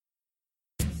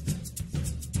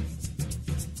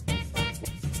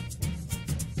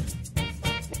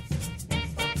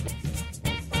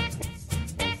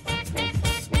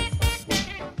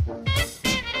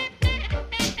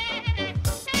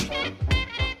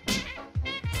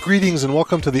Greetings and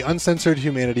welcome to the Uncensored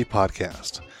Humanity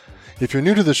Podcast. If you're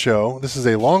new to the show, this is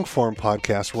a long-form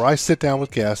podcast where I sit down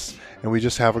with guests and we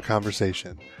just have a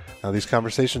conversation. Now, these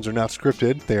conversations are not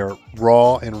scripted. They are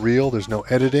raw and real. There's no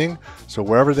editing, so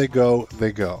wherever they go,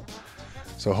 they go.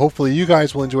 So hopefully you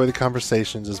guys will enjoy the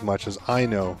conversations as much as I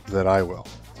know that I will.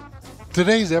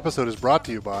 Today's episode is brought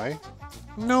to you by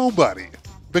nobody.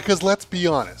 Because let's be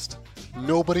honest,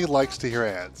 nobody likes to hear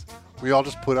ads. We all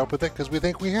just put up with it because we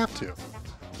think we have to.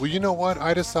 Well, you know what?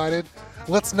 I decided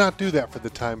let's not do that for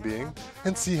the time being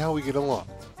and see how we get along.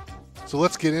 So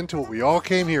let's get into what we all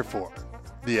came here for,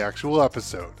 the actual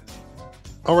episode.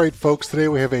 Alright folks, today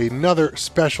we have another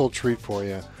special treat for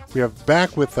you. We have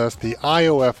back with us the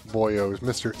IOF boyos,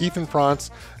 Mr. Ethan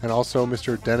Frantz and also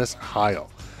Mr. Dennis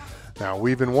Heil. Now,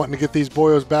 we've been wanting to get these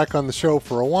boyos back on the show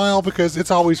for a while because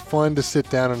it's always fun to sit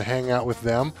down and hang out with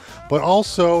them. But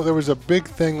also, there was a big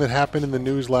thing that happened in the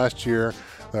news last year,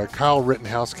 the Kyle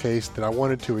Rittenhouse case, that I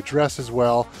wanted to address as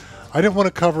well. I didn't want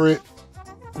to cover it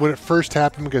when it first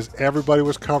happened because everybody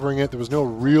was covering it. There was no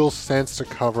real sense to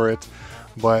cover it.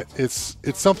 But it's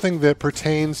something that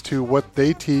pertains to what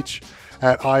they teach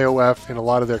at IOF in a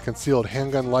lot of their concealed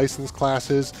handgun license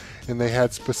classes. And they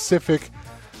had specific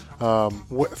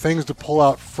things to pull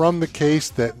out from the case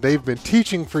that they've been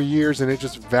teaching for years, and it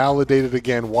just validated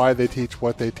again why they teach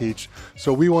what they teach.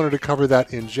 So we wanted to cover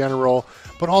that in general,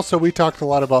 but also we talked a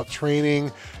lot about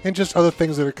training and just other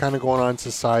things that are kind of going on in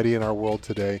society in our world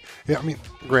today. Yeah, I mean,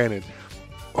 granted,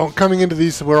 coming into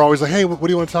these, we're always like, hey, what do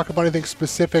you want to talk about? Anything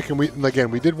specific? And we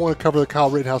did want to cover the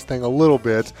Kyle Rittenhouse thing a little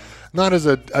bit, not as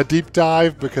a deep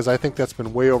dive, because I think that's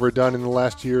been way overdone in the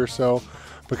last year or so.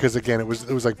 Because again, it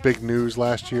was like big news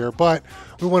last year, but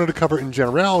we wanted to cover it in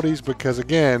generalities because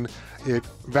again, it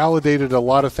validated a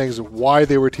lot of things, why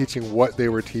they were teaching what they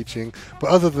were teaching. But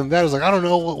other than that, it was like, I don't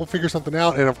know, we'll figure something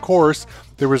out. And of course,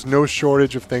 there was no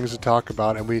shortage of things to talk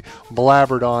about, and we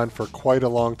blabbered on for quite a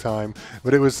long time.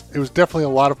 But it was definitely a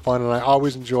lot of fun, and I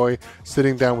always enjoy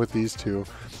sitting down with these two.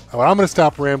 Well, I'm going to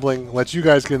stop rambling, let you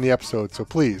guys get in the episode. So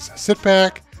please sit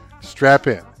back, strap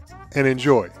in, and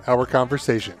enjoy our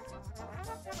conversation.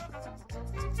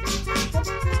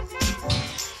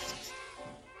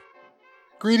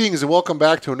 Greetings and welcome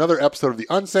back to another episode of the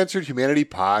Uncensored Humanity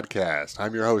Podcast.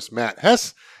 I'm your host, Matt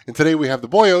Hess, and today we have the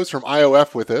boyos from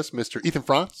IOF with us, Mr. Ethan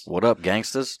Frantz. What up,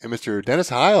 gangsters? And Mr. Dennis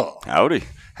Heil. Howdy.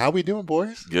 How we doing,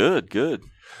 boys? Good.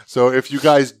 So if you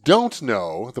guys don't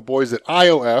know, the boys at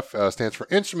IOF stands for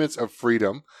Instruments of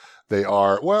Freedom. They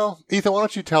are, well, Ethan, why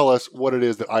don't you tell us what it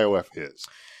is that IOF is?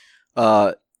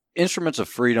 Instruments of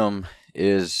Freedom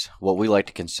is what we like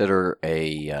to consider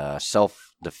a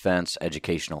self-defense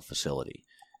educational facility.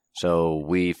 So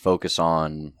we focus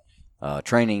on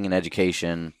training and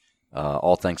education,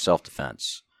 all things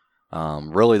self-defense.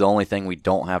 Really, the only thing we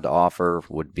don't have to offer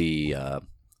would be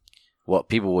what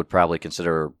people would probably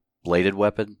consider bladed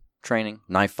weapon training,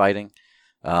 knife fighting.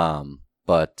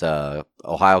 But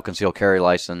Ohio concealed carry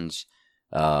license,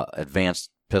 advanced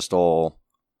pistol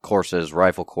courses,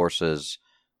 rifle courses,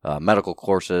 medical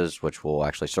courses, which we'll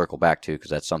actually circle back to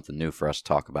because that's something new for us to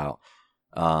talk about.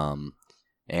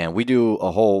 And we do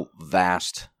a whole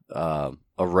vast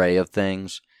array of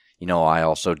things. You know, I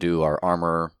also do our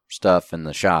armor stuff in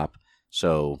the shop.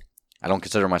 So I don't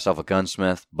consider myself a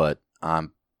gunsmith, but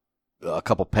I'm a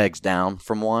couple pegs down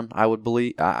from one, I would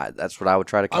believe. That's what I would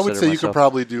try to consider myself. I would say you could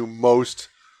probably do most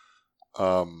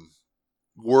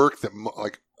work that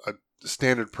like a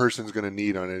standard person's going to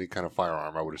need on any kind of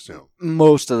firearm, I would assume.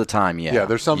 Most of the time, yeah. Yeah,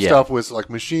 there's some stuff with like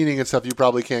machining and stuff you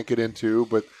probably can't get into,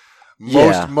 but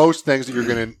most things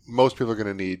that most people are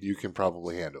gonna need, you can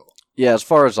probably handle. Yeah, as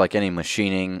far as like any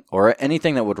machining or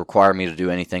anything that would require me to do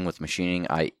anything with machining,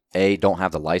 I A, don't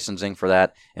have the licensing for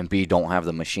that, and B, don't have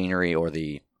the machinery or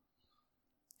the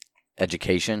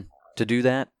education to do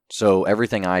that. So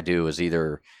everything I do is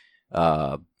either,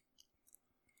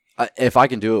 if I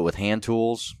can do it with hand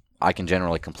tools, I can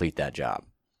generally complete that job.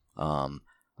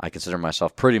 I consider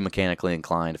myself pretty mechanically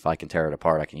inclined. If I can tear it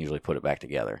apart, I can usually put it back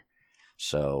together.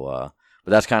 So,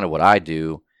 but that's kind of what I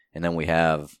do. And then we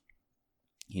have,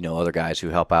 other guys who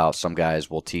help out. Some guys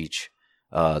will teach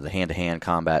the hand-to-hand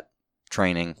combat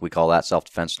training. We call that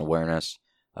self-defense and awareness.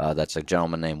 That's a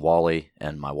gentleman named Wally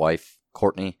and my wife,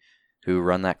 Courtney, who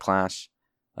run that class.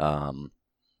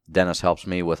 Dennis helps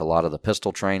me with a lot of the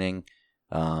pistol training.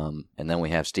 And then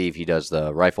we have Steve. He does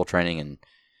the rifle training. And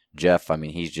Jeff,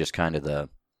 he's just kind of the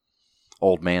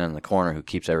old man in the corner who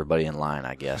keeps everybody in line,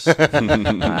 I guess. I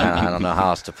don't know how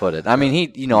else to put it.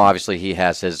 He, obviously he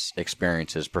has his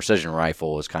experiences. Precision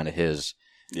rifle is kind of his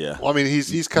Yeah. Well,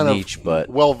 he's kind niche, of but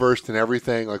well versed in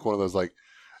everything. Like one of those like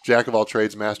jack of all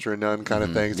trades, master of none kind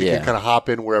of things. He Yeah. can kind of hop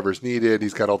in wherever's needed.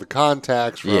 He's got all the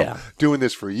contacts from Yeah. doing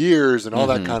this for years and all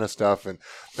that kind of stuff. And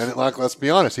like, let's be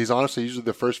honest, he's honestly usually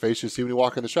the first face you see when you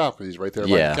walk in the shop. He's right there by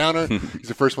Yeah. the counter. He's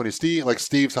the first one you see. Like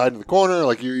Steve's hiding in the corner.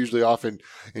 Like you're usually off in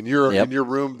your Yep. in your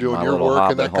room doing My your little work and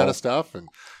hobbit that kind hole. of stuff. And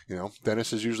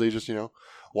Dennis is usually just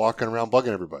walking around bugging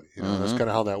everybody. That's kind of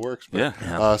how that works. But,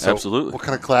 Yeah, so absolutely. What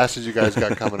kind of classes you guys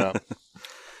got coming up?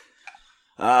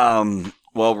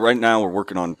 Well, right now we're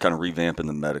working on kind of revamping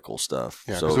the medical stuff.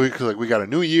 Yeah, so because we got a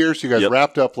new year, so you guys Yep.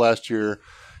 wrapped up last year.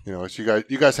 So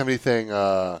you guys have anything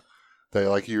that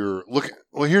like you're looking?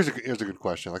 Well, here's a good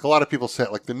question. Like a lot of people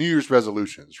set like the New Year's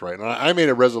resolutions, right? And I made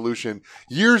a resolution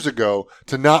years ago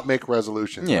to not make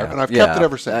resolutions, Yeah, right? And I've yeah. kept it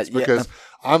ever since Yeah. because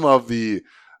I'm of the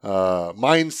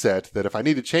mindset that if I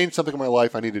need to change something in my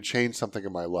life, I need to change something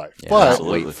in my life. Yeah, But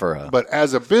absolutely. wait for a but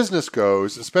as a business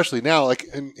goes, especially now, like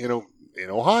in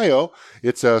Ohio,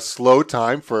 it's a slow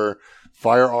time for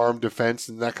firearm defense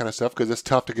and that kind of stuff because it's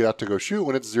tough to get out to go shoot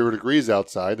when it's 0 degrees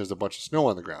outside. There's a bunch of snow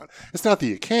on the ground. It's not that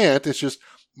you can't. It's just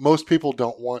most people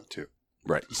don't want to.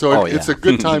 right. So Oh, it's yeah. a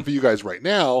good time for you guys right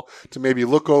now to maybe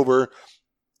look over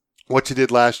what you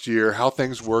did last year, how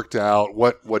things worked out,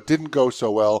 what didn't go so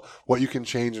well, what you can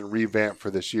change and revamp for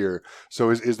this year. So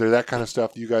is there that kind of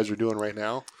stuff that you guys are doing right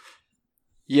now?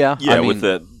 yeah. Yeah, I mean, with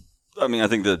that, I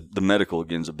think the medical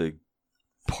again is a big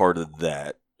part of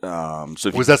that. So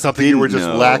if Was that something you were just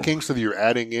didn't know- lacking, so that you're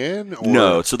adding in? Or?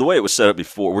 No. So the way it was set up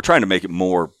before, we're trying to make it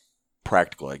more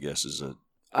practical. I guess is a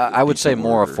I would say decent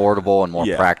more word. affordable and more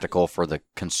Yeah. practical for the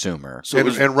consumer. So it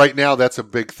was, And right now, that's a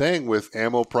big thing with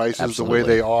ammo prices Absolutely. the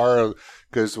way they are,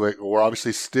 because we're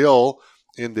obviously still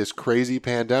in this crazy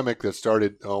pandemic that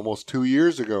started almost 2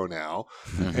 years ago now,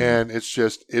 and it's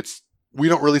we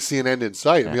don't really see an end in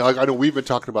sight. I mean, like I know we've been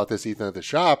talking about this, Ethan, at the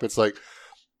shop. It's like,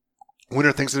 when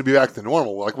are things going to be back to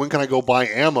normal? Like, when can I go buy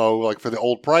ammo like for the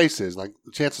old prices? Like,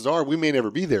 chances are we may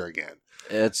never be there again.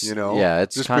 It's It's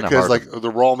it's just kind of because hard. like the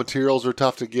raw materials are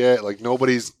tough to get. Like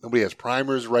nobody has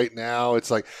primers right now.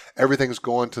 It's like everything's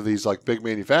going to these like big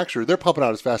manufacturers. They're pumping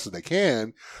out as fast as they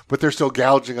can, but they're still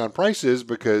gouging on prices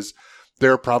because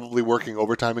they're probably working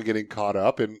overtime and getting caught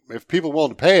up. And if people are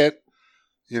willing to pay it,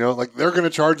 like they're going to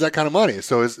charge that kind of money.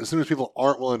 So as soon as people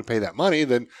aren't willing to pay that money,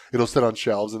 then it'll sit on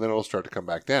shelves and then it'll start to come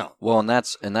back down. Well, and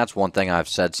that's one thing I've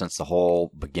said since the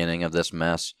whole beginning of this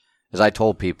mess is I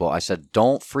told people, I said,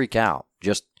 don't freak out.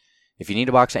 Just if you need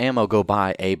a box of ammo, go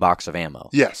buy a box of ammo.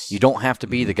 Yes. You don't have to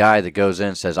be the guy that goes in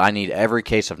and says, I need every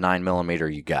case of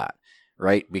 9mm you got,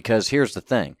 right? Because here's the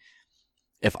thing.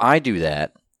 If I do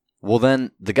that, well,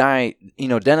 then the guy,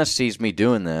 Dennis sees me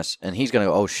doing this, and he's going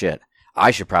to go, oh, shit, I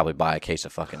should probably buy a case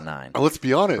of fucking 9. Let's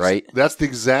be honest. Right. That's the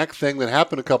exact thing that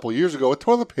happened a couple of years ago with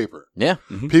toilet paper. Yeah.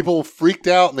 People freaked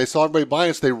out and they saw everybody buying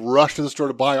it, so they rushed to the store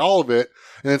to buy all of it.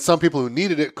 And then some people who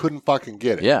needed it couldn't fucking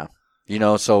get it. Yeah.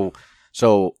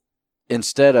 So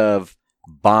instead of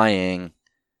buying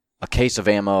a case of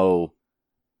ammo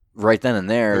right then and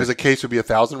there, Because a case would be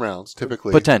 1,000 rounds,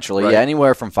 typically. potentially, Right. yeah,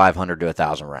 anywhere from 500 to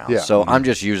 1,000 rounds. Yeah. So I'm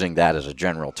just using that as a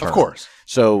general term. Of course.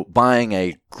 So buying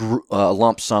a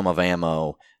lump sum of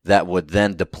ammo that would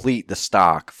then deplete the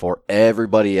stock for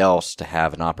everybody else to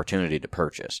have an opportunity to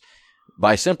purchase.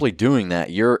 By simply doing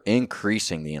that, you're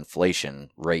increasing the inflation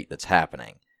rate that's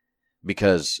happening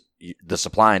because the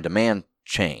supply and demand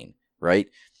chain, right?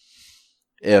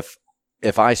 If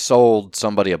I sold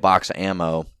somebody a box of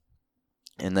ammo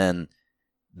and then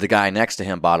the guy next to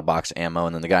him bought a box of ammo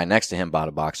and then the guy next to him bought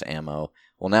a box of ammo,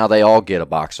 well, now they all get a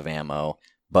box of ammo,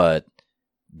 but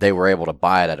they were able to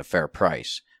buy it at a fair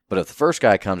price. But if the first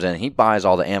guy comes in and he buys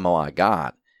all the ammo I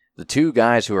got, the two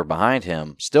guys who are behind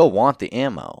him still want the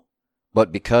ammo.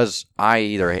 But because I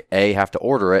either A, have to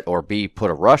order it, or B,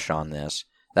 put a rush on this,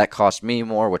 that costs me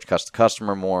more, which costs the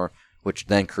customer more, which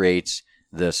then creates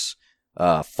this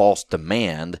false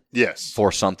demand Yes.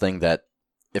 for something that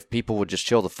if people would just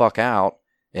chill the fuck out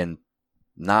and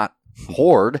not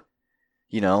hoard,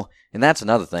 and that's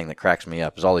another thing that cracks me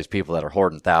up is all these people that are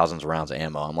hoarding thousands of rounds of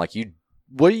ammo. I'm like,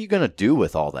 what are you going to do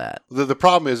with all that? The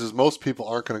problem is most people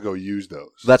aren't going to go use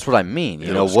those. That's what I mean.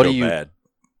 it'll just what go do you... bad.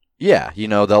 Yeah,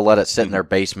 they'll let it sit in their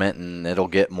basement and it'll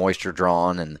get moisture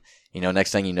drawn and,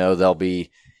 next thing you know, they'll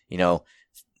be,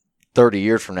 30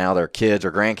 years from now, their kids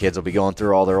or grandkids will be going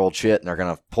through all their old shit and they're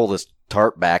going to pull this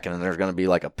tarp back and there's going to be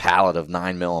like a pallet of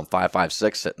 9mm and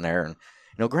 5.56 sitting there and,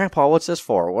 Grandpa, what's this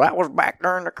for? Well, that was back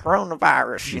during the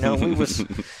coronavirus, we was,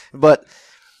 but.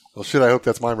 Well, shit, I hope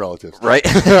that's my relatives. Right.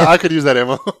 I could use that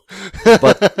ammo.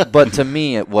 but to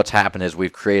me, what's happened is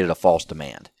we've created a false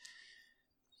demand.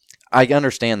 I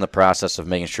understand the process of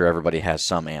making sure everybody has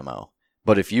some ammo.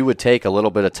 But if you would take a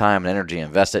little bit of time and energy and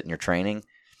invest it in your training,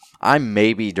 I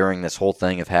maybe during this whole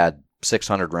thing have had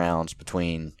 600 rounds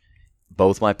between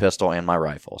both my pistol and my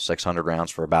rifle, 600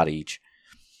 rounds for about each,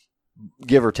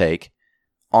 give or take,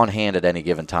 on hand at any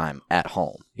given time at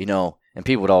home. You know, and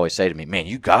people would always say to me, man,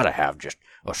 you got to have just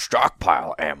a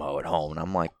stockpile of ammo at home. And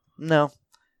I'm like, no.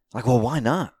 Like, well, why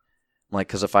not? I'm like,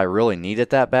 because if I really need it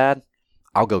that bad,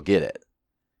 I'll go get it.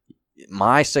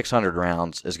 My 600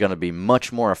 rounds is going to be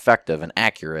much more effective and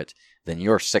accurate than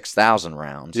your 6,000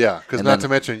 rounds. Yeah, because not to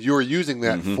mention, you were using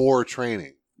that for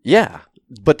training. Yeah,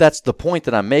 but that's the point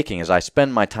that I'm making is I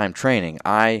spend my time training.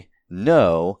 I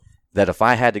know that if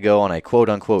I had to go on a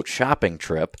quote-unquote shopping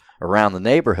trip around the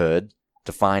neighborhood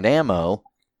to find ammo,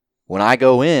 when I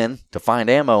go in to find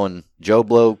ammo in Joe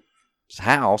Blow's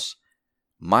house,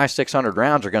 my 600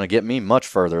 rounds are going to get me much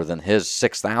further than his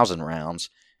 6,000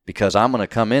 rounds because I'm going to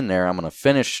come in there, I'm going to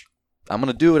finish, I'm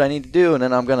going to do what I need to do, and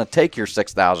then I'm going to take your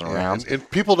 6,000 rounds. And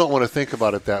people don't want to think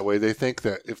about it that way. They think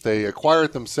that if they acquire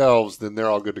it themselves, then they're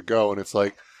all good to go. And it's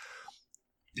like,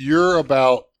 you're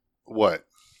about,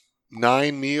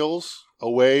 9 meals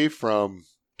away from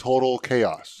total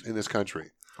chaos in this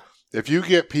country. If you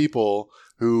get people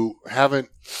who haven't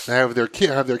have their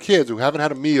kids who haven't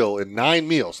had a meal in 9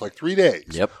 meals, like 3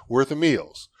 days worth of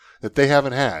meals that they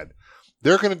haven't had,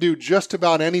 they're going to do just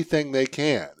about anything they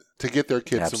can to get their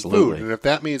kids some food. And if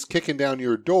that means kicking down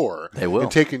your door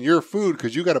and taking your food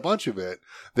because you got a bunch of it,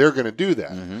 they're going to do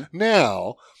that.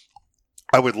 Now,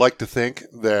 I would like to think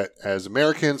that as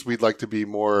Americans, we'd like to be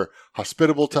more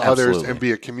hospitable to others and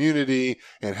be a community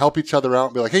and help each other out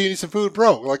and be like, hey, you need some food,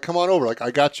 bro? We're like, come on over. Like, I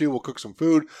got you. We'll cook some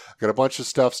food. I got a bunch of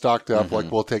stuff stocked up.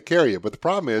 Like, we'll take care of you. But the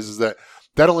problem is that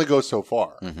only goes so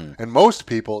far. And most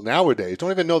people nowadays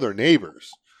don't even know their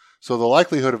neighbors. So the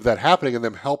likelihood of that happening and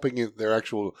them helping their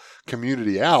actual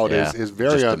community out is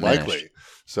very unlikely.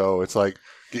 So it's like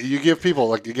you give people,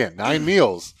 like, again, 9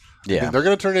 meals. Yeah, and they're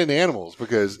going to turn into animals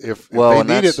because if they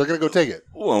need it, they're going to go take it.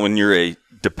 Well, when you're a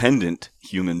dependent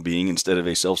human being instead of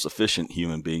a self-sufficient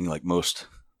human being, like most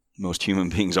human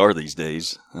beings are these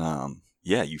days,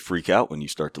 you freak out when you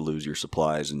start to lose your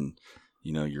supplies and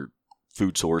your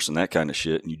food source and that kind of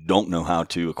shit, and you don't know how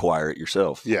to acquire it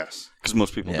yourself. Yes, because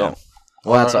most people don't.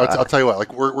 Well, I'll tell you what.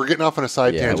 Like we're getting off on a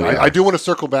side tangent. I do want to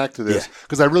circle back to this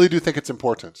because I really do think it's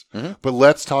important. But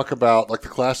let's talk about like the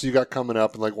classes you got coming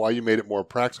up and like why you made it more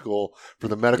practical for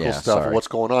the medical stuff and what's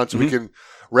going on, so we can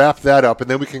wrap that up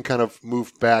and then we can kind of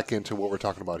move back into what we're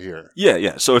talking about here.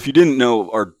 Yeah. So if you didn't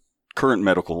know, our current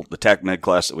medical, the TAC Med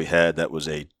class that we had, that was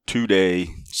a 2-day,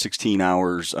 16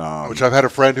 hours. Which I've had a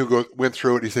friend who went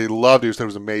through it. He said he loved it. He said it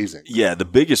was amazing. Yeah, the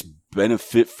biggest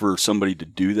benefit for somebody to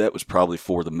do that was probably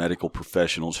for the medical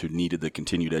professionals who needed the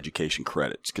continued education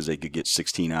credits because they could get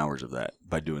 16 hours of that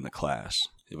by doing the class.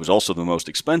 It was also the most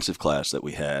expensive class that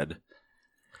we had.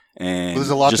 And there's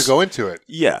a lot to go into it.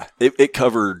 Yeah, it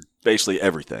covered basically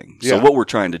everything. So what we're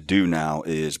trying to do now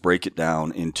is break it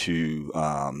down into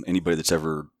anybody that's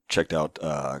ever checked out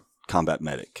Combat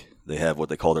Medic. They have what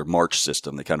they call their March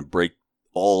system. They kind of break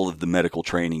all of the medical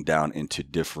training down into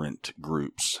different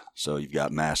groups. So you've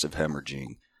got massive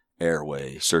hemorrhaging,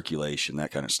 airway, circulation,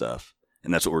 that kind of stuff.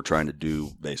 And that's what we're trying to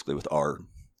do basically with our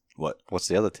What's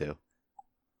the other two?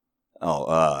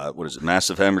 What is it?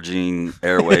 Massive hemorrhaging,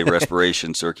 airway,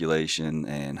 respiration, circulation,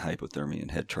 and hypothermia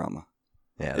and head trauma.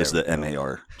 Yeah, is the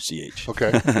MARCH.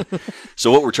 Okay.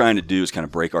 So what we're trying to do is kind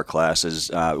of break our classes.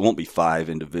 It won't be 5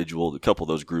 individual. A couple of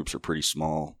those groups are pretty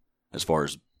small as far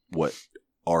as what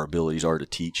our abilities are to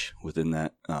teach within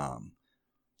that.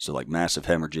 So like massive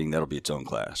hemorrhaging, that'll be its own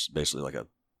class. Basically like a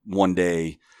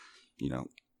 1-day,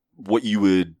 what you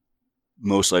would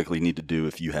most likely need to do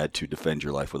if you had to defend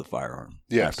your life with a firearm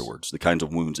afterwards. The kinds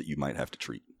of wounds that you might have to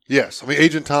treat. Yes. I mean,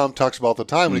 Agent Tom talks about all the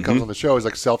time when he comes on the show. He's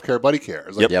like self-care, buddy care.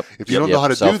 It's like, if you don't know how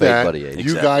to do that,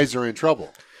 you guys are in trouble.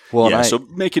 Well, so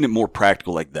making it more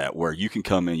practical like that, where you can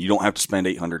come in, you don't have to spend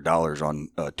 $800 on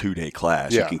a 2-day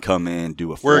class. You can come in,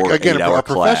 do a 4-8-hour class. Again, a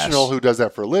professional who does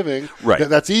that for a living,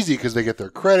 that's easy because they get their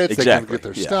credits, they can get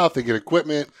their stuff, they get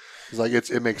equipment. It's like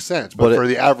it makes sense, but for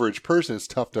the average person, it's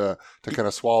tough to kind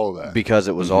of swallow that because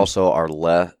it was also our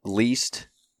least.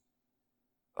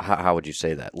 How would you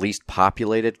say that? Least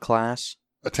populated class?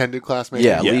 Attended class, maybe?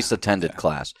 Yeah, least attended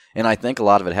class. And I think a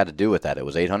lot of it had to do with that. It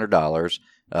was $800.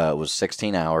 It was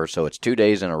 16 hours, so it's 2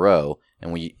 days in a row.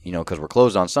 And we, because we're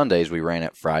closed on Sundays, we ran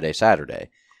it Friday, Saturday.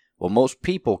 Well, most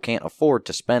people can't afford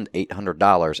to spend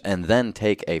 $800 and then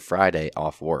take a Friday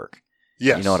off work.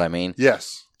 Yes. You know what I mean?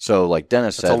 Yes. So like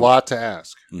Dennis said, it's a lot to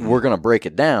ask. We're going to break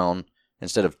it down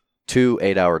instead of 2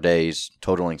 8-hour days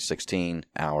totaling 16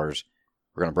 hours.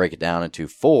 We're going to break it down into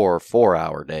 4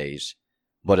 4-hour days,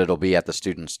 but it'll be at the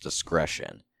student's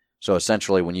discretion. So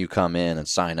essentially, when you come in and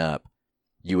sign up,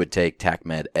 you would take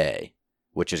TACMED A,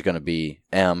 which is going to be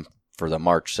M for the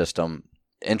March system.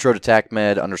 Intro to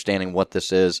TACMED, understanding what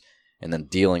this is, and then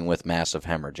dealing with massive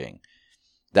hemorrhaging.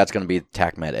 That's going to be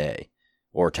TACMED A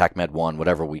or TACMED 1,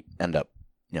 whatever we end up,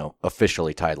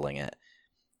 officially titling it.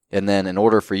 And then in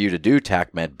order for you to do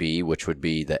TACMED B, which would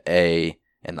be the A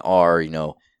and the R,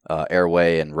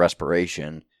 airway and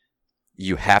respiration,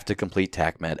 you have to complete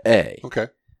TACMED A. Okay.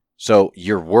 So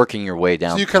you're working your way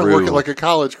down. So you kind of work it like a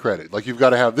college credit. Like you've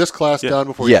got to have this class done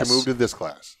before you can move to this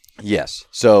class. Yes.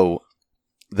 So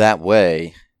that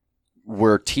way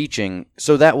we're teaching.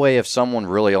 So that way, if someone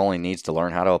really only needs to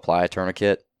learn how to apply a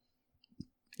tourniquet,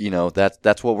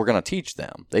 that's what we're going to teach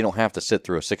them. They don't have to sit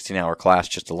through a 16-hour class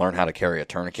just to learn how to carry a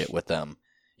tourniquet with them,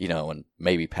 and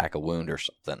maybe pack a wound or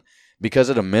something.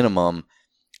 Because at a minimum,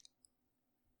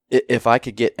 if I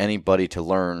could get anybody to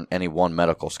learn any one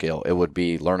medical skill, it would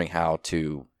be learning how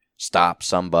to stop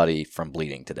somebody from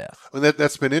bleeding to death. And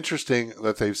that's been interesting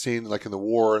that they've seen, like in the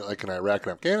war, like in Iraq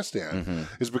and Afghanistan,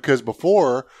 is because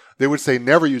before they would say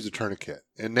never use a tourniquet.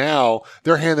 And now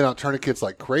they're handing out tourniquets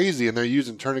like crazy, and they're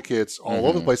using tourniquets all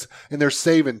over the place, and they're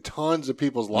saving tons of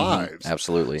people's lives.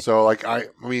 Absolutely. So, like, I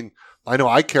mean, I know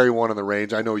I carry one on the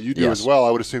range. I know you do as well.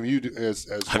 I would assume you do as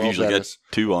I've well. usually got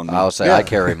 2 on me. I would say I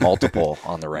carry multiple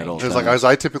on the range. It's like as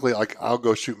I typically I'll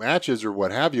go shoot matches or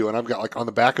what have you, and I've got like on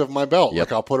the back of my belt,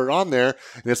 like I'll put it on there,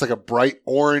 and it's like a bright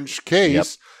orange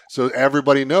case, so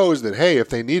everybody knows that hey, if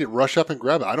they need it, rush up and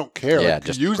grab it. I don't care. Yeah, like,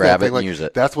 just use grab that it thing. and use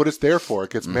it. That's what it's there for.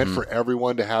 It gets meant for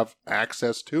everyone to have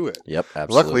access to it. Yep,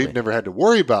 absolutely. Luckily, you've never had to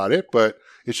worry about it, but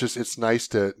it's nice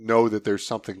to know that there's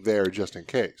something there just in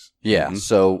case. Yeah.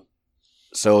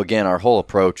 So again, our whole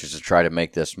approach is to try to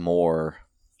make this more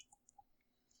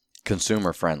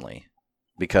consumer friendly,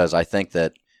 because I think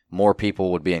that more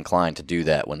people would be inclined to do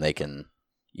that when they can,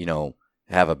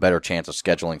 have a better chance of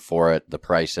scheduling for it. The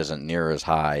price isn't near as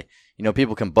high.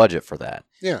 People can budget for that.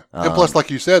 Yeah. And plus, like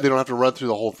you said, they don't have to run through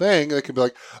the whole thing. They can be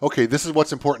like, okay, this is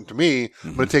what's important to me.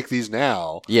 I'm going to take these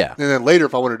now. Yeah. And then later,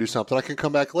 if I want to do something, I can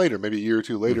come back later, maybe a year or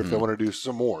two later if I want to do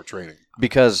some more training.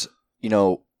 Because,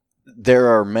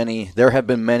 there have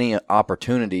been many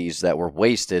opportunities that were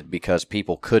wasted because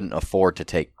people couldn't afford to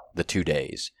take the 2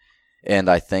 days. And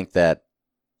I think that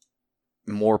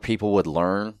more people would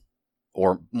learn,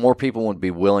 or more people would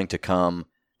be willing to come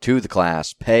to the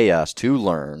class, pay us to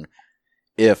learn,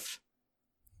 if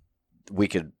we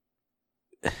could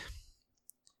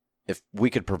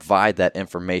provide that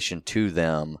information to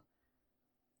them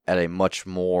at a much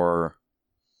more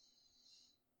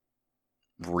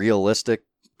realistic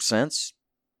sense,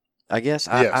 I guess.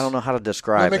 Yes. I don't know how to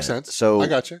describe it. That makes sense. So, I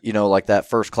got you. Like that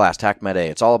first class, TACMED A,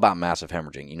 it's all about massive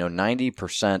hemorrhaging.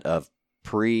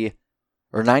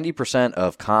 90%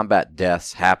 of combat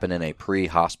deaths happen in a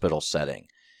pre-hospital setting.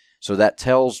 So that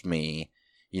tells me,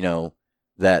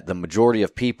 that the majority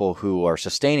of people who are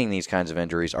sustaining these kinds of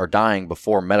injuries are dying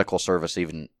before medical service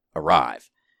even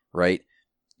arrive, right?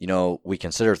 We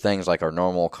consider things like our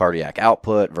normal cardiac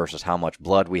output versus how much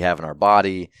blood we have in our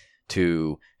body,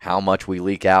 to how much we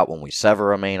leak out when we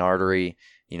sever a main artery,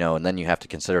 and then you have to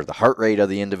consider the heart rate of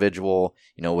the individual,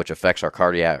 which affects our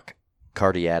cardiac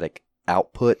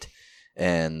output,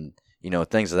 and,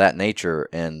 things of that nature.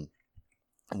 And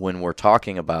when we're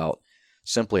talking about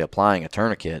simply applying a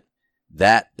tourniquet,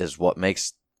 that is what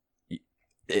makes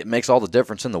all the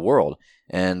difference in the world.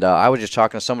 And I was just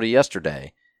talking to somebody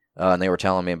yesterday, and they were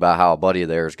telling me about how a buddy of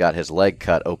theirs got his leg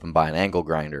cut open by an angle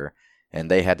grinder, and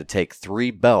they had to take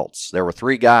 3 belts. There were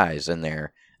 3 guys in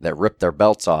there that ripped their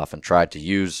belts off and tried to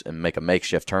use and make a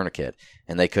makeshift tourniquet,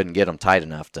 and they couldn't get them tight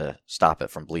enough to stop it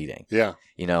from bleeding. Yeah.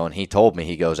 And he told me,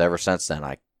 he goes, ever since then,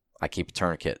 I keep a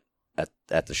tourniquet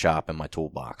at the shop in my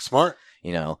toolbox. Smart.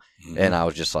 And I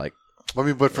was just like, I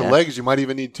mean, but for legs, you might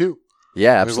even need 2.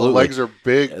 Yeah, absolutely. Legs are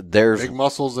big. There's big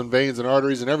muscles and veins and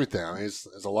arteries and everything. I mean, there's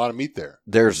a lot of meat there.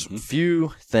 There's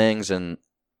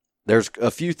there's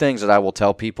a few things that I will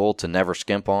tell people to never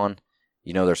skimp on.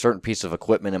 There's certain pieces of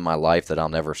equipment in my life that I'll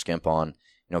never skimp on.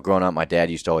 Growing up, my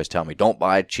dad used to always tell me, don't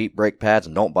buy cheap brake pads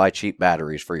and don't buy cheap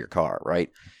batteries for your car,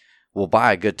 right? Well,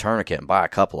 buy a good tourniquet and buy a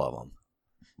couple of them.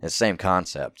 It's the same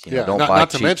concept. Don't buy not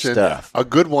cheap to mention, stuff. A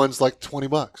good one's like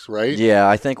 $20, right? Yeah,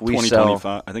 I think we 20, sell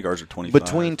 25. I think ours are 25.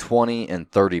 between $20 and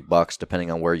 $30,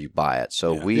 depending on where you buy it.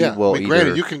 So we will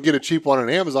granted, you can get a cheap one on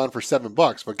Amazon for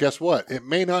 $7, but guess what? It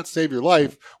may not save your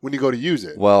life when you go to use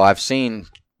it. Well, I've seen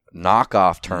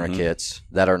knockoff tourniquets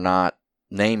that are not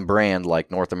name brand,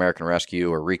 like North American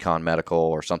Rescue or Recon Medical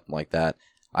or something like that.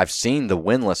 I've seen the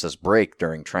windlasses break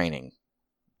during training.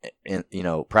 In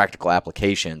practical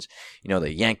applications,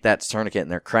 they yank that tourniquet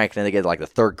and they're cranking it. They get like the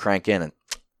 3rd crank in, and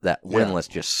windlass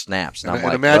just snaps. And, I'm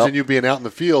like, imagine well, you being out in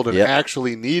the field and Yep.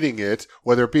 actually needing it,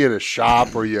 whether it be at a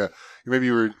shop or maybe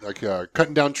you were like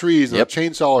cutting down trees with Yep. a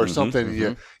chainsaw or Mhm, something.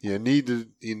 And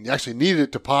you actually needed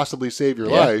it to possibly save your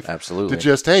yeah, life. absolutely. To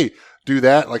just, hey, do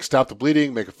that, like stop the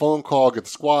bleeding, make a phone call, get the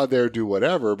squad there, do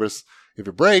whatever. But if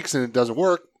it breaks and it doesn't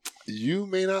work, you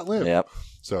may not live. Yep.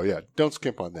 So yeah, don't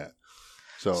skimp on that.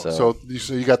 So So-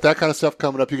 you got that kind of stuff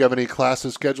coming up. You have any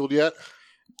classes scheduled yet?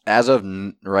 As of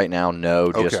right now, no.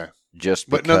 Okay. Just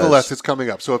But because, nonetheless, it's coming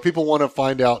up. So if people want to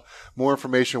find out more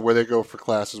information where they go for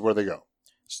classes, where they go?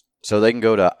 so they can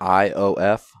go to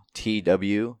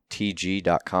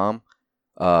ioftwtg.com,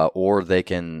 or they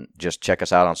can just check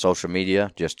us out on social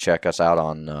media. Just check us out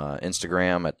on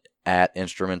Instagram at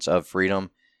Instruments of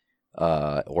Freedom,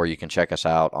 or you can check us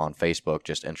out on Facebook,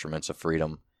 just Instruments of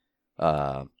Freedom.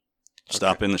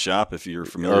 Stop in the shop if you're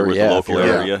familiar Or, with yeah, the if local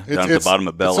you're- area down at the bottom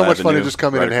of Bell It's so much Avenue. fun to just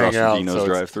come in right and hang across from out. Dino's So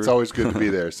drive-thru. it's always good to be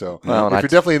there. So Well, and if you're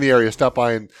definitely in the area, stop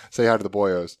by and say hi to the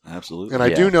boyos. Absolutely. And I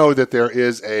Yeah. do know that there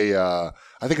is I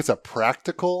think it's a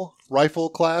practical rifle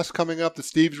class coming up that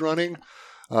Steve's running.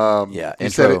 Yeah, he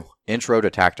said intro to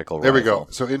tactical there we rifle.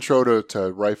 go. So intro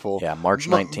to rifle. Yeah, March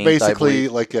 19th. Basically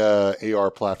I like a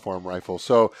AR platform rifle.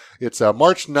 So it's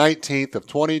March 19th of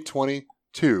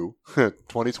 2022,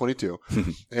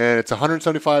 and it's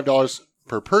 $175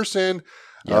 per person.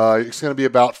 Yep. It's going to be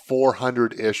about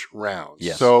 400-ish rounds.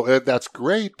 Yes. So that's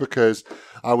great because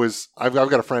I've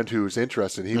got a friend who's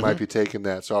interested. He might be taking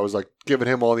that. So I was like giving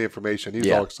him all the information. He was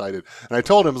Yeah. all excited. And I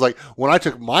told him, I was like, when I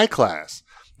took my class,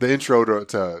 the intro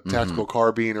to tactical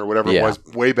carbine or whatever it Yeah. was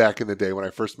way back in the day when I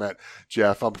first met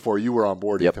Jeff, before you were on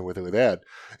board, Yep. Ethan, with Ed.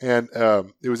 And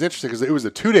it was interesting because it was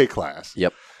a 2-day class.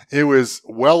 Yep. It was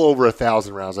well over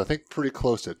 1,000 rounds. I think pretty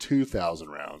close to 2,000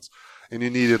 rounds. And you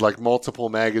needed like multiple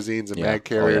magazines and Yeah. mag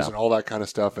carriers Oh, yeah. and all that kind of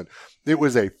stuff. And it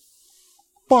was a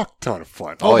fuck ton of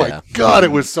fun. Oh, Oh, my yeah. God,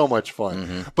 it was so much fun.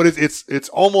 Mhm. But it's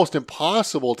almost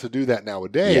impossible to do that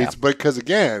nowadays Yeah. because,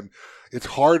 again, it's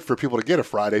hard for people to get a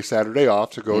Friday, Saturday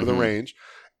off to go to the range,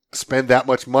 spend that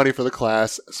much money for the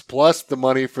class, plus the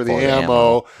money for the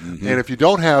ammo. And if you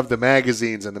don't have the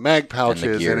magazines and the mag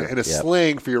pouches gear, and a yep.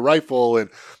 sling for your rifle, and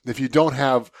if you don't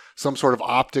have some sort of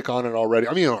optic on it already,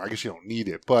 I mean, I guess you don't need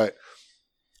it, but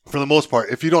for the most part,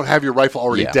 if you don't have your rifle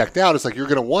already Yeah. decked out, it's like you're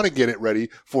going to want to get it ready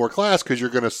for class because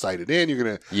you're going to sight it in. You're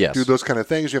going to Yes. do those kind of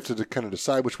things. You have to kind of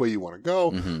decide which way you want to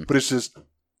go. Mhm. But it's just,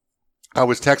 I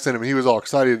was texting him and he was all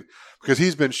excited because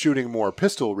he's been shooting more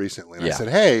pistol recently. And I Yeah. said,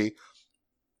 hey,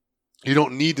 you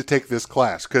don't need to take this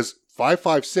class because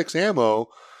 5.56 ammo,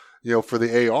 for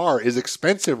the AR is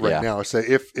expensive right Yeah. now. So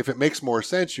if it makes more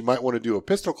sense, you might want to do a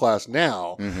pistol class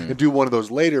now Mhm. and do one of those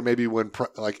later, maybe when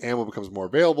ammo becomes more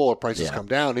available or prices Yeah. come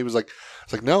down. And he was like,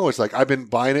 it's like, no, it's like I've been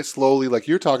buying it slowly. Like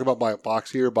you're talking about, buy a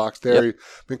box here, box there. Yep.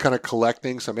 Been kind of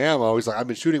collecting some ammo. He's like, I've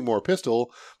been shooting more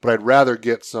pistol, but I'd rather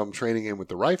get some training in with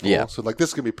the rifle. Yeah. So like, this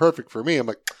is going to be perfect for me. I'm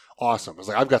like, awesome. I was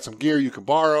like, I've got some gear you can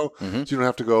borrow, so you don't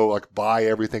have to go like buy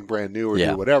everything brand new or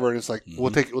Yeah. do whatever. And it's like,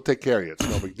 we'll take care of you. It's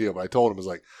no big deal. But I told him, I was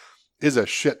like, is a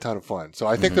shit ton of fun. So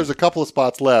I think there's a couple of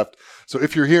spots left. So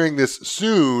if you're hearing this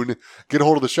soon, get a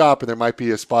hold of the shop and there might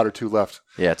be a spot or two left.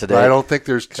 Yeah, today. But I don't think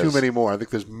there's too 'cause- many more. I think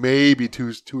there's maybe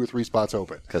two or three spots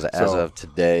open. Because as So- of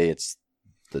today, it's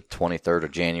the 23rd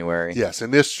of January. Yes,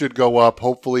 and this should go up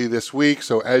hopefully this week.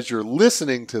 So as you're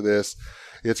listening to this,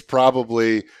 it's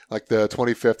probably like the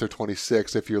 25th or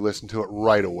 26th if you're listening to it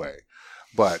right away.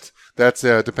 But that's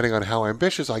depending on how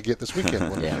ambitious I get this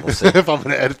weekend. Yeah, we'll see. If I'm going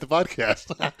to edit the podcast.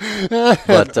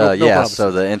 But No yeah, promises.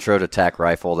 so the intro to TAC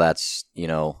rifle, that's,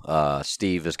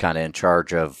 Steve is kind of in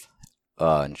charge of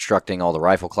instructing all the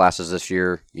rifle classes this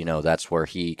year. That's where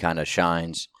he kind of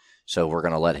shines. So we're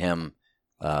going to let him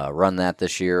run that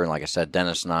this year. And like I said,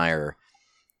 Dennis and I are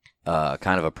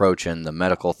kind of approaching the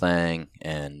medical thing.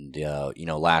 And,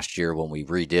 last year when we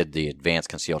redid the advanced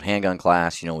concealed handgun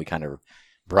class, we kind of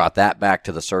brought that back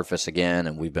to the surface again.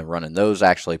 And we've been running those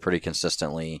actually pretty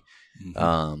consistently.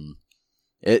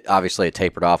 It obviously it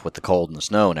tapered off with the cold and the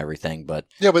snow and everything, but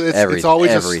yeah, but it's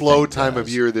always a slow everything time of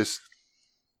does. year.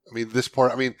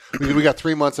 We got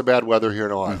 3 months of bad weather here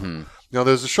in Ohio. Mhm.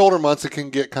 There's the shoulder months that can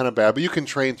get kind of bad, but you can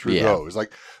train through Yeah. those,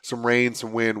 like some rain,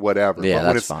 some wind, whatever. Yeah, but when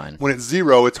that's it's, fine. When it's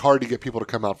zero, it's hard to get people to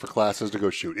come out for classes to go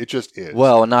shoot. It just is.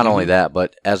 Well, not only that,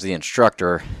 but as the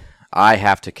instructor, I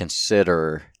have to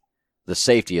consider the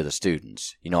safety of the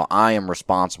students. I am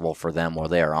responsible for them while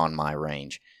they are on my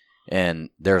range. And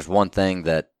there's one thing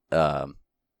that,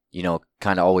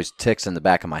 kind of always ticks in the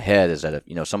back of my head is that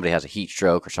if, somebody has a heat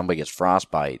stroke or somebody gets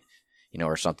frostbite,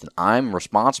 or something, I'm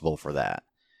responsible for that.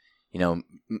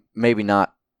 Maybe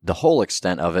not the whole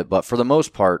extent of it, but for the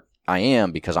most part, I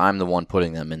am, because I'm the one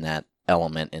putting them in that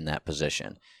element in that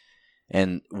position.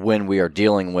 And when we are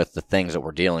dealing with the things that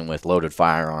we're dealing with, loaded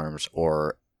firearms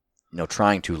or,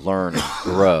 trying to learn and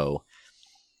grow,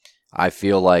 I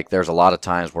feel like there's a lot of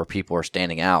times where people are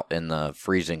standing out in the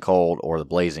freezing cold or the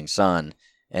blazing sun,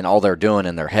 and all they're doing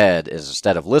in their head is,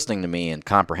 instead of listening to me and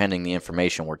comprehending the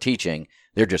information we're teaching,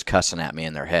 they're just cussing at me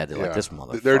in their head. They're like, this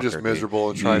motherfucker. They're just miserable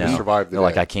and trying to survive the day.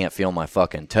 Like, I can't feel my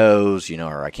fucking toes,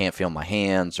 or I can't feel my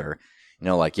hands, or,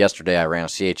 like yesterday I ran a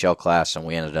CHL class and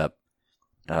we ended up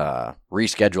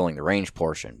rescheduling the range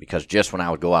portion, because just when I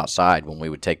would go outside, when we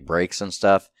would take breaks and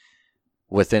stuff,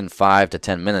 within 5 to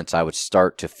 10 minutes, I would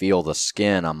start to feel the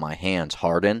skin on my hands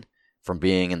harden from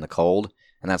being in the cold,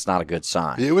 and that's not a good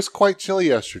sign. It was quite chilly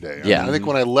yesterday. Yeah. I think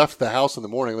when I left the house in the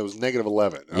morning, it was negative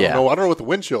 11. I don't know what the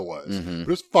wind chill was, but it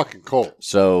was fucking cold.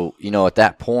 So, at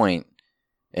that point,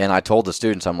 and I told the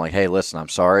students, I'm like, hey, listen, I'm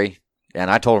sorry. And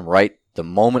I told them right the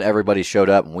moment everybody showed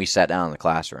up and we sat down in the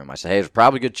classroom, I said, hey, there's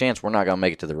probably a good chance we're not going to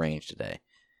make it to the range today.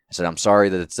 I said, I'm sorry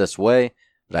that it's this way,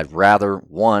 but I'd rather,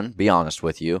 1, be honest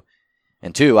with you,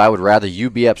 and 2, I would rather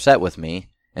you be upset with me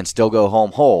and still go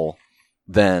home whole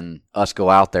than us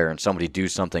go out there and somebody do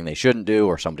something they shouldn't do,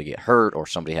 or somebody get hurt, or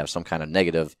somebody have some kind of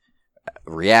negative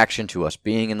reaction to us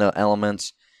being in the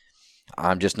elements.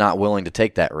 I'm just not willing to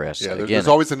take that risk. Yeah, there's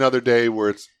always another day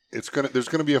where there's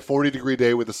gonna be a 40-degree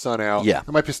day with the sun out. Yeah.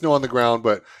 There might be snow on the ground,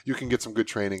 but you can get some good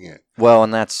training in. Well,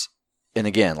 and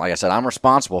again, like I said, I'm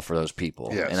responsible for those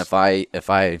people. Yes. And if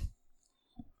I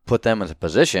put them in a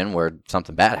position where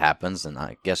something bad happens, then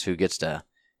I guess who gets to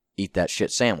eat that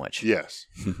shit sandwich? Yes.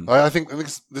 I think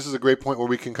this is a great point where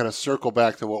we can kind of circle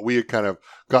back to what we had kind of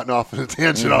gotten off in a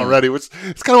tangent already, which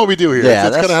it's kind of what we do here. Yeah,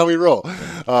 that's kind of how we roll.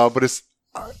 But it's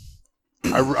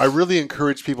I really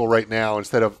encourage people right now,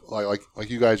 instead of like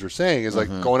you guys were saying, is like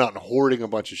going out and hoarding a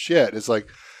bunch of shit. It's like,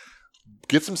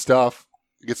 get some stuff,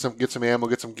 get some ammo,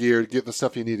 get some gear, get the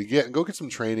stuff you need to get, and go get some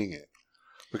training in.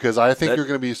 Because I think you're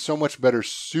going to be so much better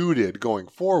suited going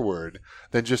forward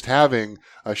than just having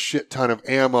a shit ton of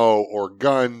ammo or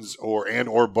guns or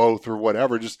both or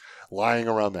whatever just lying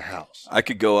around the house. I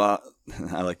could go out.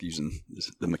 I like using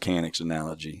the mechanics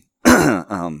analogy.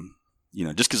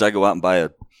 Just because I go out and buy a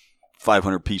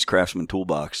 500-piece Craftsman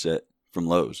toolbox set from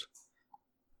Lowe's,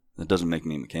 that doesn't make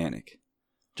me a mechanic.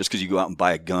 Just because you go out and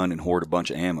buy a gun and hoard a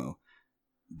bunch of ammo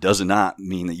does not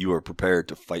mean that you are prepared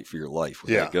to fight for your life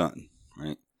with that gun.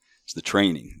 Right? It's the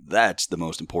training. That's the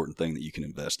most important thing that you can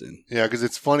invest in. Yeah, because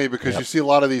it's funny because you see a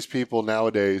lot of these people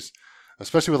nowadays,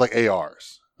 especially with like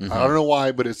ARs. I don't know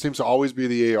why, but it seems to always be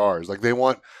the ARs. Like they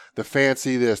want the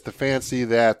fancy this, the fancy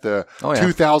that, the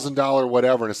 $2,000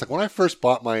 whatever. And it's like, when I first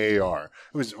bought my AR,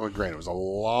 granted, it was a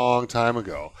long time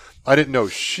ago. I didn't know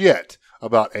shit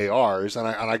about ARs, and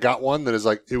I got one that is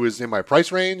like, it was in my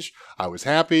price range. I was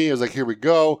happy. I was like, here we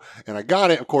go. And I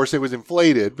got it. Of course, it was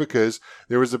inflated because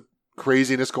there was a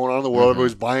craziness going on in the world. Everybody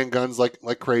was buying guns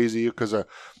like crazy because of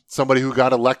somebody who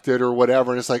got elected or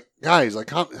whatever. And it's like, guys,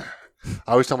 like, I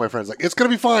always tell my friends, like, it's going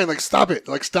to be fine. Like, stop it.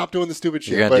 Like, stop doing the stupid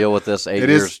shit. You're going to deal with this 8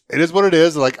 years. It is what it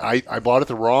is. Like, I bought it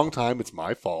the wrong time. It's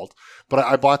my fault. But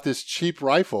I bought this cheap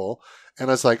rifle, and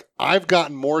I was like, I've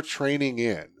gotten more training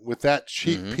in with that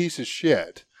cheap piece of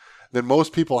shit than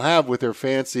most people have with their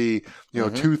fancy,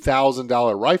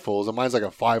 $2,000 rifles. And mine's like a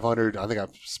 $500. I think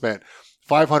I've spent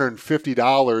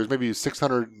 $550, maybe it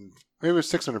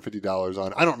was $650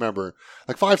 on. I don't remember.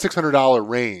 Like $500-$600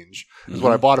 range is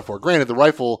what I bought it for. Granted, the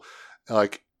rifle,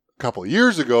 like a couple of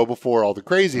years ago, before all the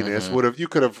craziness, you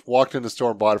could have walked in the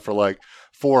store and bought it for like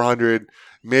 $400.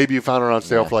 Maybe you found it on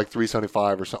sale for like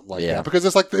 $375 or something like that. Because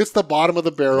it's like, it's the bottom of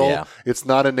the barrel. Yeah. It's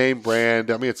not a name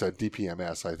brand. I mean, it's a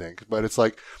DPMS, I think, but it's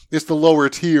like, it's the lower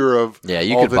tier of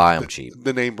you could buy them cheap,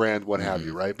 the name brand, what have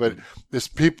you, right? But this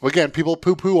people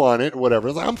poo on it or whatever.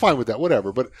 It's like, I'm fine with that,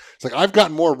 whatever. But it's like, I've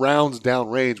gotten more rounds down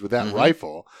range with that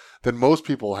rifle than most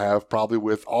people have, probably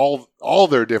with all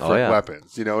their different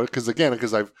weapons.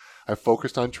 Because I've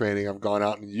focused on training. I've gone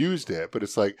out and used it, but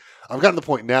it's like, I've gotten to the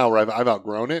point now where I've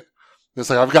outgrown it. It's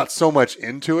like, I've got so much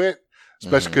into it,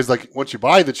 especially because like once you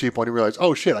buy the cheap one, you realize,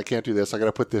 oh shit, I can't do this. I got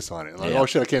to put this on it. And like, oh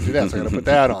shit, I can't do that. So I got to put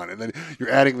that on it. And then you're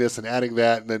adding this and adding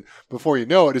that. And then before you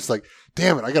know it, it's like,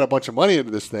 damn it, I got a bunch of money into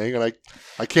this thing and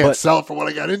I can't sell it for what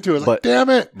I got into. It's like, damn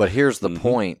it. But here's the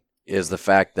point, is the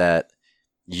fact that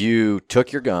you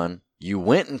took your gun, you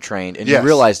went and trained, and you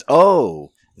realized,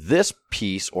 oh, this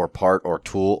piece or part or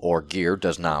tool or gear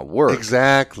does not work.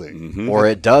 Exactly. Or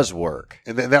it does work.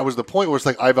 And then that was the point where it's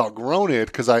like, I've outgrown it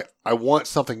because I want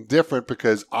something different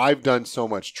because I've done so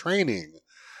much training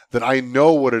that I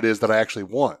know what it is that I actually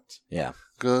want. Yeah.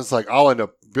 Because it's like, I'll end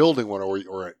up building one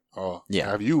or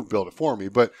have you build it for me.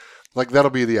 But like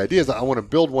that'll be the idea. Is I want to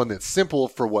build one that's simple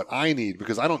for what I need,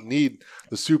 because I don't need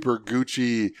the super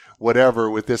Gucci whatever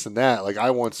with this and that. Like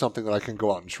I want something that I can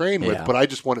go out and train with, but I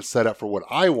just want it set up for what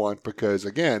I want, because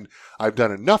again, I've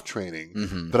done enough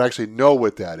training that I actually know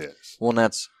what that is. Well, and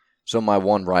that's so my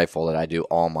one rifle that I do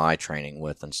all my training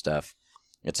with and stuff.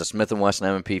 It's a Smith & Wesson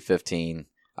M&P 15.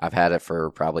 I've had it for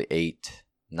probably 8,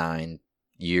 9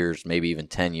 years, maybe even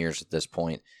 10 years at this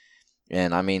point.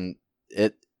 And I mean,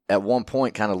 it at one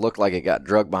point kind of looked like it got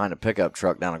drugged behind a pickup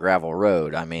truck down a gravel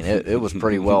road. I mean, it was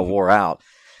pretty well wore out.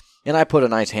 And I put a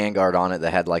nice handguard on it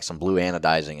that had like some blue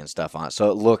anodizing and stuff on it,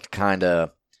 so it looked kind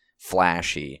of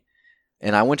flashy.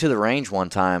 And I went to the range one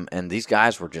time, and these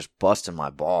guys were just busting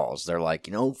my balls. They're like,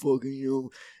 fucking,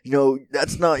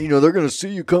 that's not, they're going to see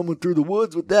you coming through the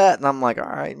woods with that. And I'm like, all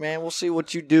right, man, we'll see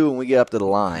what you do when we get up to the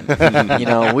line.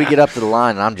 We get up to the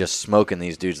line, and I'm just smoking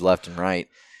these dudes left and right.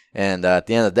 And at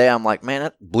the end of the day, I'm like, man,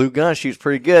 that blue gun shoots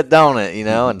pretty good, don't it?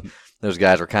 And those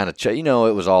guys were kind of,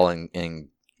 it was all in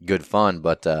good fun.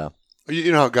 But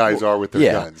you know how guys are with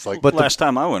their guns. Like, but last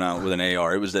time I went out with an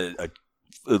AR, it was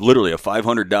literally a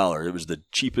 $500. It was the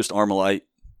cheapest Armalite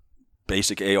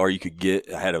basic AR you could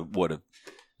get. I had a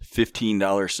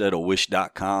 $15 set of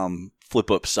Wish.com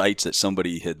flip-up sights that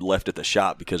somebody had left at the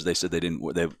shop because they said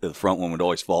the front one would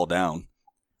always fall down.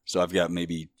 So I've got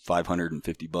maybe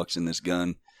 $550 in this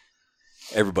gun.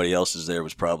 Everybody else's there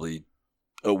was probably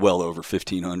well over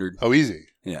 $1,500. Oh, easy.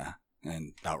 Yeah,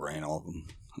 and outran all of them.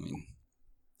 I mean,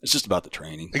 it's just about the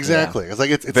training. Exactly. Yeah. It's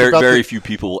like it's very few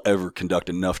people will ever conduct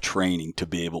enough training to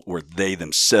be able where they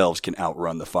themselves can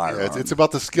outrun the firearm. Yeah, it's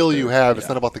about the skill you have. It's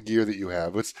not about the gear that you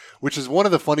have. Which is one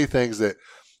of the funny things that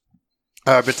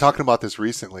I've been talking about this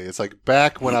recently. It's like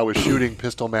back when I was shooting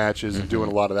pistol matches and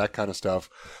doing a lot of that kind of stuff,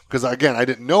 because again, I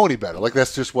didn't know any better. Like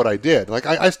that's just what I did. Like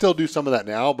I still do some of that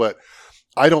now, but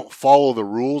I don't follow the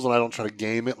rules and I don't try to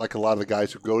game it like a lot of the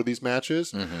guys who go to these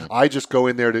matches. I just go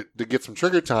in there to get some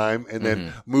trigger time and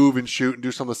then move and shoot and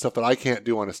do some of the stuff that I can't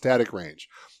do on a static range,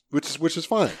 which is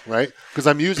fine, right? Because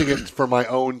I'm using it for my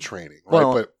own training, right?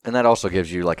 Well, and that also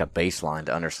gives you like a baseline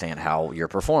to understand how you're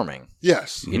performing.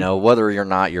 Yes. Whether or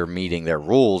not you're meeting their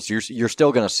rules, you're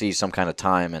still going to see some kind of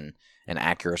time and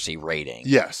accuracy rating.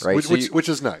 Yes, right? which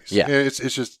is nice. Yeah,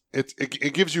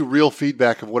 it gives you real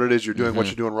feedback of what it is you're doing, what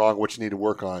you're doing wrong, what you need to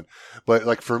work on. But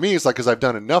like for me, it's like because I've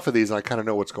done enough of these and I kind of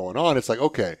know what's going on. It's like,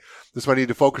 okay, this is what I need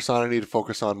to focus on. I need to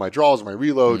focus on my draws, my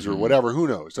reloads, or whatever. Who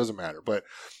knows? Doesn't matter. But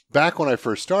back when I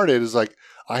first started, is like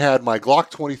I had my Glock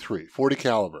 23, 40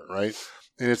 caliber, right?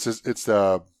 And it's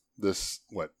this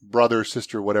brother,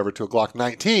 sister, whatever, to a Glock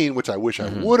 19, which I wish I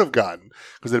would have gotten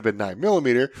because it had been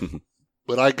 9mm.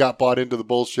 But I got bought into the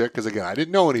bullshit because, again, I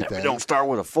didn't know anything. If you don't start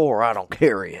with a 4, I don't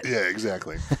carry it. Yeah,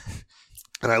 exactly.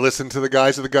 And I listened to the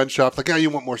guys at the gun shop, like, you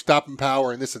want more stopping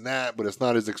power and this and that, but it's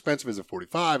not as expensive as a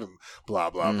 45 and blah,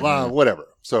 blah, blah, whatever.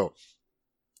 So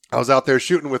I was out there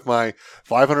shooting with my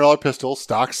 $500 pistol,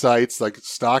 stock sights, like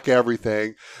stock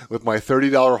everything, with my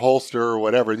 $30 holster or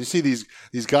whatever. And you see these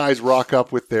guys rock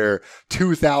up with their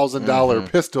 $2,000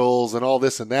 pistols and all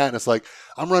this and that. And it's like,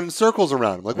 I'm running circles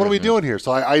around them. Like, what are we doing here?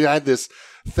 So I had this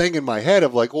thing in my head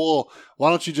of like, well, why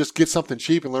don't you just get something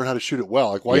cheap and learn how to shoot it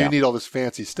well? Like, why do you need all this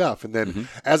fancy stuff? And then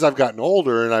as I've gotten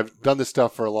older and I've done this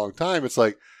stuff for a long time, it's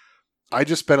like, I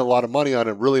just spent a lot of money on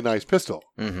a really nice pistol.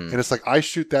 And it's like, I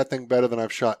shoot that thing better than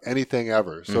I've shot anything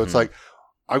ever. So it's like,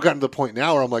 I've gotten to the point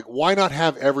now where I'm like, why not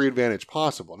have every advantage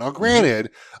possible? Now,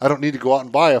 granted, I don't need to go out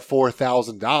and buy a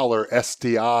 $4,000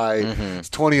 STI. It's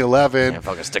 2011. Yeah,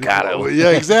 fucking Staccato.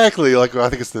 Yeah, exactly. Like, I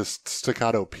think it's the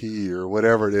Staccato P or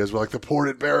whatever it is, with like the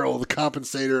ported barrel, the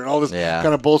compensator, and all this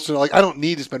kind of bullshit. Like, I don't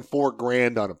need to spend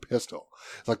 $4,000 on a pistol.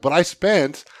 It's like, but I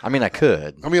spent. I mean, I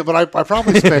could. But I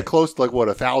probably spent close to like what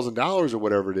 $1,000 or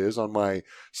whatever it is on my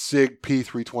SIG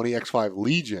P320 X5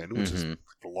 Legion, which is the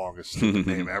longest stupid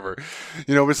name ever.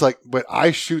 It's like, but I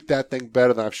shoot that thing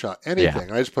better than I've shot anything.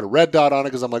 And I just put a red dot on it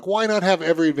because I'm like, why not have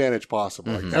every advantage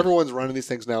possible? Like everyone's running these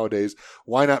things nowadays.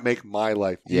 Why not make my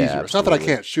life easier? Yeah, it's not that I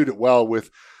can't shoot it well with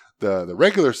the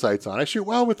regular sights on. I shoot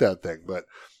well with that thing, but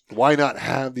why not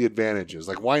have the advantages?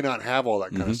 Like, why not have all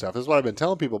that kind of stuff? That's what I've been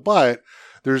telling people. But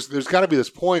there's got to be this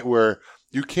point where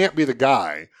you can't be the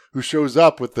guy who shows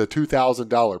up with the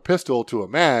 $2,000 pistol to a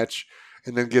match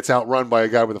and then gets outrun by a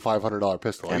guy with a $500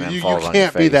 pistol. And you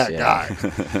can't be that guy.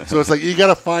 So it's like you got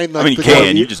to find. Like, you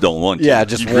can. You just don't want to. Yeah,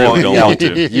 just you really don't want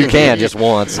to. You can just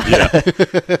once. Yeah.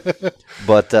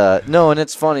 But no, and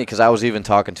it's funny because I was even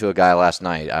talking to a guy last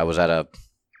night. I was at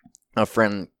a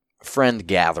friend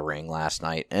gathering last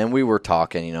night, and we were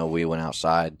talking. We went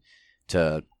outside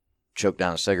to choke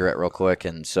down a cigarette real quick,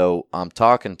 and so I'm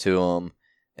talking to him,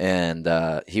 And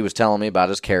he was telling me about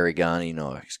his carry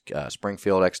gun,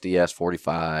 Springfield XDS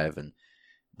 45 and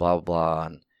blah, blah, blah.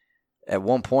 And at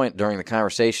one point during the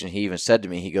conversation, he even said to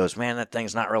me, he goes, man, that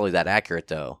thing's not really that accurate,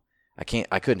 though.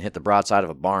 I couldn't hit the broadside of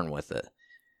a barn with it.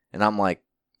 And I'm like,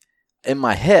 in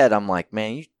my head, I'm like,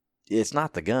 man, it's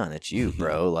not the gun, it's you,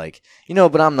 bro. Like,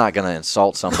 but I'm not going to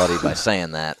insult somebody by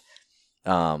saying that.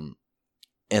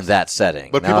 In that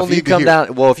setting. But now, people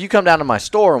if you come down to my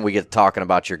store and we get talking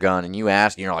about your gun and you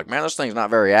ask, and you're like, man, this thing's not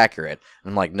very accurate.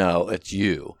 And I'm like, no, it's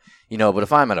you. But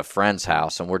if I'm at a friend's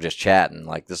house and we're just chatting,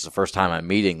 like this is the first time I'm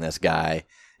meeting this guy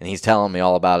and he's telling me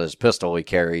all about his pistol he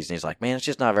carries and he's like, man, it's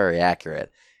just not very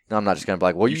accurate. I'm not just going to be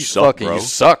like, well, you suck,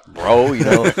 bro.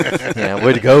 Yeah,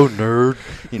 way to go, nerd.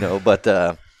 But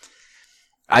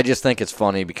I just think it's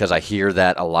funny because I hear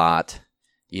that a lot.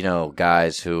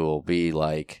 Guys who will be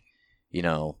like,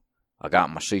 I got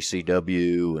my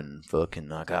CCW and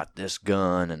fucking I got this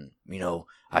gun and,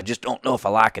 I just don't know if I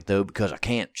like it though because I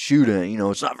can't shoot it.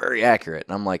 It's not very accurate.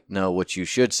 And I'm like, no, what you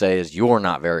should say is you're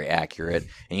not very accurate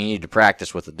and you need to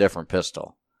practice with a different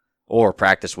pistol or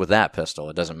practice with that pistol.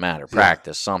 It doesn't matter.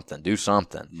 Practice something. Do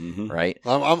something, right?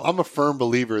 I'm a firm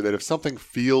believer that if something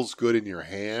feels good in your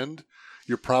hand,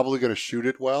 you're probably going to shoot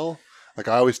it well. Like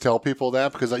I always tell people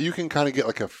that because you can kind of get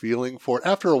like a feeling for it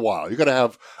after a while. You got to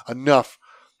have enough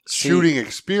shooting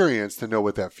experience to know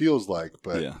what that feels like.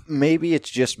 But maybe it's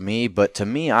just me, but to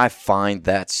me, I find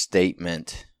that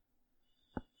statement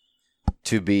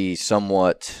to be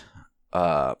somewhat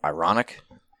ironic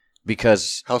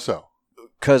because how so?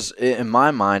 Because in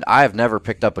my mind, I have never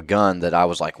picked up a gun that I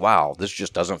was like, wow, this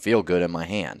just doesn't feel good in my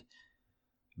hand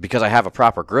because I have a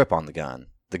proper grip on the gun.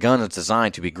 The gun is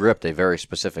designed to be gripped a very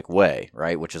specific way,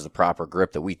 right, which is the proper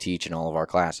grip that we teach in all of our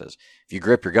classes. If you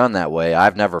grip your gun that way,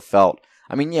 I've never felt –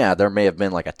 there may have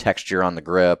been like a texture on the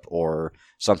grip or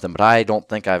something, but I don't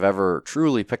think I've ever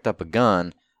truly picked up a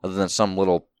gun other than some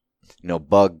little,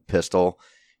 bug pistol,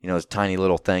 this tiny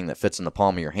little thing that fits in the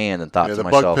palm of your hand and thought to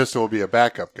myself – the bug pistol will be a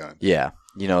backup gun. Yeah,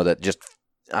 that just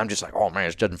 – I'm just like, oh, man,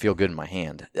 it doesn't feel good in my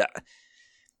hand.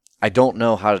 I don't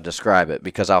know how to describe it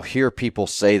because I'll hear people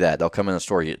say that. They'll come in the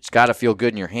store, it's got to feel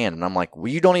good in your hand. And I'm like,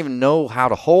 well, you don't even know how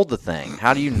to hold the thing.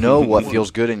 How do you know what feels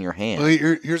good in your hand?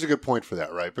 Well, here's a good point for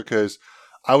that, right? Because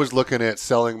I was looking at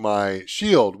selling my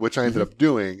shield, which I ended up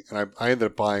doing, and I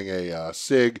ended up buying a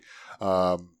SIG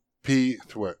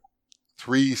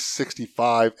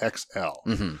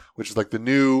P365XL, which is like the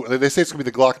new, they say it's going to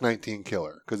be the Glock 19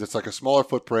 killer because it's like a smaller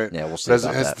footprint. Yeah, we'll see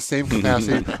about has that. The same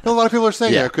capacity. A lot of people are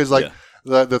saying that because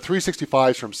the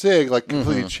 365s from SIG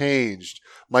completely changed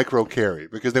micro carry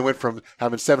because they went from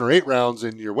having 7 or 8 rounds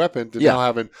in your weapon to now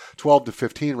having 12 to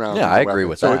 15 rounds. Yeah, in I your agree weapon.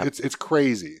 with so that. It's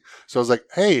crazy. So I was like,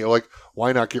 hey,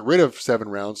 why not get rid of 7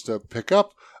 rounds to pick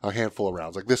up a handful of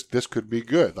rounds? Like this could be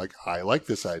good. Like I like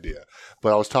this idea.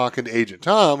 But I was talking to Agent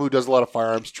Tom, who does a lot of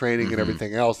firearms training and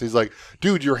everything else. He's like,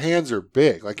 dude, your hands are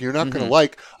big. Like you're not going to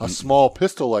like a small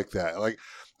pistol like that.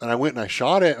 And I went and I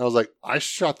shot it, and I was like, I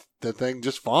shot the thing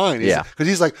just fine. Because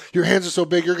he's like, your hands are so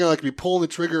big, you're going to be pulling the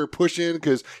trigger or pushing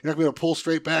because you're not going to be able to pull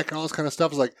straight back and all this kind of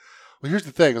stuff. I was like, well, here's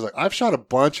the thing. I was like, I've shot a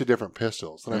bunch of different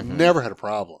pistols, and I've never had a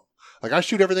problem. Like, I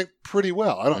shoot everything pretty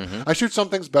well. I shoot some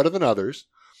things better than others,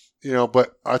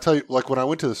 but I'll tell you, like, when I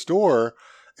went to the store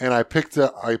and I picked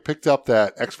up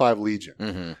that X5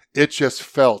 Legion, it just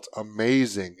felt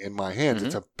amazing in my hands.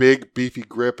 It's a big, beefy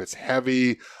grip. It's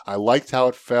heavy. I liked how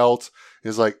it felt.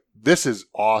 It's like, this is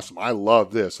awesome. I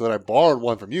love this. So then I borrowed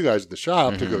one from you guys at the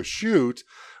shop to go shoot.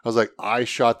 I was like, I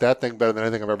shot that thing better than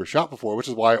anything I've ever shot before, which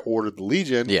is why I ordered the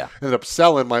Legion. Yeah. Ended up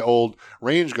selling my old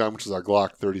range gun, which is our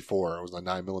Glock 34. It was a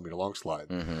 9mm long slide.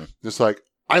 It's like,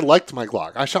 I liked my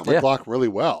Glock. I shot my Glock really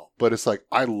well, but it's like,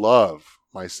 I love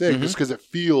my SIG just because it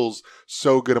feels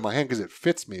so good in my hand because it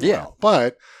fits me well.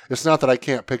 But it's not that I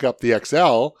can't pick up the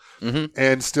XL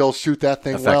and still shoot that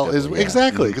thing well.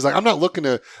 Exactly. Because I'm not looking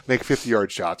to make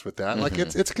 50-yard shots with that. Like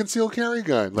it's a concealed carry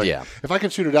gun. Like if I can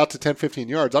shoot it out to 10, 15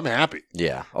 yards, I'm happy.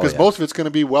 Yeah. Because most of it's going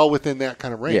to be well within that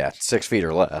kind of range. Yeah, 6 feet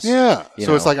or less. Yeah.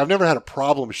 So it's like I've never had a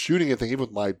problem shooting anything even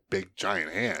with my big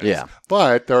giant hands. Yeah.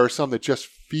 But there are some that just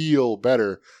feel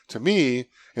better to me.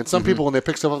 And some people, when they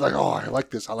pick stuff up, like, oh, I like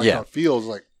this. I like how it feels.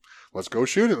 Like, let's go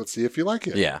shoot it. Let's see if you like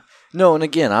it. Yeah. No, and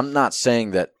again, I'm not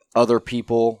saying that other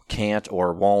people can't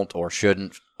or won't or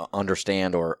shouldn't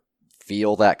understand or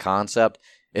feel that concept.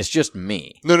 It's just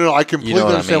me. No. I completely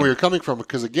understand where you're coming from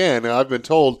because, again, I've been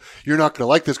told you're not going to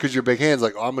like this because your big hand's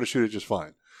like, oh, I'm going to shoot it just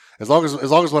fine. As long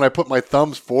as when I put my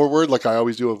thumbs forward, like I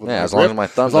always do with my as long as my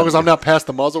thumbs, as long as I'm not past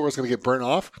the muzzle where it's going to get burnt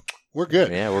off, we're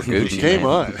good. Yeah, we're Gucci. Game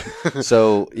on.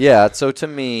 So to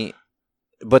me,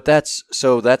 But that's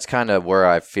kind of where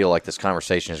I feel like this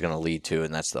conversation is going to lead to,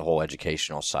 and that's the whole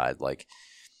educational side. Like,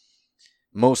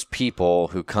 most people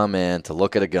who come in to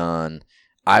look at a gun,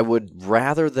 I would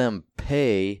rather them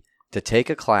pay to take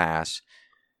a class,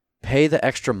 pay the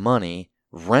extra money,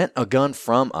 rent a gun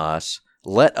from us,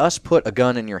 let us put a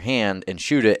gun in your hand and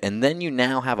shoot it, and then you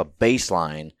now have a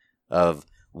baseline of,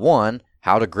 one,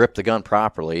 how to grip the gun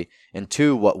properly, and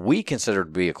two, what we consider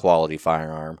to be a quality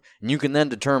firearm. And you can then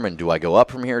determine, do I go up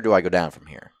from here, do I go down from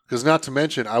here? Because not to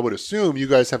mention, I would assume you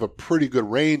guys have a pretty good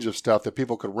range of stuff that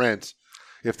people could rent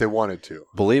if they wanted to.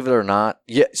 Believe it or not,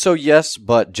 yeah. So yes,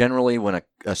 but generally when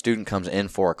a student comes in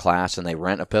for a class and they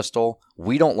rent a pistol,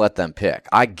 we don't let them pick.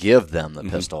 I give them the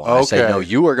pistol. I say, no,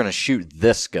 you are going to shoot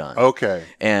this gun. Okay.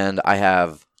 And I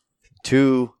have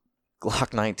 2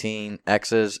 Glock 19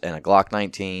 X's and a Glock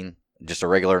 19, just a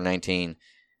regular 19,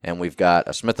 and we've got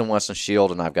a Smith & Wesson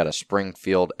Shield, and I've got a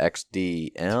Springfield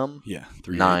XDM. Yeah,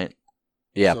 9.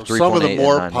 Yeah, So 3.8 some of the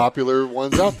more and 9. popular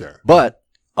ones out there. But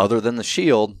other than the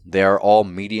Shield, they are all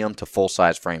medium to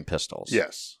full-size frame pistols.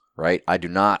 Yes. Right? I do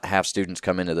not have students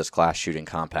come into this class shooting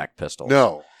compact pistols.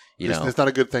 No. You know, it's not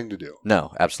a good thing to do.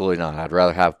 No, absolutely not. I'd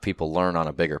rather have people learn on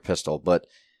a bigger pistol. But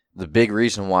the big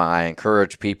reason why I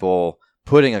encourage people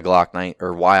putting a Glock 9,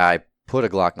 or why I put a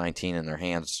Glock 19 in their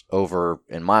hands over,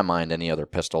 in my mind, any other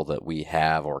pistol that we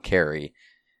have or carry,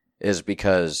 is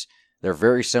because they're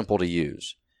very simple to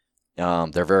use.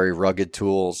 They're very rugged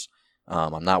tools.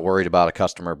 I'm not worried about a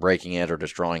customer breaking it or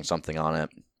destroying something on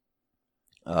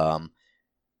it.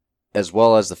 As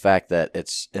well as the fact that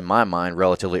it's, in my mind,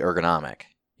 relatively ergonomic.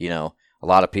 You know, a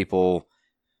lot of people,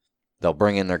 they'll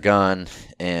bring in their gun,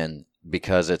 and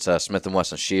because it's a Smith &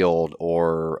 Wesson Shield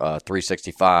or a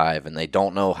 365, and they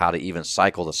don't know how to even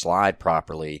cycle the slide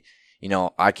properly. You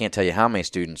know, I can't tell you how many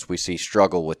students we see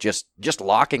struggle with just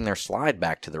locking their slide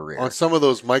back to the rear. On some of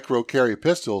those micro carry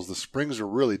pistols, the springs are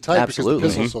really tight. Absolutely.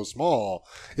 Because the pistol's so small.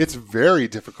 It's very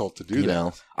difficult to do You that.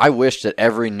 know, I wish that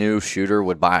every new shooter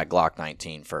would buy a Glock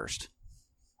 19 first.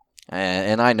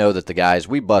 And I know that the guys,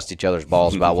 we bust each other's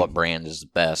balls about what brand is the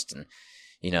best. And,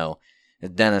 you know,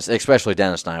 Dennis, especially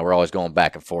Dennis and I, we're always going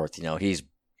back and forth. You know, he's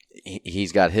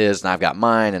got his and I've got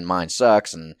mine, and mine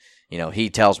sucks. And, you know, he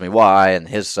tells me why, and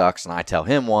his sucks, and I tell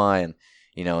him why. And,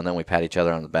 you know, and then we pat each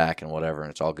other on the back and whatever, and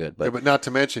it's all good. But not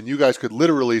to mention, you guys could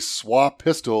literally swap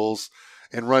pistols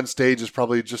and run stages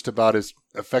probably just about as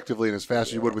effectively and as fast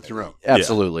as you would with your own.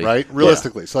 Absolutely. Right?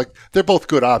 Realistically. So, like, they're both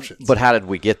good options. But how did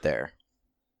we get there?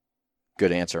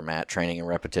 Good answer, Matt. Training and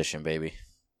repetition, baby.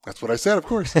 That's what I said, of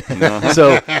course.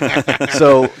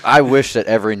 So I wish that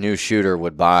every new shooter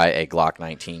would buy a Glock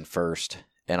 19 first,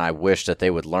 and I wish that they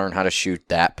would learn how to shoot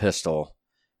that pistol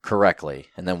correctly.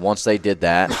 And then once they did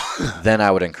that, then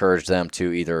I would encourage them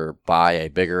to either buy a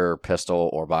bigger pistol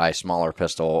or buy a smaller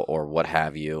pistol or what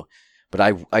have you.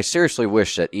 But I seriously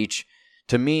wish that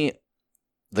to me,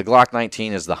 the Glock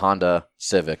 19 is the Honda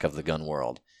Civic of the gun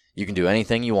world. You can do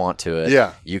anything you want to it.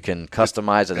 Yeah. You can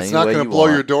customize it any way you want. It's not going to blow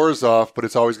your doors off, but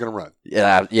it's always going to run.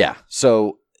 Yeah.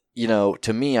 So, you know,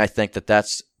 to me, I think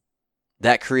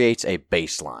that creates a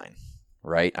baseline,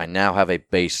 right? I now have a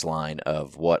baseline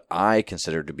of what I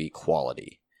consider to be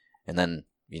quality. And then,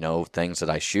 you know, things that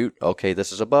I shoot, okay,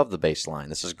 this is above the baseline.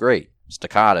 This is great.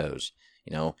 Staccatos,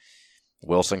 you know,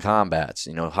 Wilson Combats,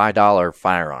 you know, high dollar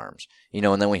firearms, you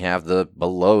know, and then we have the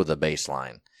below the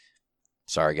baseline.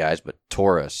 Sorry, guys, but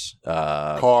Taurus,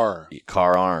 Car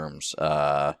Arms.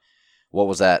 What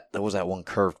was that? That was that one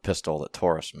curved pistol that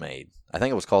Taurus made. I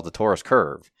think it was called the Taurus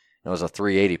Curve. It was a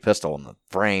 380 pistol, and the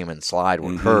frame and slide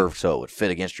were curved so it would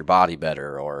fit against your body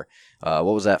better. Or what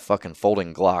was that fucking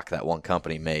folding Glock that one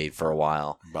company made for a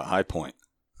while? About High Point.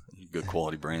 Good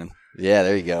quality brand. Yeah,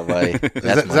 there you go, buddy.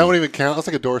 Does that one even count? That's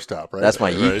like a doorstop, right? That's my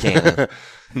yeet cannon.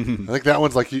 I think that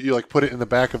one's like you like put it in the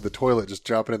back of the toilet, just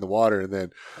drop it in the water, and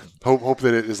then hope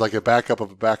that it is like a backup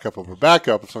of a backup of a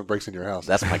backup if someone breaks into your house.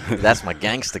 That's my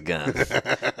gangsta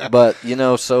gun. But, you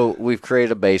know, so we've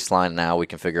created a baseline now. We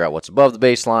can figure out what's above the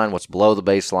baseline, what's below the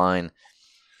baseline.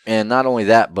 And not only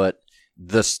that, but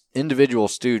the individual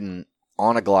student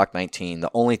on a Glock 19,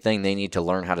 the only thing they need to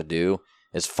learn how to do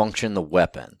is function the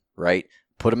weapon, right?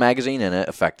 Put a magazine in it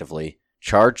effectively,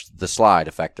 charge the slide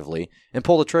effectively, and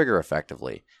pull the trigger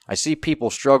effectively. I see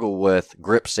people struggle with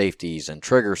grip safeties and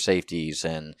trigger safeties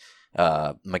and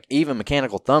even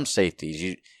mechanical thumb safeties.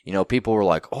 You know, people were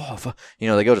like, you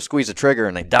know, they go to squeeze the trigger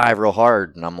and they dive real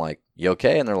hard. And I'm like, you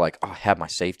okay? And they're like, I have my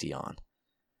safety on.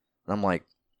 And I'm like,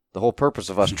 the whole purpose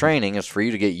of us training is for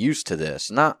you to get used to this.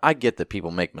 Now, I get that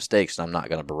people make mistakes, and I'm not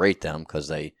going to berate them because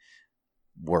they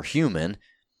were human.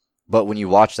 But when you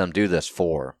watch them do this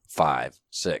 4, 5,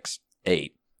 6,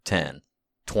 8, 10,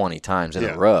 20 times in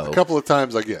a row. A couple of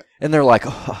times I get. And they're like,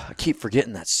 oh, I keep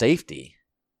forgetting that safety.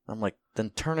 I'm like,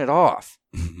 then turn it off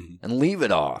and leave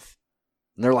it off.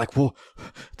 And they're like, well,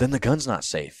 then the gun's not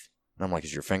safe. And I'm like,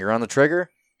 is your finger on the trigger?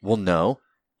 Well, no.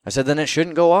 I said, then it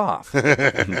shouldn't go off.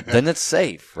 Then it's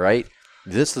safe, right?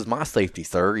 This is my safety,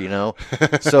 sir, you know?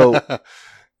 So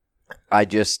I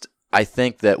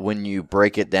think that when you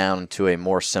break it down to a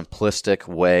more simplistic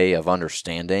way of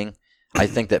understanding, I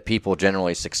think that people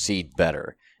generally succeed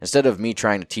better. Instead of me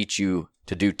trying to teach you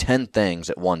to do 10 things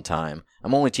at one time,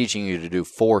 I'm only teaching you to do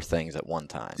 4 things at one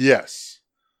time. Yes.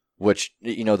 Which,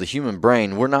 you know, the human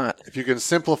brain, we're not... If you can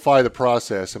simplify the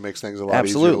process, it makes things a lot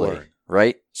absolutely, easier to learn.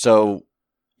 Right? So,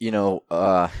 you know,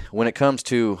 when it comes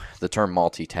to the term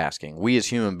multitasking, we as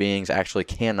human beings actually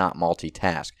cannot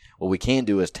multitask. What we can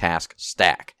do is task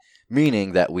stack,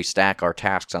 meaning that we stack our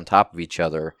tasks on top of each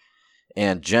other,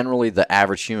 and generally the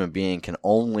average human being can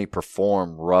only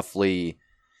perform roughly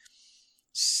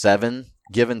 7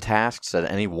 given tasks at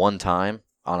any one time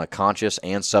on a conscious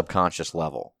and subconscious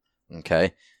level.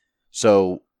 Okay?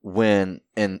 So when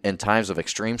in times of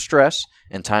extreme stress,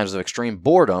 in times of extreme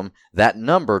boredom, that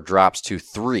number drops to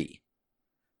 3.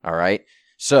 All right?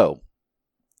 So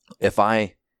if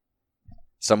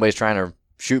somebody's trying to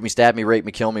shoot me, stab me, rape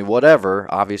me, kill me, whatever,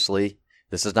 obviously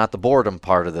this is not the boredom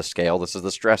part of the scale. This is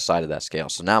the stress side of that scale.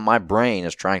 So now my brain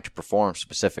is trying to perform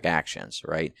specific actions,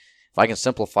 right? If I can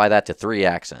simplify that to 3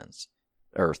 actions,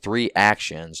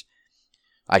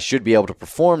 I should be able to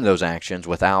perform those actions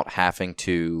without having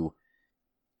to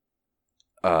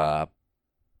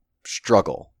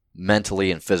struggle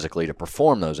mentally and physically to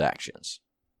perform those actions,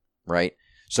 right?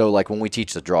 So like when we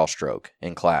teach the draw stroke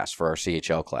in class for our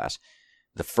CHL class,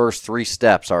 the first 3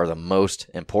 steps are the most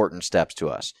important steps to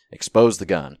us. Expose the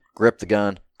gun, grip the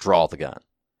gun, draw the gun.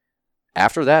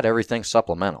 After that, everything's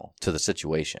supplemental to the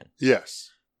situation. Yes.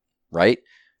 Right?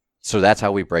 So that's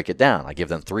how we break it down. I give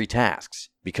them 3 tasks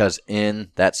because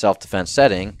in that self-defense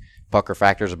setting, pucker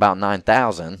factor is about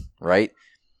 9,000, right?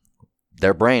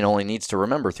 Their brain only needs to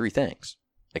remember 3 things.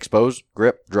 Expose,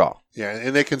 grip, draw. Yeah,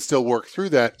 and they can still work through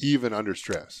that even under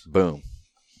stress. Boom.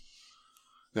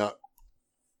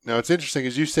 Now it's interesting,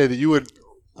 as you say that you would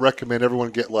recommend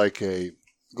everyone get like a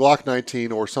Glock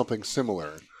 19 or something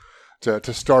similar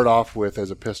to start off with as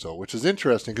a pistol, which is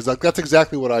interesting because that's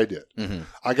exactly what I did. Mm-hmm.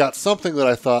 I got something that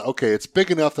I thought, okay, it's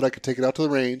big enough that I could take it out to the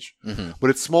range,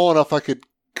 but it's small enough I could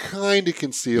kind of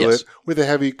conceal it with a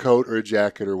heavy coat or a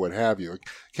jacket or what have you. I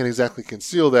can't exactly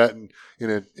conceal that in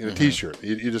a t-shirt.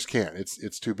 You just can't.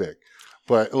 It's too big.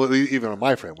 But even on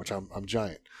my frame, which I'm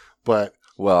giant. But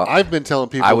well, I've been telling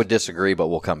people, I would disagree, but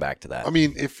we'll come back to that. I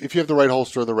mean, if you have the right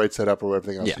holster, the right setup, or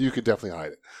everything else, you could definitely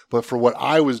hide it. But for what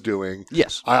I was doing,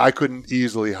 yes, I couldn't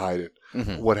easily hide it.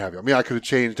 What have you? I mean, I could have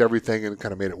changed everything and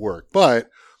kind of made it work. But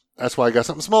that's why I got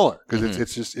something smaller because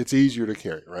it's easier to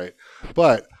carry, right?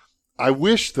 But I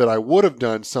wish that I would have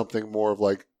done something more of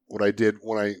like what I did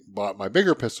when I bought my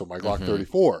bigger pistol, my Glock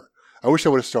 34. I wish I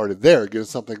would have started there, getting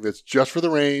something that's just for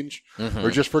the range or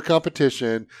just for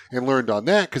competition and learned on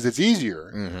that because it's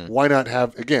easier. Why not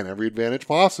have, again, every advantage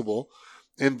possible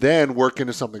and then work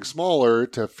into something smaller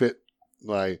to fit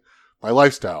my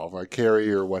lifestyle, my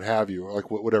carry or what have you, or like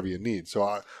whatever you need.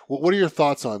 So what are your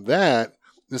thoughts on that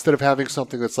instead of having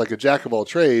something that's like a jack of all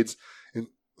trades and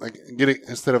like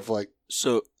instead of like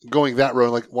going that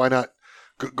road, like why not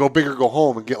go big or go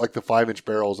home and get like the 5-inch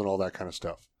barrels and all that kind of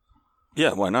stuff?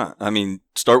 Yeah, why not? I mean,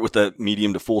 start with that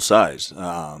medium to full size.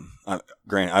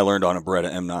 Granted, I learned on a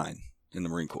Beretta M9 in the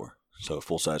Marine Corps, so a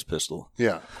full-size pistol.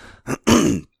 Yeah.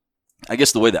 I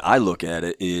guess the way that I look at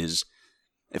it is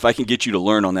if I can get you to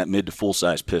learn on that mid to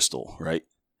full-size pistol, right?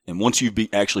 And once you've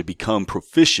actually become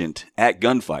proficient at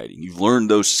gunfighting, you've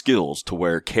learned those skills to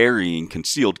where carrying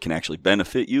concealed can actually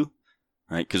benefit you,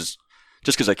 right? Because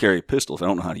just because I carry a pistol, if I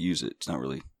don't know how to use it, it's not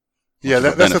really... Yeah,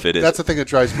 that's the thing that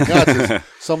drives me nuts is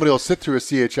somebody will sit through a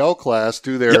CHL class,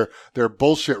 do their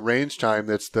bullshit range time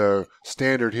that's the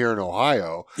standard here in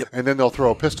Ohio, and then they'll throw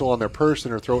a pistol on their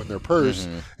person or throw it in their purse,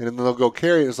 and then they'll go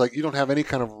carry it. It's like you don't have any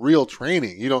kind of real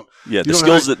training. The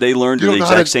skills that they learned are the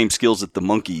exact same skills that the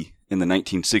monkey in the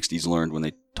 1960s learned when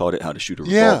they taught it how to shoot a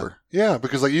revolver. Yeah,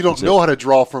 because like you don't know how to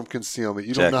draw from concealment.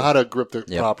 You don't know how to grip it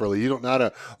properly. You don't know how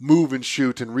to move and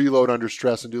shoot and reload under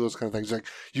stress and do those kind of things. Like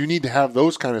you need to have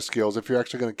those kind of skills if you're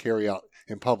actually going to carry out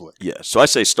in public. Yeah, so I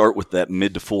say start with that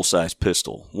mid to full size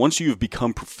pistol. Once you've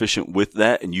become proficient with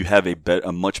that and you have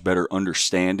a much better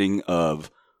understanding of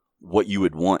what you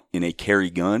would want in a carry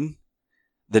gun,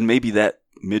 then maybe that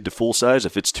mid to full size,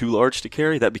 if it's too large to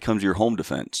carry, that becomes your home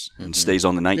defense and stays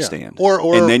on the nightstand.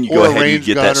 And then you go ahead and you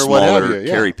get that smaller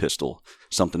carry pistol,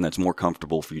 something that's more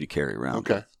comfortable for you to carry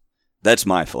around. Okay. That's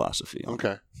my philosophy.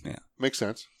 Okay. Yeah. Makes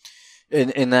sense.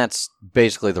 And that's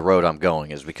basically the road I'm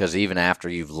going, is because even after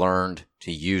you've learned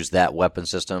to use that weapon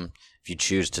system, if you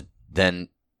choose to then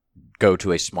go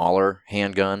to a smaller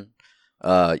handgun,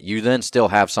 you then still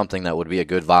have something that would be a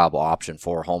good viable option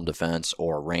for home defense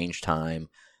or range time.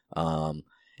 And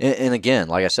again,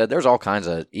 like I said, there's all kinds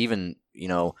of even,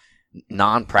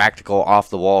 non-practical,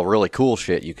 off-the-wall, really cool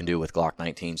shit you can do with Glock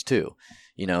 19s too.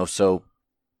 So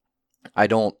I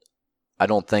don't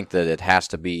think that it has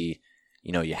to be,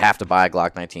 you have to buy a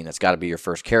Glock 19. That's got to be your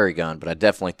first carry gun. But I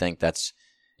definitely think that's,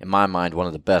 in my mind, one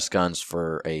of the best guns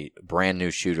for a brand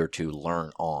new shooter to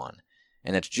learn on.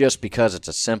 And it's just because it's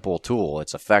a simple tool.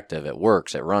 It's effective. It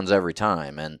works. It runs every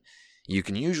time. And you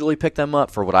can usually pick them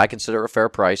up for what I consider a fair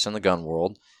price in the gun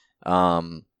world.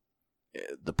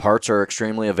 The parts are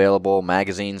extremely available.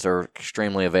 Magazines are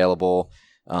extremely available.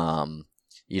 And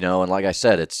like I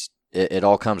said, it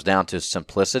all comes down to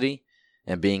simplicity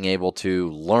and being able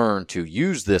to learn to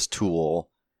use this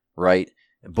tool, right,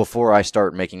 before I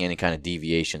start making any kind of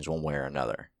deviations one way or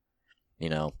another.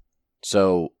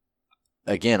 So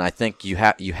again, I think you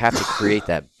have to create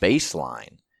that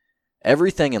baseline.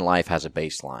 Everything in life has a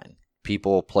baseline.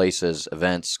 People, places,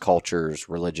 events, cultures,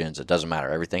 religions, it doesn't matter.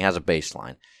 Everything has a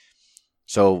baseline.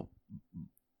 So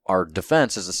our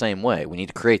defense is the same way. We need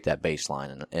to create that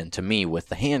baseline. And to me, with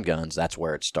the handguns, that's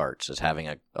where it starts, is having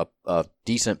a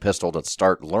decent pistol to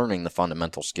start learning the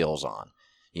fundamental skills on.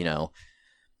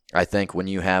 I think when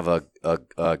you have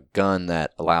a gun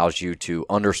that allows you to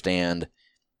understand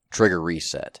trigger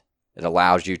reset, it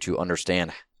allows you to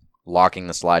understand locking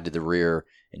the slide to the rear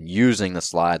and using the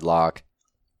slide lock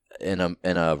in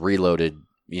a reloaded,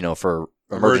 for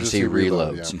emergency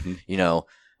reloads. Yeah.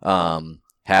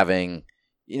 Having,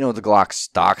 the Glock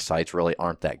stock sights really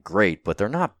aren't that great, but they're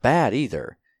not bad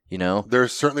either. They're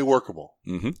certainly workable.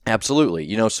 Mm-hmm.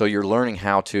 Absolutely. So you're learning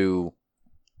how to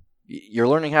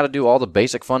do all the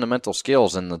basic fundamental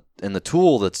skills, and the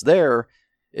tool that's there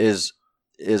is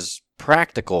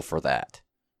practical for that,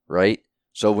 right?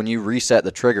 So when you reset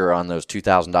the trigger on those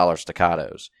 $2,000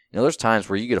 staccatos, there's times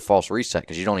where you get a false reset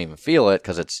because you don't even feel it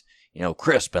because it's,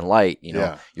 crisp and light.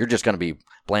 You're just going to be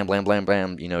blam, blam, blam,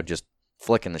 blam, just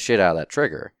flicking the shit out of that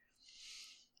trigger.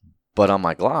 But on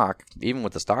my Glock, even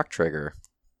with the stock trigger,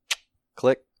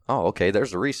 click, oh, okay,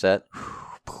 there's the reset,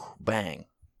 bang,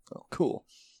 oh, cool.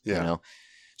 Yeah.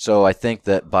 So I think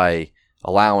that by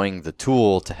allowing the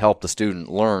tool to help the student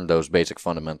learn those basic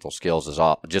fundamental skills is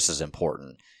just as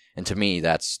important. And to me,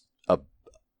 that's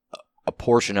a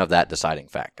portion of that deciding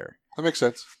factor. That makes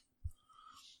sense.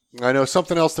 I know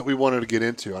something else that we wanted to get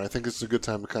into, and I think this is a good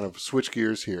time to kind of switch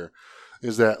gears here,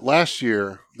 is that last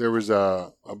year there was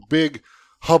a big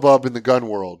hubbub in the gun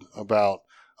world about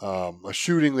a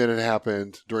shooting that had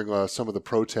happened during some of the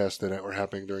protests that were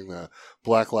happening during the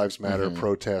Black Lives Matter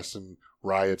protests and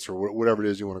riots, or whatever it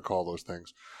is you want to call those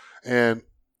things. And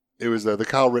it was the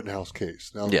Kyle Rittenhouse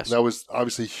case. Now, yes. That was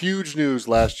obviously huge news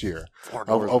last year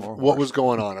of what was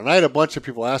going on. And I had a bunch of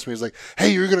people ask me, it's like,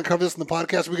 hey, you're going to cover this in the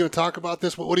podcast? Are we going to talk about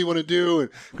this? What do you want to do?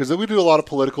 Because we do a lot of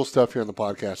political stuff here on the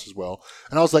podcast as well.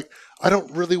 And I was like, I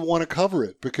don't really want to cover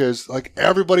it because like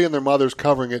everybody and their mother's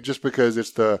covering it just because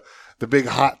it's the big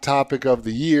hot topic of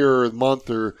the year or month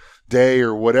or day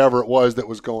or whatever it was that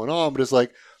was going on. But it's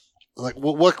like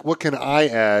what can I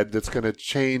add that's going to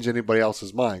change anybody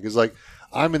else's mind? Because like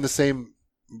I'm in the same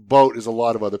boat as a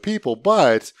lot of other people,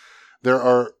 but there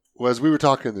are, as we were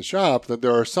talking in the shop, that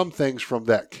there are some things from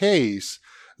that case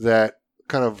that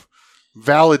kind of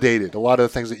validated a lot of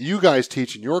the things that you guys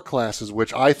teach in your classes,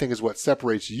 which I think is what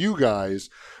separates you guys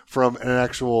from an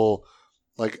actual,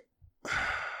 like,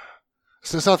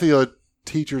 so it's not the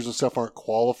teachers and stuff aren't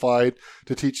qualified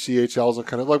to teach CHLs and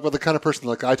kind of like, but the kind of person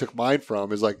like I took mine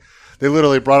from is like, they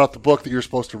literally brought out the book that you're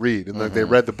supposed to read and they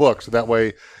read the book. So that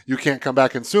way you can't come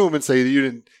back and sue him and say he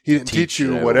didn't teach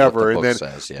you whatever. What the and then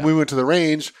says, yeah. we went to the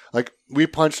range, like we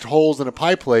punched holes in a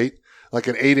pie plate, like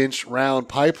an 8-inch round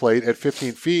pie plate at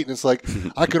 15 feet. And it's like,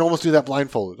 I could almost do that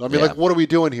blindfolded. I mean, like, what are we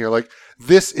doing here? Like,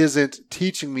 this isn't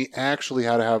teaching me actually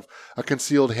how to have a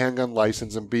concealed handgun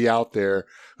license and be out there.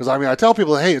 Because, I mean, I tell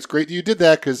people, hey, it's great that you did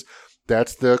that because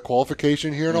that's the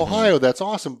qualification here in Ohio. That's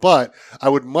awesome. But I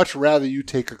would much rather you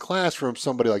take a class from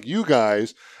somebody like you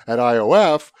guys at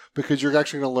IOF because you're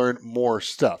actually going to learn more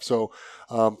stuff. So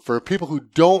for people who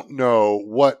don't know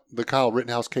what the Kyle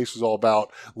Rittenhouse case is all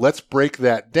about, let's break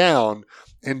that down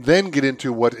and then get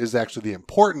into what is actually the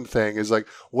important thing is like,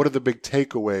 what are the big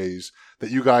takeaways that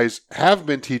you guys have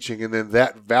been teaching and then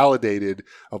that validated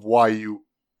of why you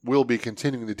will be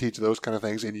continuing to teach those kind of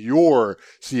things in your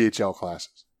CHL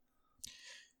classes.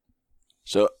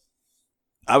 So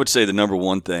I would say the number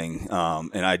one thing,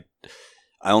 and I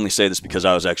only say this because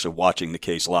I was actually watching the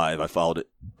case live. I followed it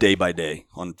day by day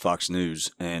on Fox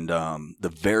News, and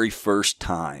the very first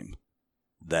time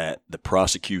that the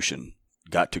prosecution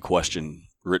got to question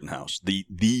Rittenhouse, the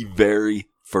very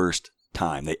first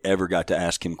time they ever got to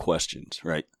ask him questions,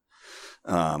 right?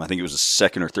 I think it was the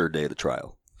second or third day of the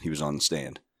trial. He was on the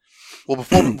stand. Well,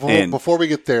 before we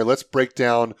get there, let's break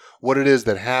down what it is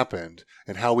that happened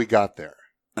and how we got there.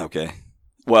 Okay.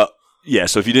 Well, yeah,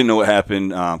 so if you didn't know what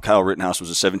happened, Kyle Rittenhouse was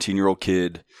a 17-year-old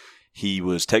kid. He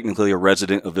was technically a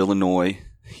resident of Illinois.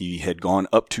 He had gone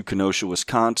up to Kenosha,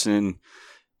 Wisconsin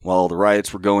while the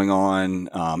riots were going on,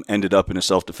 ended up in a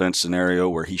self-defense scenario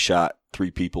where he shot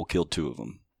 3 people, killed 2 of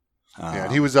them.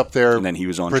 And he was up there and then he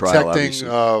was on trial,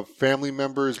 protecting family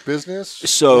members' business?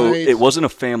 So it wasn't a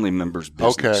family member's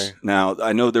business. Okay. Now,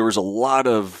 I know there was a lot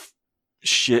of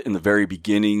shit in the very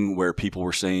beginning where people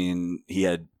were saying he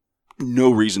had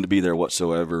no reason to be there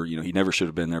whatsoever. You know, he never should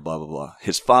have been there, blah, blah, blah.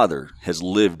 His father has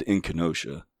lived in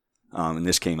Kenosha, and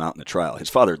this came out in the trial. His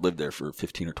father lived there for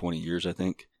 15 or 20 years, I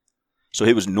think. So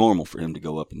it was normal for him to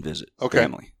go up and visit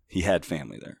family. He had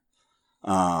family there.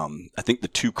 I think the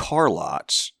 2 car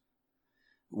lots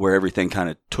where everything kind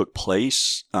of took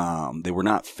place, they were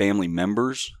not family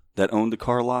members that owned the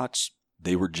car lots.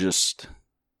 They were just,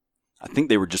 I think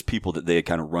they were just people that they had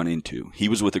kind of run into. He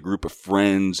was with a group of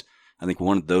friends. I think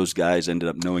one of those guys ended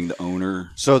up knowing the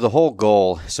owner. So the whole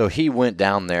goal, so he went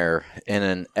down there in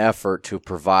an effort to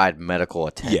provide medical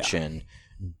attention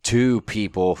to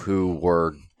people who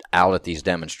were out at these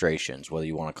demonstrations, whether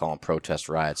you want to call them protest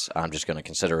riots. I'm just going to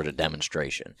consider it a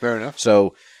demonstration. Fair enough.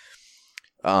 So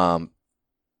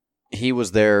he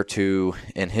was there to,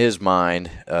 in his mind,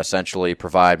 essentially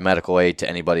provide medical aid to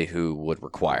anybody who would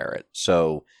require it.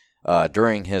 So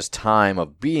during his time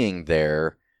of being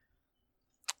there,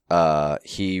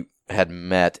 he had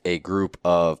met a group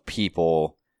of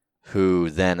people who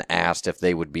then asked if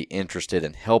they would be interested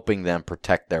in helping them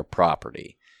protect their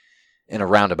property in a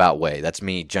roundabout way. That's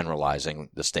me generalizing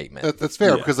the statement. That's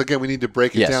fair, because, again, we need to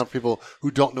break it down for people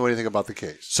who don't know anything about the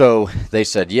case. So they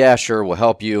said, yeah, sure, we'll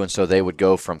help you. And so they would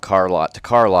go from car lot to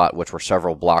car lot, which were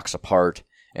several blocks apart.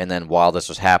 And then while this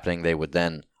was happening, they would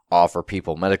then offer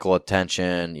people medical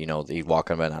attention. You know, they'd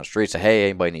walk up and down the street, say, hey,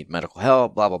 anybody need medical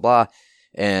help, blah, blah, blah.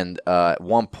 And at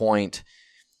one point,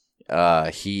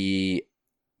 he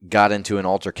got into an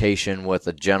altercation with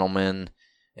a gentleman,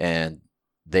 and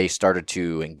they started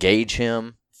to engage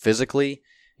him physically.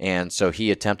 And so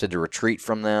he attempted to retreat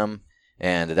from them,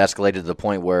 and it escalated to the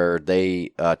point where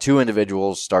they 2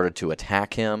 individuals started to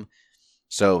attack him.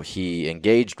 So he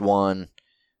engaged one.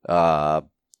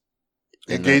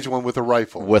 Engaged one with a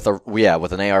rifle. With an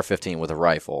AR-15 with a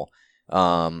rifle.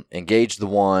 Engaged the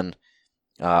one.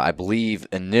 I believe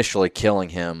initially killing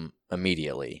him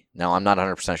immediately. Now, I'm not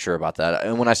 100% sure about that.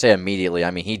 And when I say immediately,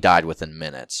 I mean he died within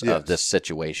minutes of this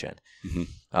situation.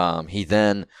 Mm-hmm. He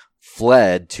then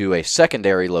fled to a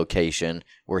secondary location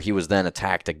where he was then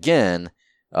attacked again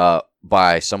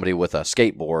by somebody with a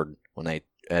skateboard when they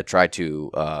had tried to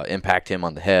impact him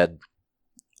on the head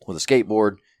with a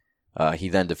skateboard. He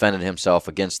then defended himself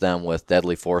against them with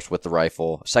deadly force with the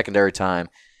rifle. Secondary time.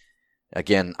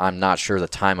 Again, I'm not sure the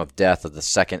time of death of the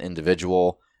second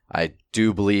individual. I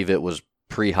do believe it was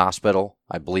pre-hospital.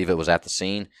 I believe it was at the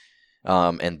scene.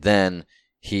 And then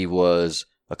he was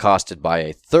accosted by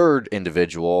a third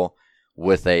individual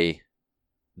the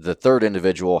third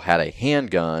individual had a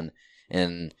handgun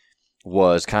and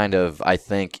was kind of, I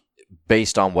think,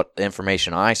 based on what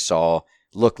information I saw,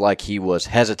 looked like he was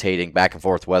hesitating back and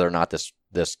forth whether or not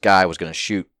this guy was going to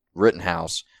shoot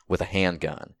Rittenhouse with a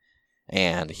handgun.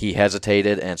 And he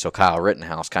hesitated, and so Kyle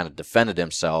Rittenhouse kind of defended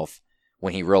himself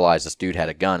when he realized this dude had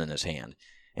a gun in his hand.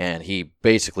 And he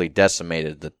basically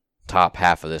decimated the top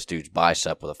half of this dude's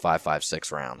bicep with a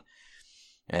 .556 round.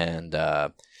 And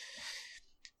so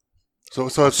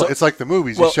it's like the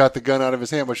movies. He shot the gun out of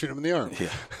his hand by shooting him in the arm.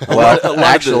 Yeah. Well,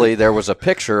 actually, there was a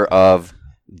picture of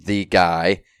the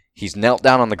guy. He's knelt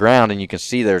down on the ground, and you can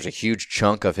see there's a huge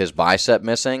chunk of his bicep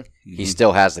missing. Mm-hmm. He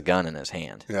still has the gun in his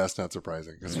hand. Yeah, that's not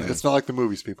surprising. It's not like the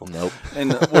movies, people. Nope.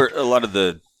 And where a lot of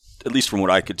the, at least from what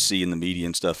I could see in the media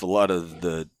and stuff, a lot of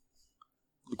the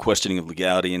questioning of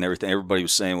legality and everything, everybody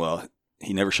was saying, well,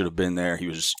 he never should have been there. He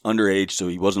was underage, so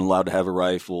he wasn't allowed to have a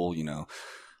rifle, you know.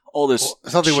 All this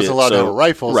something wasn't allowed to have a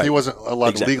rifle, so he wasn't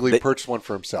allowed to legally purchase one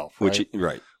for himself, right?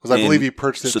 Because I believe he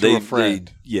purchased it through a friend.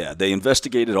 They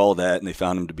investigated all that, and they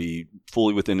found him to be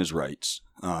fully within his rights.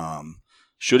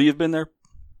 Should he have been there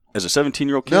as a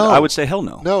 17-year-old kid? No. I would say hell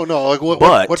no. No. Like what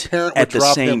parent would at the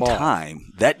drop same him off?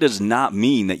 time, that does not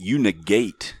mean that you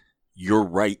negate your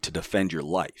right to defend your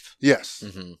life. Yes.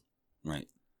 Mm-hmm. Right.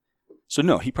 So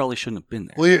no, he probably shouldn't have been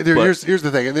there. Well, But- here's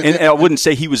the thing, and I wouldn't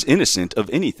say he was innocent of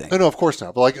anything. no, of course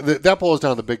not. But like that boils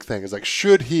down to the big thing is like,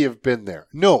 should he have been there?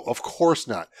 No, of course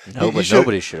not. No, He but should-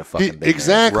 nobody should have fucking been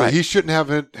exactly. Right. He shouldn't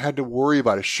have had to worry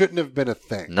about it. Shouldn't have been a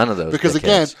thing. there. None of those. Because dickheads.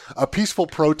 again, a peaceful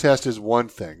protest is one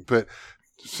thing, but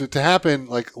to happen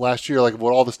like last year, like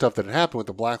what all the stuff that had happened with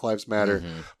the Black Lives Matter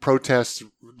Mm-hmm. protests,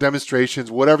 demonstrations,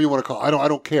 whatever you want to call it, I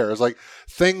don't care. It's like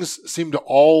things seem to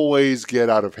always get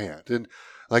out of hand, and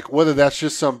like whether that's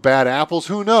just some bad apples,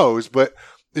 who knows? But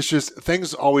it's just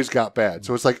things always got bad.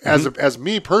 So it's like as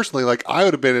me personally, like I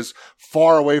would have been as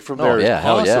far away from there yeah, as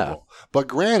hell possible. yeah. But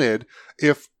granted,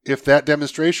 if that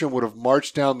demonstration would have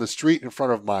marched down the street in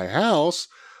front of my house,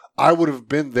 I would have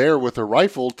been there with a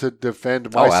rifle to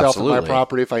defend myself and my absolutely.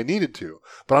 property if I needed to.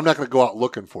 But I'm not going to go out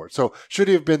looking for it. So should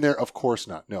he have been there? Of course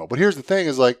not. No. But here's the thing: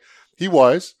 is like he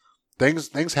was.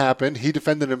 Things happened. He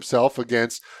defended himself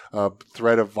against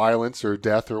threat of violence or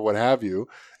death or what have you.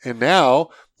 And now,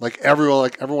 everyone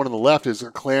on the left is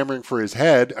clamoring for his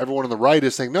head. Everyone on the right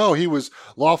is saying, no, he was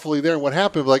lawfully there. And what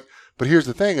happened? But here's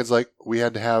the thing: it's like we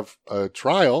had to have a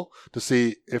trial to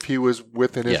see if he was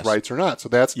within his Yes. rights or not. So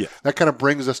that kind of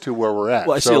brings us to where we're at.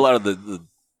 Well, I see a lot of the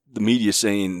media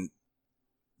saying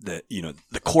that,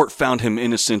 the court found him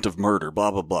innocent of murder,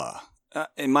 blah, blah, blah.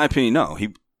 In my opinion, no.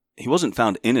 He wasn't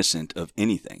found innocent of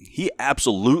anything. He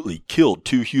absolutely killed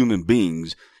 2 human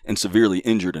beings and severely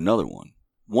injured another one.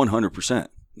 100%.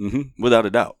 Without a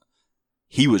doubt.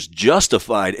 He was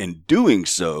justified in doing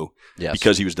so Yes.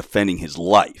 because he was defending his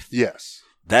life. Yes.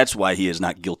 That's why he is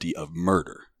not guilty of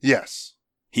murder. Yes.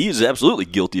 He is absolutely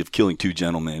guilty of killing 2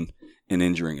 gentlemen and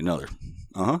injuring another.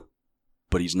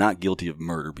 But he's not guilty of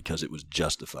murder because it was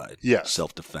justified. Yes.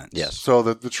 Self-defense. Yes. So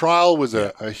the trial was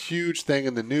a huge thing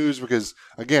in the news because,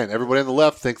 again, everybody on the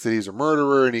left thinks that he's a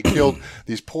murderer and he killed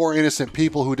these poor innocent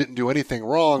people who didn't do anything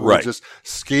wrong. Who were Right. just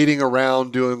skating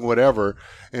around doing whatever.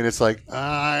 And it's like,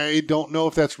 I don't know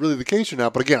if that's really the case or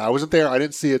not. But again, I wasn't there. I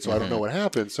didn't see it, so I don't know what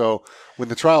happened. So when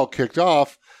the trial kicked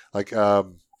off,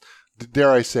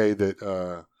 dare I say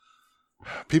that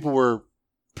people were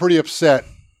pretty upset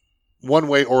one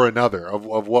way or another of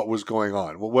what was going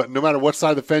on. No matter what side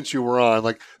of the fence you were on,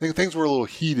 I think things were a little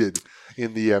heated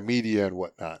in the media and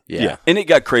whatnot. Yeah. And it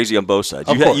got crazy on both sides.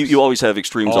 Of course. You always have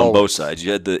extremes on both Always. sides.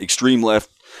 You had the extreme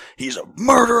left, he's a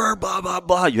murderer, blah, blah,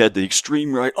 blah. You had the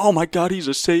extreme right, oh my God, he's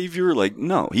a savior.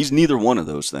 No, he's neither one of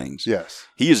those things. Yes.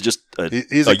 He is just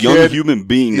He's a young kid- human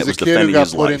being He's that was a kid who defending got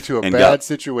his put life. into a and bad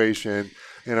situation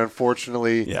and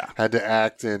unfortunately Yeah. had to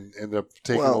act and end up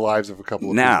taking the lives of a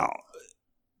couple of Now,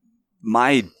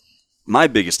 my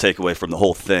biggest takeaway from the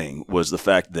whole thing was the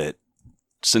fact that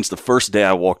since the first day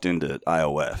I walked into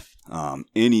IOF,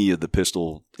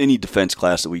 any defense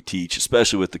class that we teach,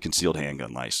 especially with the concealed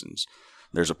handgun license,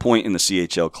 there's a point in the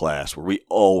CHL class where we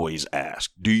always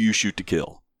ask, do you shoot to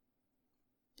kill?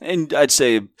 And I'd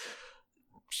say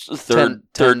a third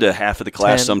to half of the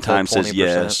class 10 to sometimes says 20%.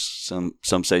 yes.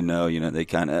 Some say no. They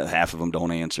half of them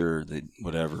don't answer,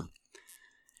 whatever.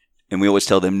 And we always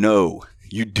tell them, no,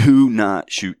 you do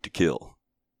not shoot to kill,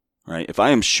 right? If I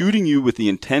am shooting you with the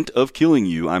intent of killing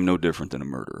you, I'm no different than a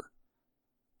murderer.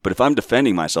 But if I'm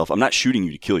defending myself, I'm not shooting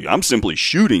you to kill you. I'm simply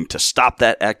shooting to stop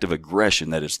that act of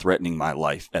aggression that is threatening my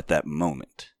life at that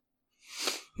moment.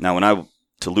 Now,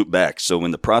 to loop back, so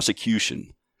when the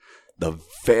prosecution, the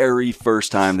very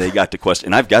first time they got to question,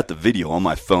 and I've got the video on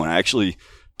my phone. I actually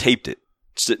taped it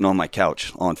sitting on my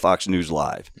couch on Fox News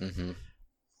Live. Mm-hmm.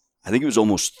 I think it was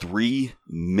almost 3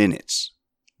 minutes.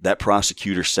 That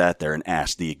prosecutor sat there and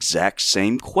asked the exact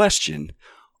same question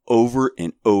over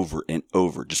and over and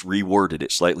over, just reworded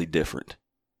it slightly different.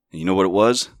 And you know what it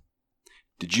was?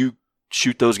 Did you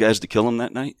shoot those guys to kill them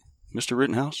that night, Mr.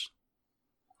 Rittenhouse?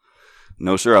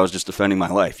 No, sir, I was just defending my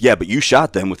life. Yeah, but you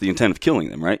shot them with the intent of killing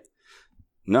them, right?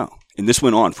 No. And this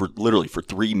went on for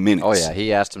 3 minutes. Oh, yeah.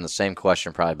 He asked him the same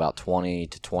question probably about 20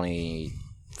 to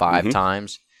 25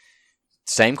 times.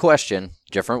 Same question,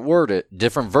 different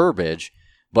verbiage,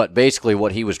 but basically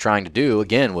what he was trying to do,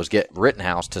 again, was get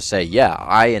Rittenhouse to say, yeah,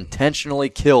 I intentionally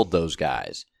killed those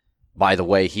guys by the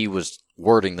way he was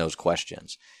wording those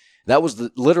questions. That was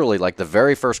literally the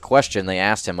very first question they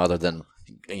asked him other than,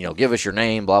 give us your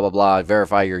name, blah, blah, blah,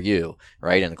 verify you're you,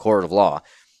 right, in the court of law.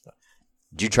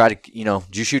 Did you try to,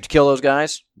 did you shoot to kill those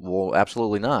guys? Well,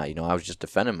 absolutely not. I was just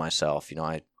defending myself,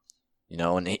 and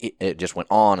it just went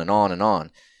on and on and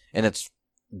on. And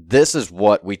this is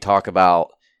what we talk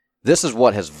about. This is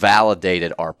what has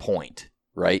validated our point,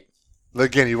 right?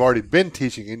 Again, you've already been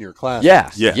teaching in your class.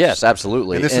 Yes,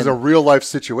 absolutely. And this is a real life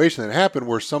situation that happened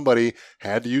where somebody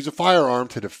had to use a firearm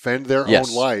to defend their own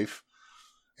life.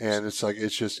 And it's like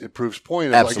it proves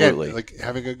point. Absolutely. Again, like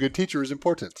having a good teacher is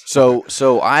important.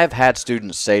 So I've had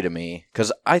students say to me,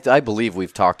 because I believe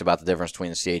we've talked about the difference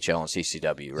between the CHL and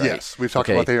CCW, right? Yes, we've talked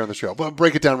about that here on the show. But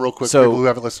break it down real quick for people who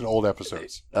haven't listened to old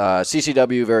episodes.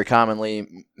 CCW, very commonly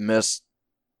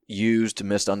misused,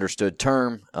 misunderstood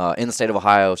term. In the state of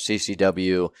Ohio,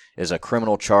 CCW is a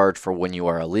criminal charge for when you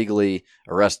are arrested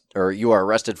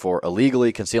for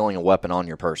illegally concealing a weapon on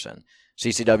your person.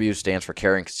 CCW stands for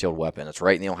carrying concealed weapon. It's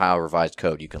right in the Ohio Revised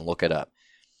Code. You can look it up.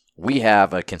 We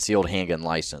have a concealed handgun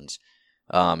license,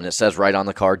 and it says right on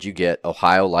the card you get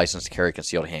Ohio license to carry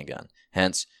concealed handgun.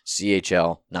 Hence,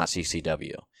 CHL, not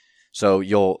CCW. So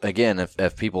you'll, again,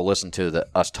 if people listen to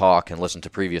us talk and listen to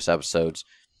previous episodes,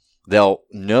 they'll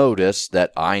notice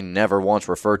that I never once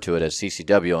referred to it as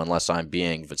CCW unless I'm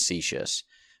being facetious,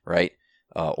 right?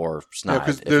 Or snide.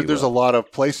 Because there's a lot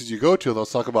of places you go to, they'll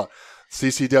talk about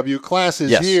CCW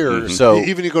classes here. Mm-hmm. So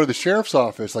even you go to the sheriff's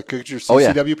office, like get your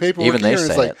CCW paperwork even they here.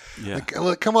 say it's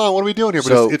like, come on, what are we doing here?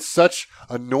 But it's such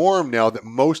a norm now that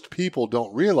most people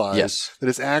don't realize that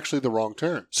it's actually the wrong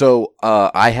term. So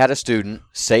I had a student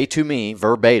say to me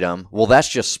verbatim, "Well, that's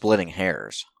just splitting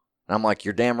hairs." And I'm like,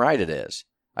 "You're damn right it is."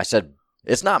 I said,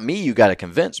 "It's not me you got to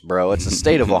convince, bro. It's the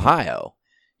state of Ohio.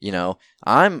 You know,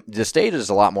 the state is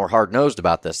a lot more hard-nosed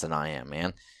about this than I am,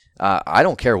 man. I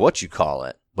don't care what you call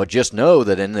it. But just know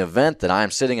that in the event that I'm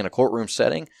sitting in a courtroom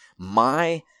setting,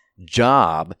 my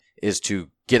job is to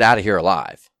get out of here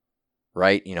alive,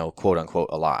 right? You know, quote unquote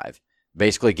alive.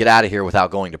 Basically, get out of here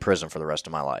without going to prison for the rest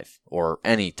of my life or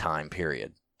any time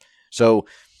period. So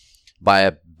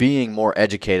by being more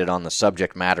educated on the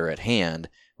subject matter at hand,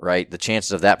 right, the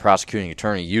chances of that prosecuting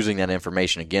attorney using that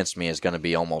information against me is going to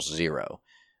be almost zero.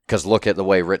 Because look at the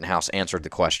way Rittenhouse answered the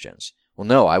questions. Well,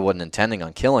 no, I wasn't intending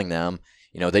on killing them.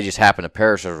 You know, they just happened to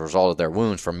perish as a result of their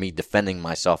wounds from me defending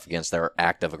myself against their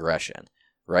act of aggression,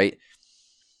 right?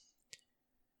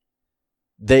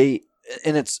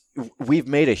 We've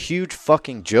made a huge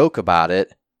fucking joke about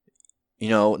it. You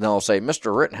know, and they'll say,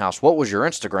 "Mr. Rittenhouse, what was your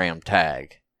Instagram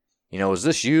tag? You know, is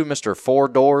this you, Mr. 4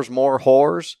 Doors More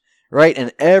Whores?" Right?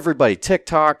 And everybody,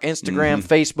 TikTok, Instagram,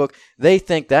 Facebook, they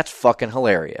think that's fucking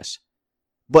hilarious.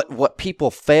 But what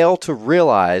people fail to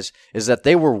realize is that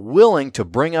they were willing to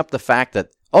bring up the fact that,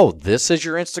 oh, this is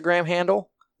your Instagram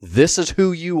handle? This is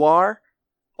who you are?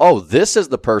 Oh, this is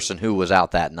the person who was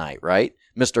out that night, right?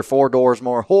 Mr. 4 Doors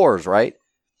More Whores, right?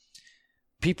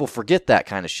 People forget that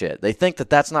kind of shit. They think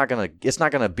that it's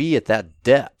not gonna be at that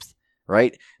depth,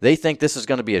 right? They think this is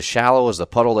going to be as shallow as the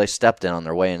puddle they stepped in on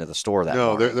their way into the store that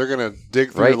morning. No, they're going to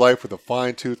dig through your life with a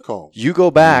fine-tooth comb. You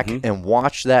go back and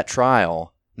watch that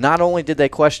trial. Not only did they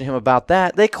question him about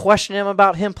that, they questioned him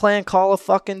about him playing Call of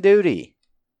fucking Duty.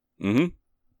 Mm-hmm.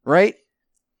 Right?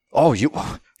 Oh, you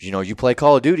play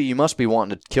Call of Duty, you must be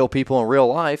wanting to kill people in real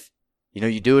life. You know,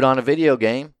 you do it on a video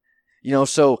game. You know,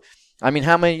 so, I mean,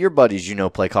 how many of your buddies you know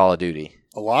play Call of Duty?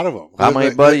 A lot of them. How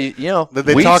many buddies, you know?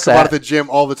 They talk about it at the gym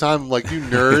all the time, like, you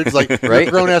nerds. Like, right?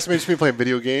 Grown-ass men just be playing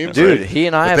video games. Dude, he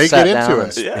and I have sat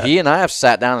down. He and I have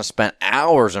sat down and spent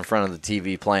hours in front of the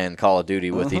TV playing Call of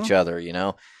Duty with each other, you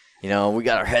know? You know, we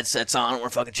got our headsets on, we're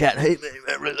fucking chatting, hey,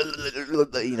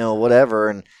 you know, whatever.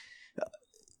 And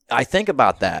I think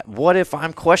about that. What if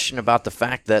I'm questioning about the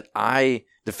fact that I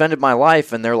defended my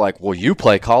life and they're like, well, you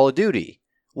play Call of Duty.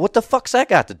 What the fuck's that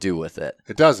got to do with it?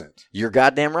 It doesn't. You're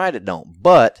goddamn right it don't.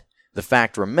 But the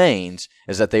fact remains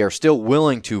is that they are still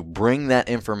willing to bring that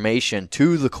information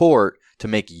to the court to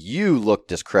make you look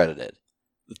discredited.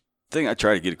 The thing I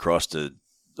try to get across to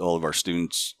all of our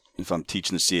students, if I'm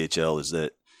teaching the CHL, is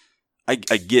that I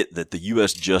get that the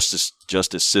U.S. justice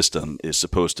system is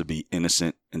supposed to be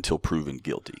innocent until proven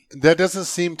guilty. That doesn't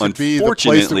seem to be the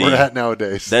place that we're at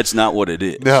nowadays. That's not what it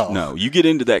is. No. You get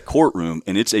into that courtroom,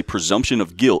 and it's a presumption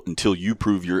of guilt until you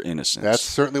prove your innocence. That's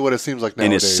certainly what it seems like nowadays.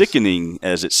 And as sickening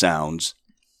as it sounds,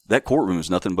 that courtroom is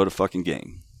nothing but a fucking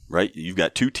game, right? You've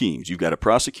got two teams. You've got a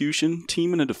prosecution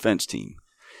team and a defense team.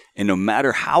 And no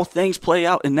matter how things play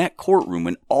out in that courtroom,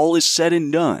 when all is said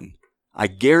and done, I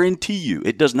guarantee you,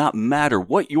 it does not matter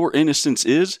what your innocence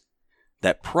is,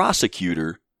 that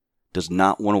prosecutor does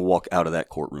not want to walk out of that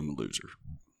courtroom a loser.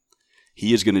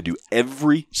 He is going to do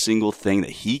every single thing that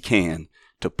he can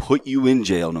to put you in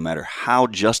jail no matter how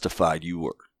justified you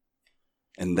were.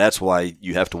 And that's why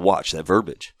you have to watch that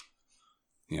verbiage.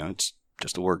 You know, it's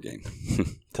just a word game.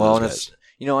 Well, and it's,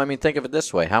 you know, I mean, think of it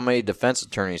this way. How many defense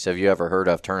attorneys have you ever heard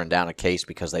of turning down a case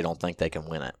because they don't think they can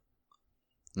win it?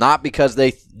 Not because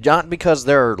their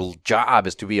job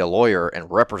is to be a lawyer and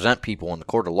represent people in the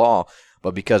court of law,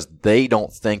 but because they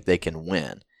don't think they can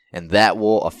win, and that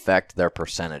will affect their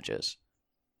percentages.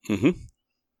 Mm-hmm.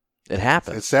 It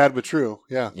happens. It's sad but true.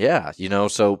 Yeah. Yeah,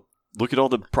 so Look at all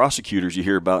the prosecutors you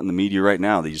hear about in the media right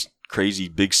now. These crazy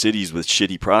big cities with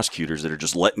shitty prosecutors that are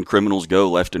just letting criminals go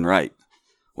left and right.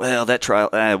 Well, that trial,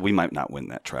 we might not win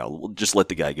that trial. We'll just let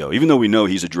the guy go. Even though we know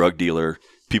he's a drug dealer,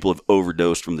 people have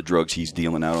overdosed from the drugs he's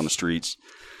dealing out on the streets.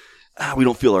 We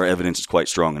don't feel our evidence is quite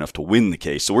strong enough to win the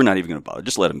case, so we're not even going to bother.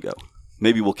 Just let him go.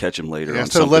 Maybe we'll catch him later on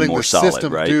instead of something letting more the solid,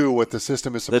 system right? do what the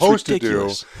system is supposed to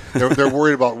do, they're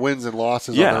worried about wins and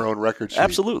losses on their own record sheet.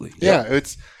 Absolutely. Yeah,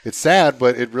 it's sad,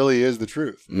 but it really is the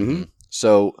truth. Mm-hmm.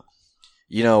 So,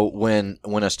 when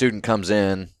a student comes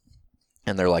in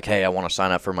and they're like, "Hey, I want to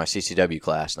sign up for my CCW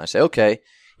class," and I say, "Okay,"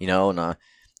 and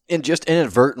just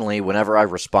inadvertently, whenever I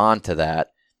respond to that,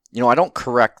 I don't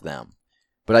correct them,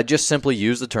 but I just simply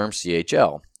use the term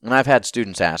CHL. And I've had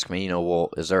students ask me, well,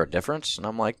 is there a difference? And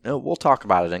I'm like, no, we'll talk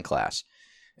about it in class.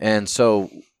 And so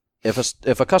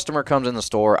if a customer comes in the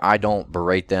store, I don't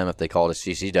berate them if they call it a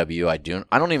CCW.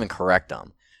 I don't even correct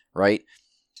them, right?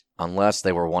 Unless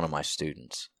they were one of my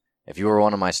students. If you were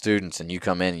one of my students and you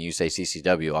come in and you say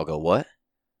CCW, I'll go, what?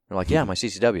 They're like, yeah, my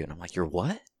CCW. And I'm like, you're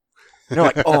what? And they're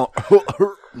like, oh,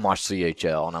 my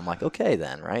CHL. And I'm like, okay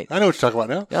then, right? I know what you're talking about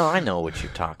now. No, I know what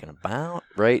you're talking about,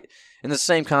 right? And the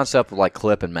same concept with like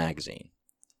Clip and Magazine,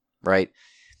 right?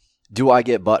 Do I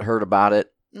get butthurt about it?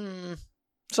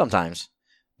 Sometimes.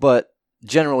 But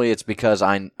generally it's because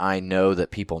I know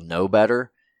that people know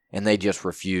better and they just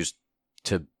refuse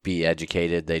to be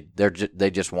educated. They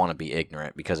just want to be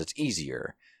ignorant because it's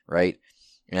easier, right?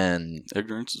 And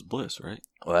ignorance is bliss, right?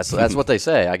 Well, that's what they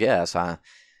say, I guess. But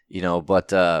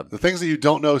the things that you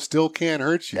don't know still can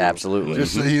hurt you. Absolutely.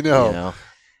 Just so you know.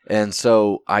 And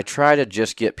so I try to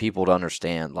just get people to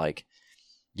understand, like,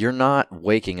 you're not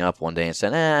waking up one day and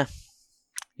saying, I'm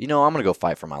going to go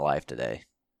fight for my life today.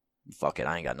 Fuck it,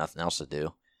 I ain't got nothing else to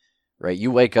do. Right? You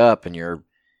wake up and you're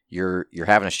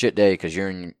having a shit day because you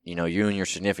and your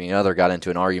significant other got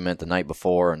into an argument the night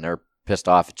before and they're pissed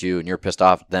off at you and you're pissed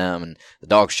off at them and the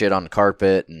dog shit on the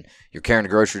carpet and you're carrying the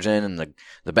groceries in and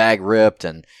the bag ripped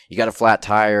and you got a flat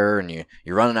tire and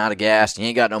you're running out of gas and you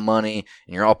ain't got no money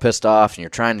and you're all pissed off and you're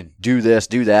trying to do this,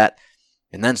 do that,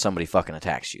 and then somebody fucking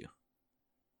attacks you.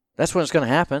 That's when it's going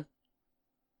to happen.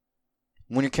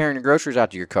 When you're carrying your groceries out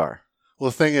to your car.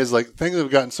 Well, the thing is, like, things have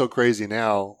gotten so crazy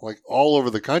now, like all over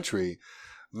the country,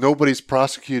 nobody's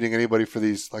prosecuting anybody for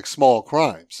these like small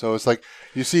crimes. So it's like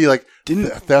you see, like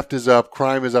theft is up,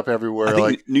 crime is up everywhere. I think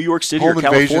like New York City or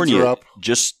California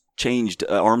just changed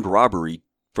armed robbery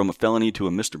from a felony to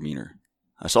a misdemeanor.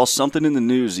 I saw something in the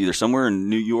news, either somewhere in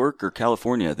New York or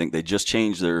California. I think they just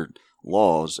changed their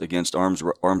laws against armed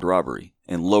robbery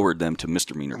and lowered them to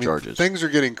misdemeanor charges. Things are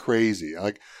getting crazy.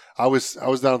 Like I was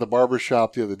down at the barber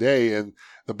shop the other day, and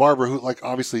the barber, who like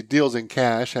obviously deals in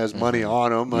cash, has money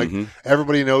on him. Like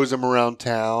everybody knows him around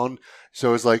town.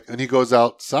 So it's like, and he goes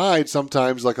outside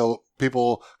sometimes. Like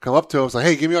people come up to him, it's like,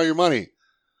 "Hey, give me all your money,"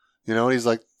 And he's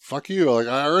like, "Fuck you! Like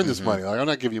I earned this money. Like I'm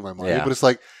not giving you my money." Yeah. But it's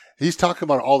like he's talking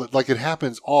about all that. Like it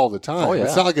happens all the time. Oh, yeah.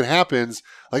 It's not like it happens.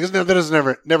 Like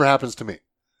never happens to me.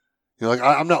 Like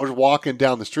I'm not walking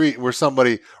down the street where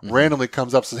somebody randomly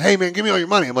comes up and says, "Hey man, give me all your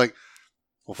money." I'm like,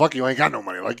 well, fuck you, I ain't got no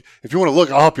money. Like, if you want to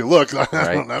look, I'll help you look.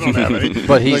 I don't have any.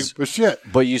 But shit.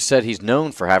 But you said he's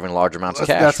known for having large amounts of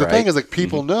cash, That's the right? thing is, like,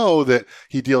 people know that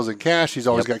he deals in cash. He's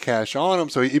always got cash on him,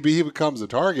 so he becomes a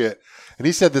target. And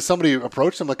he said that somebody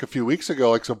approached him like a few weeks ago,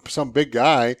 like some big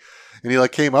guy, and he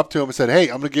like came up to him and said, "Hey,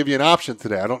 I'm going to give you an option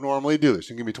today. I don't normally do this.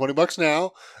 You can give me $20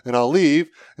 now, and I'll leave."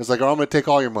 And it's like, "Oh, I'm going to take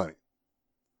all your money."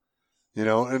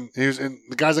 And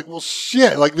the guy's like, "Well,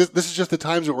 shit. Like this is just the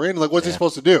times that we're in. Like, what's he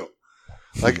supposed to do?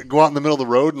 Like go out in the middle of the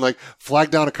road and like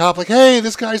flag down a cop, like, hey,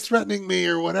 this guy's threatening me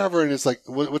or whatever." And it's like,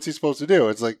 what's he supposed to do?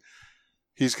 It's like,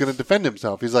 he's going to defend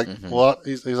himself. He's like, well,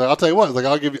 he's like, I'll tell you what. He's like,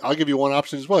 I'll give you one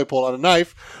option as well. He pulled out a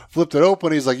knife, flipped it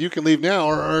open. He's like, you can leave now,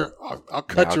 or I'll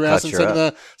cut your ass and send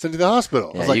you to the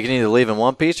hospital. Yeah, like, you can either leave in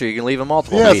one piece or you can leave in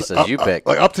multiple pieces. You pick.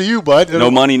 Like up to you, bud.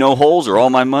 No money, no holes, or all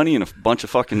my money and a bunch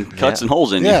of fucking cuts and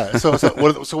holes in you. Yeah. So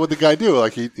what the guy do?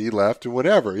 Like he left and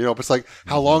whatever. But it's like,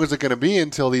 how long is it going to be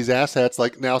until these asshats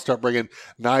like now start bringing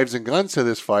knives and guns to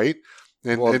this fight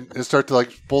and start to like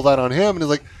pull that on him? And it's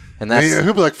like. And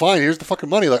he'll be like, "Fine, here's the fucking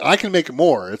money. Like, I can make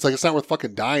more." It's like it's not worth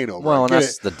fucking dying over. Well, and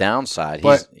that's the downside.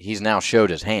 He's now showed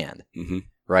his hand,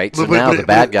 right? So now the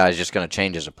bad guy is just going to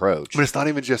change his approach. But it's not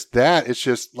even just that. It's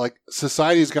just like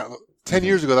society's got 10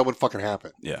 years ago, that wouldn't fucking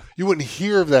happen. Yeah. You wouldn't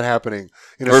hear of that happening.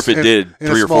 Or if it did, in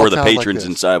 3 a or small 4 of the town like patrons this.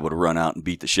 inside would have run out and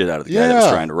beat the shit out of the guy that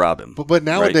was trying to rob him. But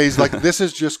nowadays, Right. like, this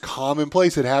is just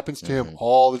commonplace. It happens to him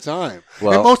all the time.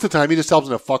 Well- and most of the time, he just tells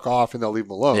them to fuck off and they'll leave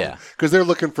him alone. Yeah. Because they're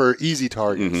looking for easy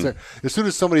targets. As soon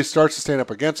as somebody starts to stand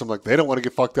up against them, like, they don't want to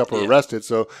get fucked up or arrested,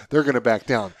 so they're going to back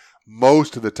down.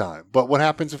 Most of the time. But what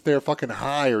happens if they're fucking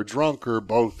high or drunk or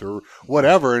both or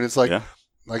whatever? And it's like,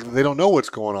 like they don't know what's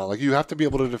going on. Like, you have to be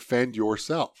able to defend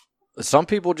yourself. Some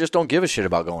people just don't give a shit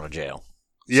about going to jail.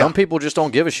 Yeah. Some people just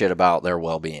don't give a shit about their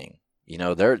well-being. You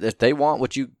know, if they want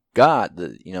what you got,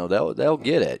 you know, they'll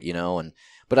get it. You know,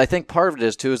 but I think part of it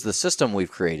is too is the system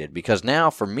we've created. Because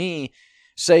now, for me,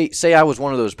 say I was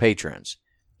one of those patrons,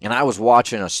 and I was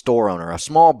watching a store owner, a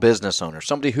small business owner,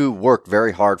 somebody who worked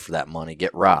very hard for that money,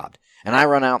 get robbed. And I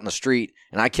run out in the street,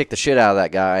 and I kick the shit out of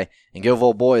that guy and give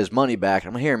old boy his money back.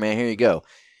 And I'm here, man, here you go.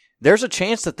 There's a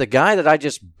chance that the guy that I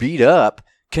just beat up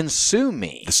can sue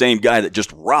me. The same guy that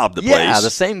just robbed the place. Yeah, the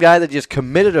same guy that just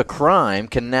committed a crime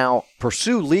can now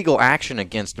pursue legal action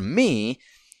against me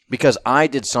because I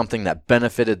did something that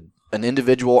benefited an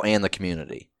individual and the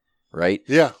community, right?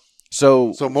 Yeah.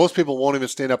 So most people won't even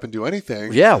stand up and do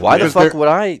anything. yeah, why the fuck would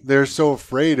I? They're so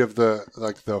afraid of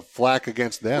the flack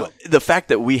against them. The fact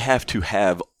that we have to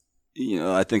have, you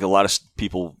know, I think a lot of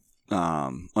people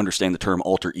understand the term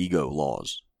alter ego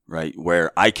laws, right?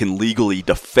 Where I can legally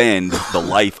defend the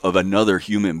life of another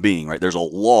human being, right? There's a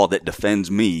law that defends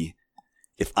me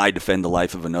if I defend the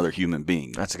life of another human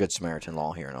being. That's a Good Samaritan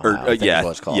law here in Ohio. I think is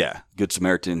what it's called. Yeah, Good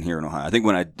Samaritan here in Ohio. I think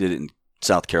when I did it in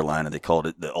South Carolina, they called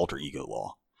it the alter ego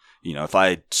law. You know, if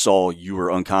I saw you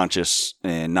were unconscious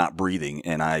and not breathing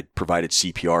and I provided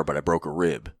CPR, but I broke a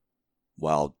rib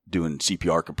while doing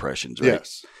CPR compressions, right?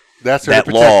 Yes. That's that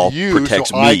to law protect you, protects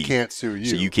so me. I can't sue you.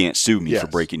 So you can't sue me Yes. for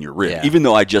breaking your rib, Yeah. even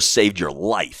though I just saved your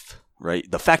life, right?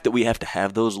 The fact that we have to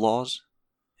have those laws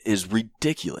is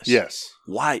ridiculous. Yes.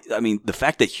 Why? I mean, the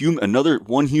fact that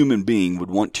one human being would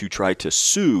want to try to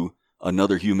sue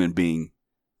another human being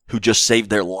who just saved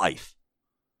their life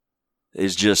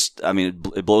is just, I mean,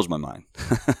 it blows my mind.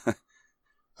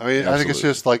 I mean, I think it's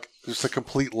Absolutely. just a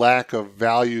complete lack of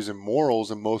values and morals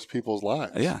in most people's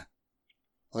lives. Yeah.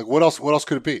 Like, what else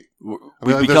could it be? I mean,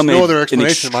 We've there's become no other an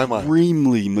explanation in my mind.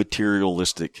 extremely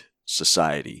materialistic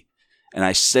society. And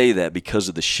I say that because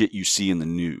of the shit you see in the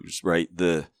news, right?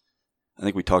 I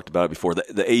think we talked about it before.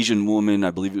 The Asian woman,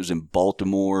 I believe it was in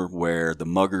Baltimore, where the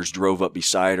muggers drove up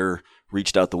beside her,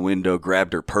 reached out the window,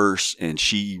 grabbed her purse, and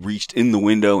she reached in the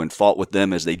window and fought with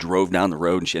them as they drove down the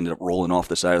road, and she ended up rolling off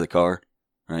the side of the car,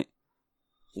 right?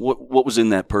 What was in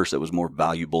that purse that was more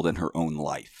valuable than her own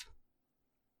life?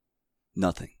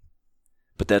 Nothing.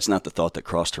 But that's not the thought that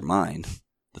crossed her mind.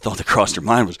 The thought that crossed her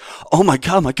mind was, oh my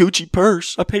God, my Gucci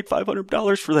purse. I paid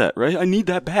 $500 for that, right? I need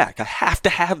that back. I have to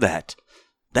have that.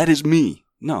 That is me.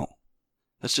 No.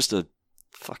 That's just a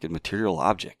fucking material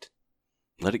object.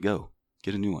 Let it go.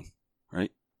 Get a new one,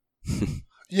 right?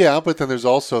 Yeah, but then there's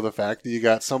also the fact that you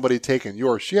got somebody taking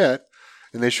your shit,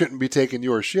 and they shouldn't be taking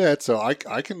your shit, so I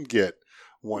can get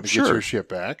one to get Sure. your shit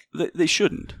back. They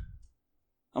shouldn't.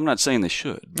 I'm not saying they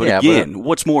should. But Yeah, again,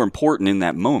 what's more important in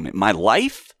that moment? My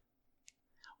life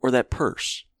or that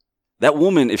purse? That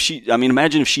woman,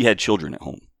 imagine if she had children at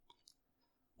home.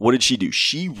 What did she do?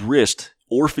 She risked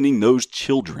orphaning those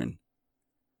children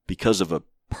because of a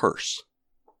purse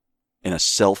and a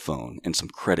cell phone and some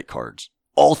credit cards.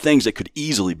 All things that could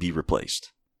easily be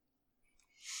replaced.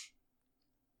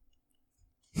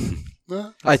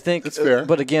 I think That's fair.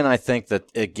 But again, I think that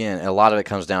a lot of it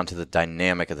comes down to the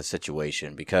dynamic of the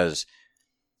situation because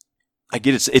I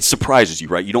get it. It surprises you,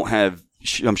 right? You don't have,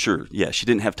 I'm sure, yeah, she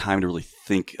didn't have time to really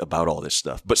think about all this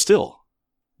stuff. But still,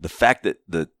 the fact that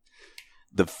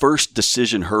the first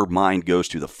decision her mind goes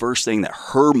to, the first thing that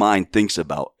her mind thinks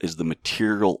about is the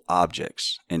material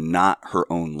objects and not her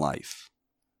own life.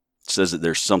 It says that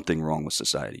there's something wrong with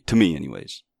society, to me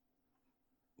anyways.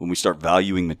 When we start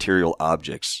valuing material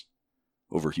objects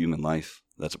over human life,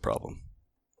 that's a problem.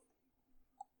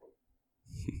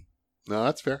 No,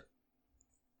 that's fair.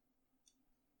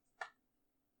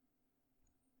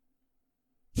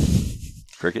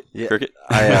 Cricket? Yeah, Cricket?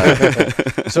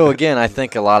 So again, I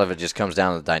think a lot of it just comes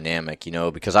down to the dynamic,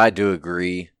 because I do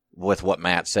agree with what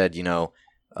Matt said.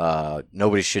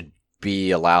 Nobody should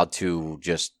be allowed to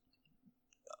just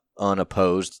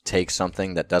unopposed take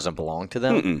something that doesn't belong to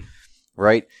them, Mm-mm.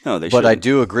 right? No, they But I shouldn't.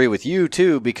 do agree with you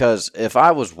too, because if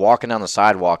I was walking down the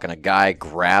sidewalk and a guy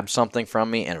grabbed something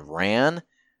from me and ran,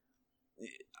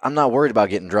 I'm not worried about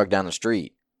getting drugged down the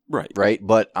street. Right,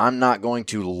 but I'm not going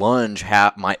to lunge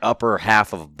my upper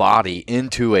half of body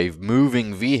into a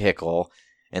moving vehicle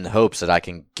in the hopes that I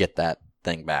can get that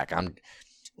thing back.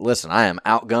 Listen, I am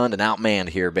outgunned and outmanned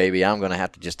here, baby. I'm going to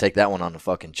have to just take that one on the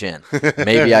fucking chin.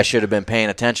 Maybe I should have been paying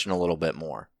attention a little bit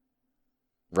more.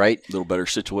 Right? A little better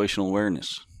situational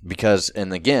awareness. Because,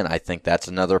 and again, I think that's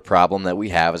another problem that we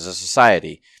have as a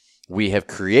society. We have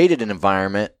created an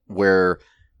environment where,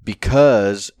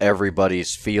 because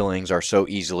everybody's feelings are so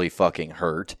easily fucking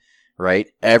hurt, right?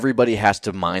 Everybody has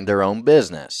to mind their own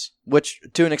business, which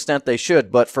to an extent they should.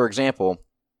 But for example,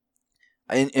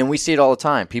 and we see it all the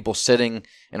time, people sitting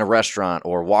in a restaurant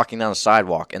or walking down the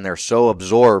sidewalk, and they're so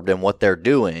absorbed in what they're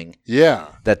doing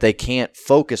that they can't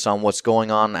focus on what's going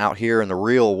on out here in the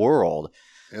real world.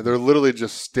 And they're literally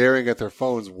just staring at their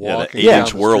phones, walking. Yeah, the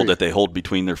 8-inch world that they hold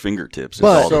between their fingertips.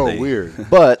 But, is so weird.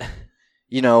 But,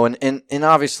 and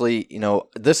obviously,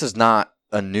 this is not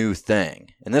a new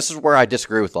thing. And this is where I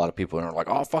disagree with a lot of people. And they're like,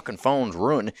 oh, fucking phones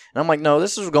ruined. And I'm like, no,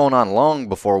 this was going on long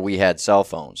before we had cell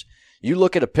phones. You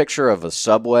look at a picture of a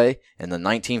subway in the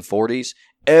 1940s,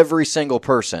 every single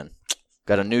person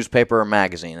got a newspaper or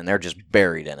magazine, and they're just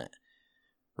buried in it,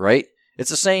 right? It's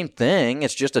the same thing.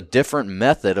 It's just a different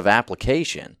method of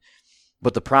application.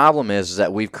 But the problem is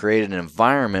that we've created an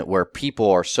environment where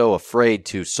people are so afraid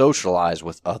to socialize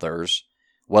with others,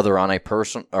 whether on a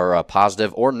person or a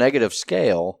positive or negative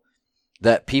scale,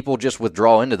 that people just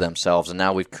withdraw into themselves, and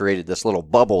now we've created this little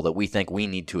bubble that we think we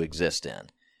need to exist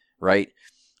in, right?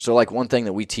 So like one thing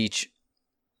that we teach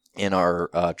in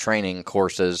our training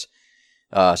courses,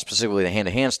 specifically the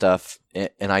hand-to-hand stuff,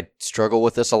 and I struggle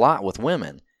with this a lot with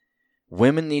women.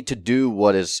 Women need to do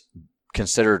what is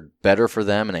considered better for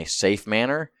them in a safe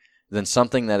manner than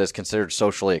something that is considered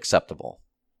socially acceptable.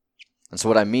 And so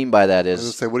what I mean by that is... I was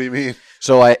going to say, what do you mean?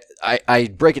 So I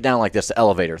break it down like this, the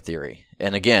elevator theory.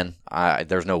 And again,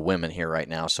 there's no women here right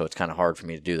now, so it's kind of hard for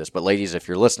me to do this. But ladies, if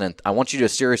you're listening, I want you to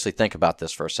seriously think about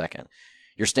this for a second.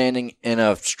 You're standing in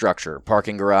a structure,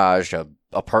 parking garage, a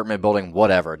apartment building,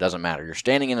 whatever. It doesn't matter. You're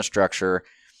standing in a structure.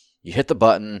 You hit the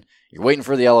button. You're waiting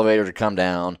for the elevator to come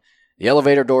down. The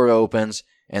elevator door opens,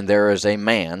 and there is a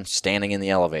man standing in the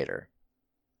elevator.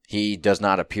 He does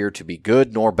not appear to be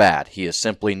good nor bad. He is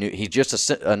simply new. He's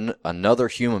just another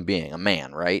human being, a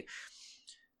man, right?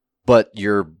 But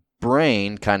your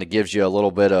brain kind of gives you a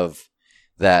little bit of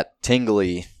that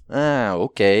tingly,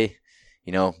 okay,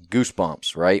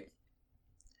 goosebumps, right?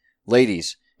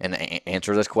 Ladies, and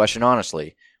answer this question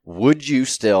honestly, would you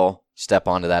still step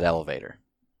onto that elevator?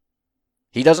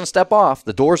 He doesn't step off.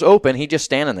 The door's open. He's just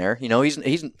standing there.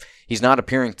 He's not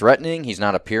appearing threatening. He's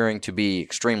not appearing to be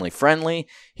extremely friendly.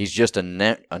 He's just a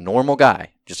normal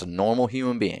guy, just a normal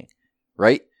human being,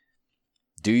 right?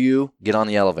 Do you get on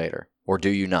the elevator or do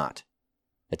you not?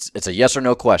 It's a yes or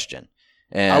no question.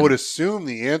 And I would assume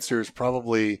the answer is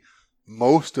probably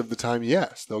most of the time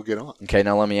yes, they'll get on. Okay,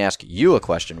 now let me ask you a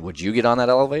question. Would you get on that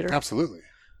elevator? Absolutely.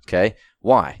 Okay,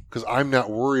 why? Because I'm not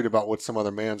worried about what some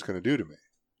other man's going to do to me.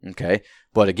 Okay,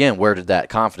 but again, where did that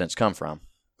confidence come from?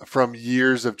 From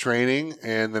years of training,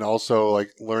 and then also like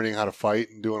learning how to fight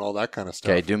and doing all that kind of stuff.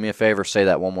 Okay, do me a favor, say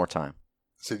that one more time.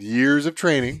 I said years of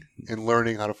training and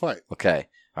learning how to fight. Okay,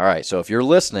 all right, so if you're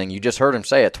listening, you just heard him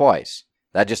say it twice.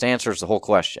 That just answers the whole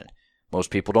question. Most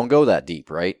people don't go that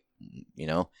deep, right?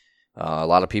 A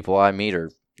lot of people I meet are,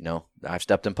 I've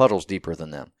stepped in puddles deeper than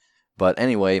them. But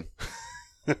anyway,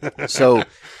 so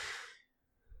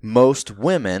most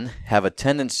women have a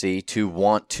tendency to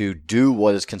want to do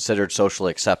what is considered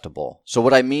socially acceptable. So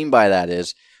what I mean by that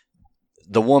is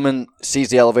the woman sees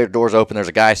the elevator doors open, there's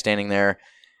a guy standing there,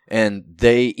 and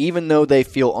even though they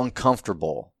feel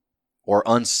uncomfortable or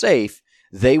unsafe,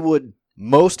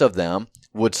 most of them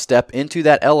would step into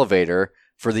that elevator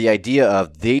for the idea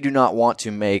of they do not want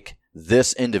to make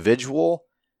this individual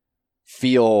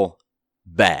feel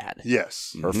bad.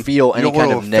 Yes. Or feel any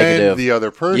kind of negative. The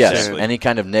other person. Yes, any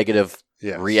kind of negative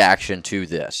reaction to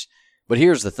this. But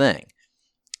here's the thing.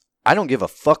 I don't give a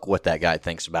fuck what that guy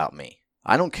thinks about me.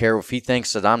 I don't care if he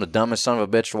thinks that I'm the dumbest son of a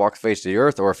bitch to walk the face of the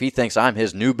earth or if he thinks I'm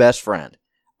his new best friend.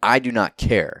 I do not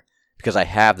care because I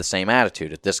have the same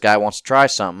attitude. If this guy wants to try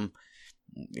something,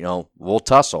 we'll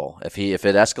tussle. If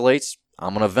it escalates,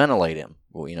 I'm going to ventilate him.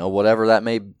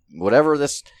 Whatever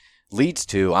this leads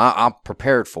to, I'm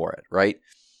prepared for it, right?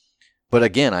 But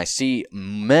again, I see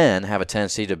men have a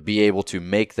tendency to be able to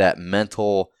make that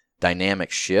mental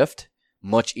dynamic shift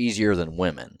much easier than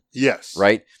women. Yes.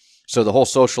 Right? So the whole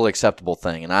socially acceptable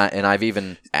thing, and I've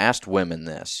even asked women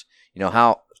this,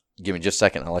 give me just a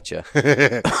second, I'll let you,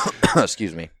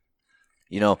 excuse me.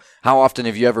 How often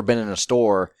have you ever been in a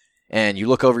store and you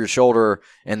look over your shoulder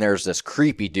and there's this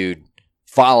creepy dude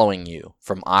following you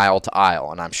from aisle to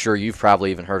aisle. And I'm sure you've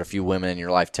probably even heard a few women in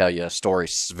your life tell you a story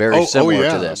very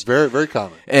similar to this. Very, very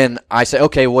common. And I say,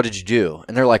 okay, what did you do?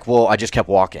 And they're like, well, I just kept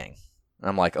walking. And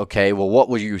I'm like, okay, well, what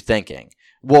were you thinking?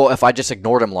 Well, if I just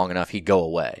ignored him long enough, he'd go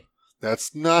away.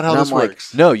 That's not how this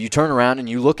works. No, you turn around and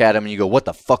you look at him and you go, what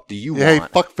the fuck do you want? Hey,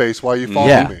 fuckface, why are you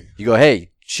following me? You go,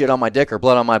 hey, shit on my dick or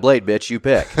blood on my blade, bitch, you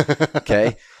pick.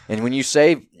 Okay? And when you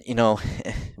say,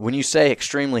 when you say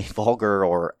extremely vulgar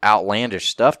or outlandish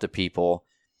stuff to people,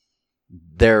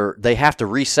 they have to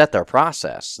reset their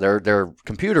process. Their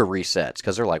computer resets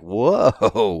because they're like,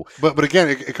 whoa. But again,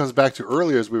 it comes back to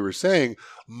earlier, as we were saying,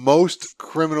 most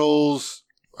criminals,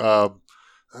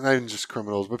 not even just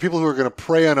criminals, but people who are going to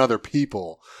prey on other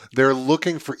people, they're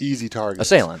looking for easy targets.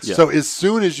 Assailants. Yeah. So as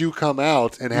soon as you come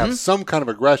out and have some kind of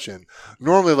aggression,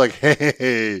 normally like,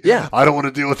 hey, I don't want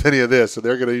to deal with any of this, so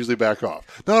they're going to usually back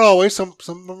off. Not always. Some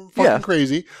fucking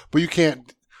crazy, but you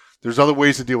can't. There's other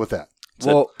ways to deal with that.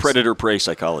 Well, predator-prey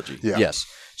psychology. Yeah. Yes.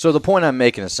 So the point I'm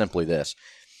making is simply this.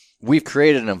 We've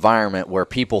created an environment where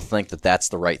people think that that's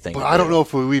the right thing to do. I don't know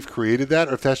if we've created that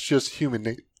or if that's just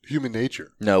human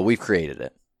nature. No, we've created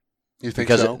it. You think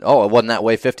because so? It wasn't that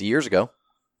way 50 years ago.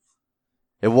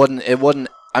 It wasn't.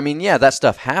 I mean, yeah, that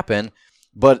stuff happened,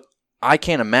 but I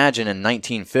can't imagine in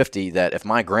 1950 that if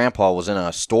my grandpa was in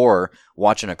a store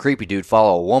watching a creepy dude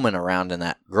follow a woman around in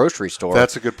that grocery store.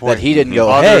 That's a good point. That he didn't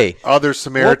go, hey. Other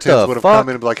Samaritans would have come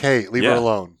in and be like, hey, leave her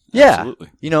alone. Yeah. Absolutely.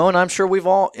 And I'm sure we've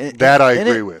all. That I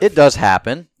agree with. It does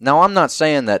happen. Now, I'm not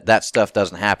saying that stuff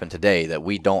doesn't happen today, that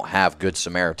we don't have good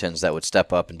Samaritans that would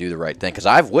step up and do the right thing, because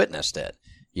I've witnessed it,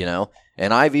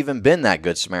 and I've even been that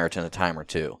good Samaritan a time or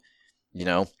two,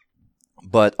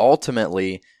 But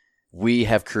ultimately, we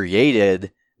have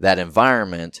created that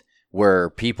environment where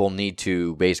people need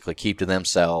to basically keep to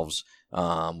themselves.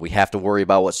 We have to worry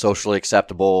about what's socially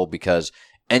acceptable because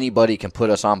anybody can put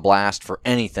us on blast for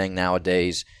anything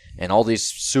nowadays. And all these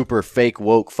super fake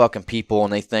woke fucking people,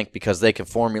 and they think because they can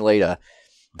formulate a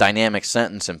dynamic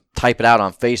sentence and type it out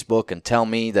on Facebook and tell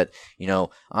me that,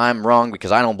 I'm wrong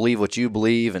because I don't believe what you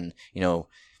believe. And,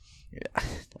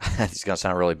 it's going to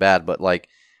sound really bad, but like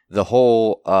the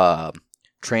whole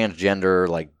transgender,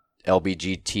 like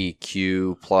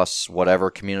LGBTQ plus whatever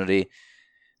community,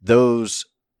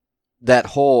 that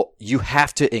whole, you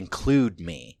have to include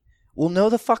me. Well, no,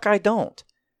 the fuck I don't.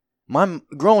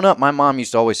 Growing up, my mom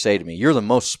used to always say to me, you're the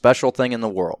most special thing in the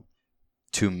world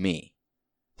to me.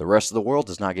 The rest of the world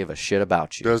does not give a shit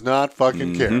about you. Does not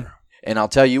fucking care. And I'll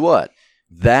tell you what,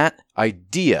 that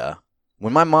idea,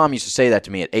 when my mom used to say that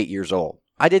to me at 8 years old,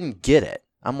 I didn't get it.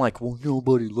 I'm like, well,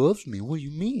 nobody loves me. What do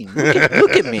you mean?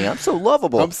 Look at me. I'm so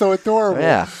lovable. I'm so adorable.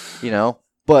 Yeah,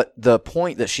 But the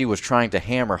point that she was trying to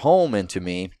hammer home into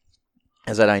me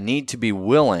is that I need to be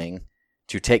willing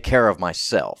to take care of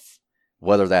myself,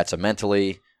 whether that's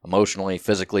mentally, emotionally,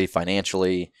 physically,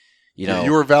 financially.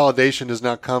 Your validation does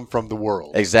not come from the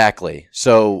world. Exactly.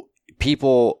 So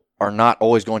people are not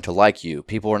always going to like you.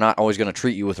 People are not always going to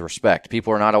treat you with respect.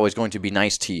 People are not always going to be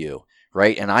nice to you.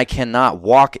 Right? And I cannot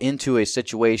walk into a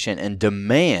situation and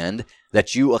demand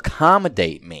that you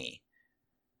accommodate me.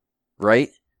 Right?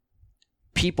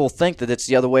 People think that it's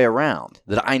the other way around,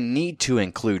 that I need to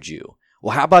include you.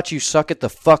 Well, how about you suck it the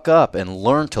fuck up and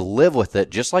learn to live with it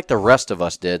just like the rest of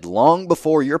us did long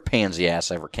before your pansy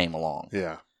ass ever came along?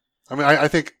 Yeah. I mean, I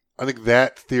think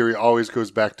that theory always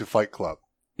goes back to Fight Club.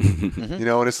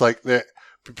 And it's like that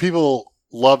people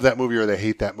love that movie or they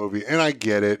hate that movie, and I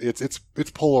get it. It's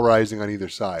polarizing on either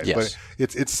side. Yes.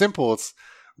 But it's simple.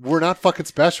 We're not fucking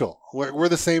special. We're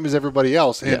the same as everybody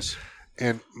else. And, yes.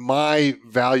 And my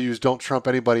values don't trump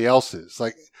anybody else's.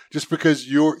 Like, just because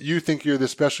you think you're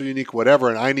this special, unique, whatever,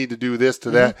 and I need to do this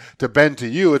to that to bend to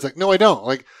you, it's like, no, I don't.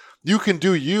 Like, you can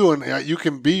do you, and you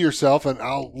can be yourself, and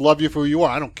I'll love you for who you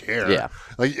are. I don't care. Yeah.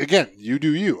 Like, again, you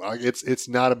do you. Like, it's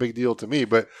not a big deal to me,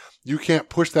 but you can't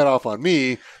push that off on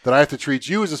me that I have to treat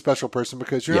you as a special person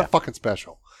because you're not fucking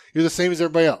special. You're the same as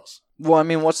everybody else. Well, I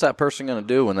mean, what's that person going to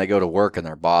do when they go to work and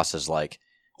their boss is like,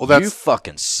 you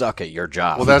fucking suck at your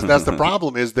job? Well, that's the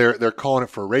problem is they're calling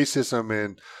it for racism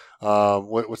and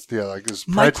what's the like this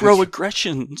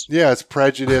microaggressions? Yeah, it's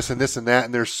prejudice and this and that,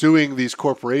 and they're suing these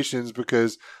corporations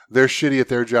because they're shitty at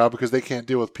their job because they can't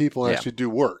deal with people and actually do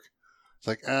work. It's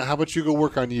like, how about you go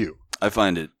work on you? I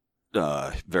find it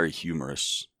very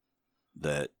humorous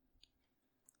that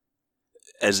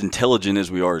as intelligent as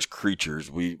we are as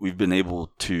creatures, we've been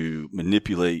able to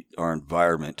manipulate our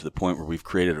environment to the point where we've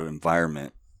created an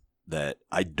environment that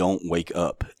I don't wake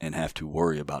up and have to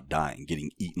worry about dying,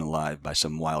 getting eaten alive by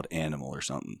some wild animal or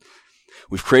something.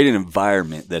 We've created an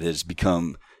environment that has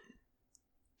become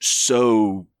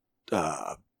so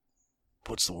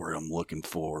what's the word I'm looking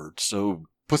for? So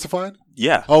Pussified?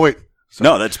 yeah. Oh, wait.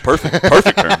 No, that's perfect.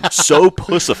 Perfect term. So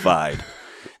pussified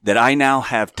that I now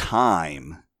have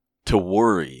time to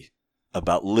worry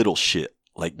about little shit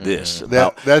like this.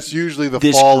 About That's usually the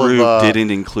this fall group of...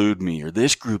 didn't include me, or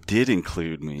this group did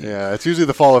include me. Yeah, it's usually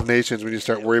the fall of nations when you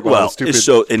start worrying about the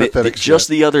stupid, pathetic shit. Just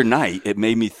the other night, it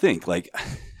made me think, like,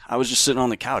 I was just sitting on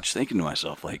the couch thinking to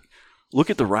myself, like, look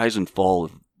at the rise and fall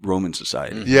of Roman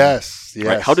society. Yes.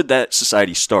 Right? How did that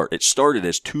society start? It started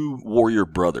as two warrior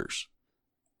brothers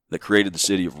that created the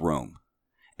city of Rome.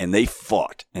 And they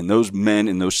fought, and those men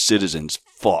and those citizens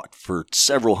fought for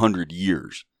several hundred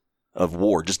years of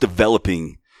war, just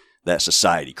developing that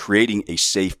society, creating a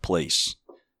safe place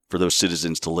for those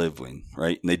citizens to live in,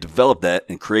 right? And they developed that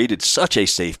and created such a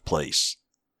safe place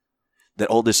that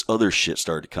all this other shit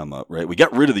started to come up, right? We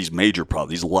got rid of these major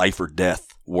problems, these life or death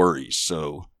worries.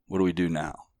 So what do we do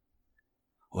now?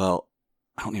 Well,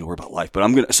 I don't need to worry about life, but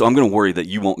I'm gonna worry that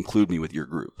you won't include me with your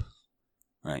group,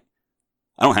 right?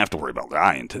 I don't have to worry about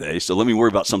dying today, so let me worry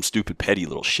about some stupid petty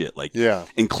little shit like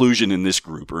inclusion in this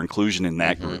group or inclusion in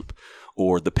that group,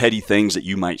 or the petty things that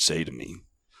you might say to me.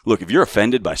 Look, if you're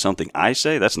offended by something I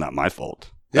say, that's not my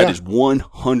fault. That is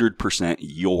 100%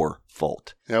 your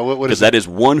fault. Yeah, what is because that is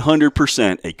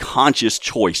 100% a conscious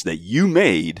choice that you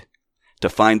made to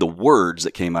find the words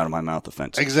that came out of my mouth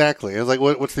offensive. Exactly. It's like,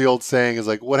 what's the old saying? Is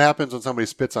like, what happens when somebody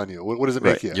spits on you? What does it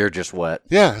make you? You're just wet.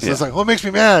 Yeah. So it's like, it makes me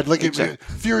mad. Like, it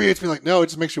infuriates me. Like, no, it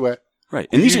just makes you wet. Right.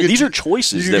 And these are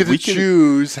choices that we can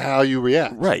choose how you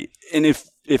react. Right. And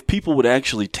if people would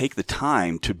actually take the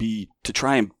time to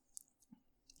try and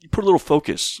put a little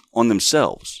focus on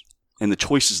themselves and the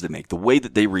choices they make, the way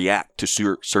that they react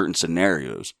to certain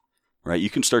scenarios, right? You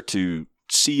can start to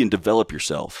see and develop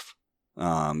yourself.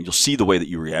 You'll see the way that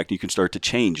you react. You can start to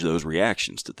change those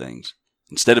reactions to things.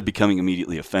 Instead of becoming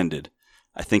immediately offended,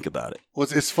 I think about it. Well,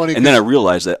 it's funny. And then I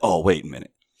realize that, oh, wait a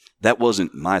minute. That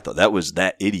wasn't my thought. That was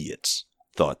that idiot's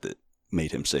thought that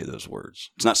made him say those words.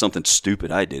 It's not something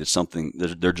stupid I did. It's something,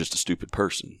 they're just a stupid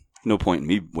person. No point in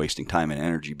me wasting time and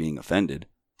energy being offended.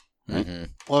 Right? Mm-hmm.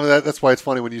 Well, that's why it's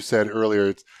funny when you said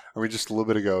earlier, just a little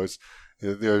bit ago,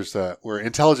 we're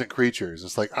intelligent creatures.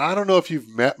 It's like, I don't know if you've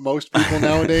met most people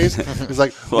nowadays. It's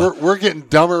like, we're getting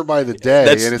dumber by the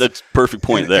day. That's perfect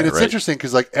point there. And it's right? interesting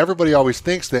because like everybody always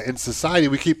thinks that in society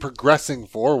we keep progressing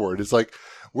forward. It's like,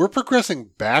 we're progressing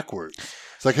backwards.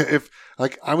 It's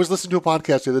like I was listening to a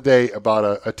podcast the other day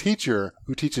about a teacher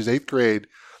who teaches 8th grade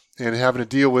and having to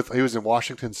deal with, he was in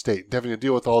Washington State, having to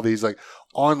deal with all these like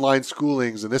online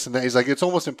schoolings and this and that. He's like, it's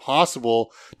almost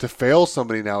impossible to fail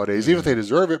somebody nowadays, even if they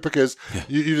deserve it, because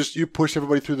you push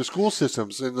everybody through the school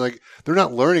systems and like they're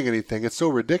not learning anything. It's so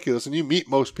ridiculous. And you meet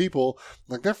most people,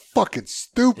 like they're fucking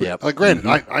stupid. Yep. Like granted,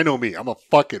 I know me, I'm a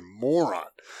fucking moron,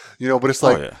 but it's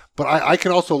like, but I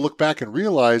can also look back and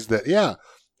realize that,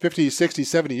 50, 60,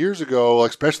 70 years ago,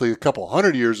 especially a couple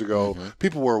hundred years ago,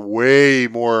 people were way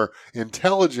more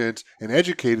intelligent and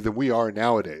educated than we are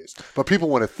nowadays. But people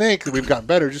want to think that we've gotten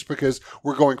better just because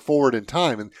we're going forward in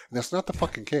time, and that's not the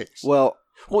fucking case. Well,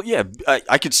 yeah.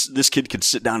 This kid could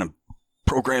sit down and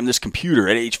program this computer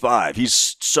at age 5.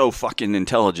 He's so fucking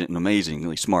intelligent and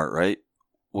amazingly smart, right?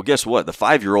 Well, guess what? The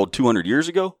 5-year-old 200 years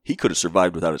ago, he could have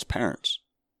survived without his parents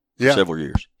for several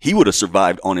years. He would have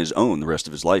survived on his own the rest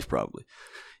of his life, probably.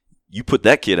 You put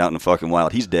that kid out in the fucking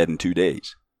wild, he's dead in 2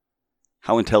 days.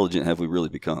 How intelligent have we really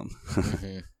become?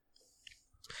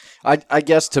 I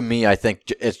guess to me, I think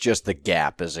it's just the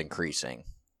gap is increasing.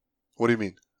 What do you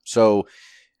mean? So,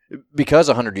 because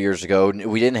 100 years ago,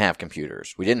 we didn't have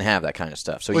computers. We didn't have that kind of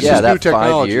stuff. So, Which is that new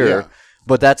technology, 5-year,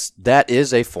 but that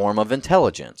is a form of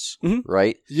intelligence,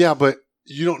 right? Yeah, but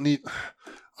you don't need...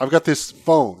 I've got this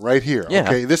phone right here. Yeah.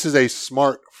 Okay, this is a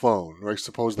smartphone, right?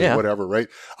 Supposedly, whatever, right?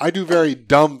 I do very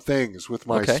dumb things with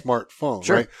my smartphone,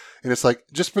 right? And it's like,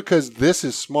 just because this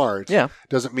is smart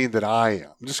doesn't mean that I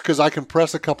am. Just because I can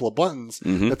press a couple of buttons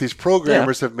that these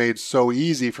programmers have made so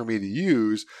easy for me to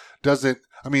use doesn't,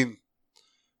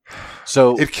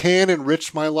 so it can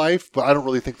enrich my life, but I don't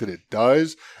really think that it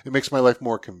does. It makes my life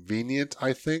more convenient,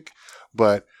 I think,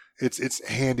 but it's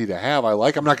handy to have.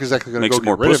 I'm not exactly going to go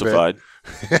get rid of it.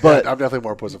 But I'm definitely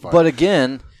more pussified. But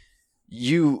again,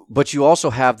 you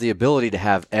also have the ability to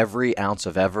have every ounce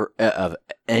of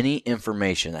any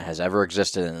information that has ever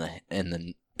existed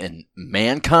in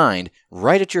mankind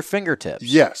right at your fingertips.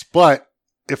 Yes, but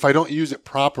if I don't use it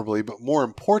properly, but more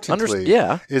importantly,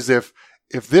 is if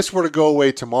this were to go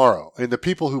away tomorrow and the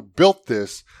people who built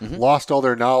this lost all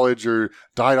their knowledge or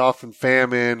died off in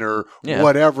famine or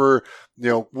whatever,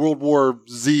 World War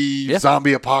Z,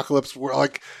 zombie apocalypse, where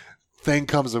like thing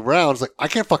comes around, it's like, I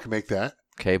can't fucking make that.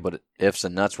 Okay, but ifs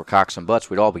and nuts were cocks and butts,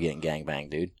 we'd all be getting gangbanged,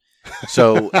 dude.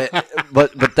 So,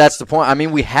 but that's the point. I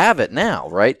mean, we have it now,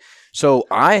 right? So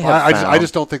I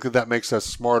just don't think that makes us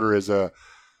smarter as a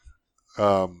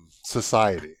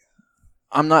society.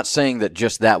 I'm not saying that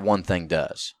just that one thing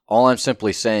does. All I'm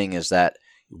simply saying is that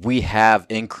we have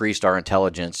increased our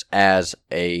intelligence as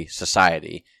a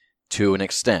society to an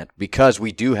extent because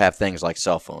we do have things like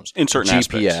cell phones, in certain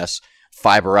GPS, aspects.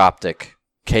 fiber optic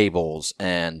cables,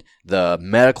 and the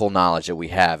medical knowledge that we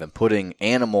have, and putting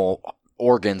animal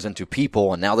organs into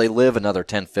people, and now they live another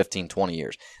 10, 15, 20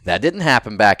 years. That didn't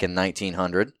happen back in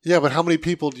 1900. Yeah, but how many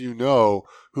people do you know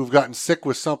who've gotten sick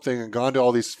with something and gone to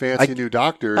all these fancy new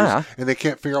doctors and they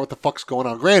can't figure out what the fuck's going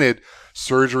on? Granted,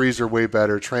 surgeries are way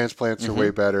better, transplants are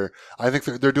way better. I think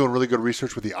they're doing really good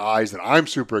research with the eyes that I'm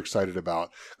super excited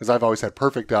about because I've always had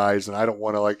perfect eyes and I don't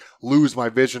want to like lose my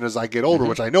vision as I get older,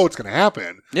 which I know it's going to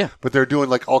happen. Yeah. But they're doing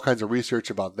like all kinds of research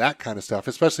about that kind of stuff,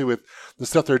 especially with the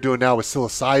stuff they're doing now with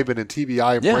psilocybin and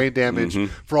TBI and brain damage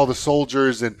for all the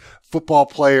soldiers and football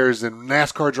players and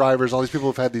NASCAR drivers, all these people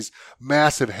who've had these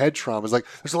massive head traumas. Like,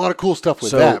 there's a lot of cool stuff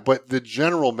with that, but the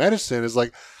general medicine is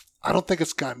like, I don't think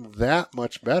it's gotten that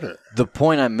much better. The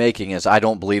point I'm making is I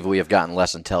don't believe we have gotten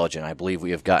less intelligent. I believe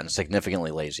we have gotten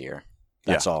significantly lazier.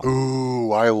 That's all.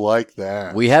 Ooh, I like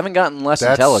that. We haven't gotten less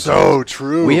intelligent. That's so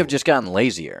true. We have just gotten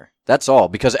lazier. That's all.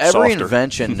 Because every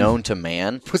invention known to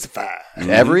man,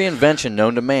 every invention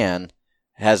known to man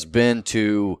has been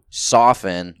to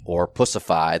soften or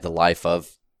pussify the life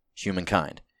of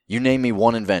humankind. You name me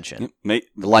one invention. Make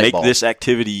this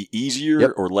activity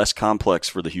easier or less complex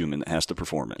for the human that has to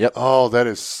perform it. Yep. Oh, that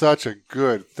is such a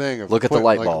good thing. Look at the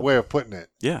light bulb. Way of putting it.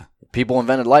 Yeah. People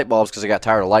invented light bulbs because they got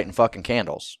tired of lighting fucking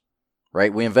candles.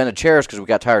 Right? We invented chairs because we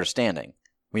got tired of standing.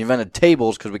 We invented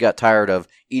tables because we got tired of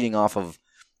eating off of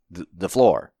the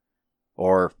floor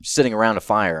or sitting around a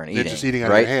fire and eating. Just eating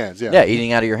out of your hands. Yeah,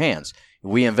 eating out of your hands.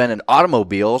 We invented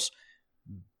automobiles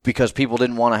because people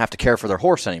didn't want to have to care for their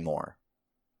horse anymore,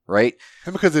 right?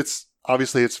 And because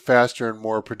it's faster and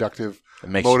more productive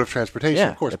mode of transportation,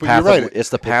 of course. But you're right.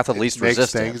 It's the path of least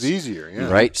resistance. Makes things easier,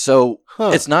 right? So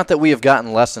it's not that we have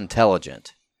gotten less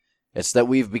intelligent. It's that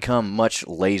we've become much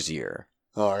lazier.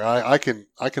 Oh, I can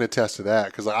attest to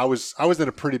that because I was in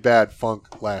a pretty bad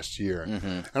funk last year,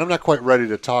 and I'm not quite ready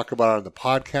to talk about it on the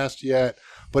podcast yet.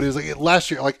 But it was like last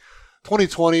year, like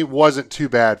 2020 wasn't too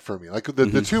bad for me. Like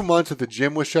the 2 months that the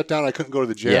gym was shut down, I couldn't go to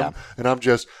the gym, and I'm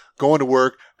just going to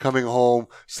work, coming home,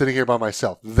 sitting here by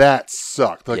myself. That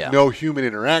sucked. Like no human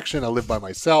interaction. I lived by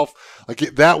myself. Like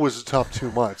that was a tough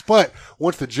 2 months. But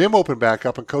once the gym opened back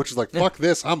up and coach is like, fuck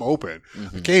this, I'm open.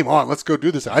 Game on. Let's go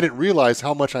do this. I didn't realize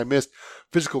how much I missed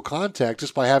physical contact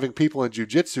just by having people in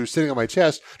jiu-jitsu sitting on my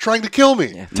chest trying to kill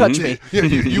me. Yeah, touch me.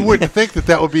 You wouldn't think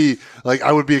that would be like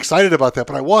I would be excited about that,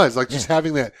 but I was like just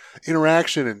having that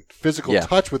interaction and physical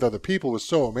touch with other people was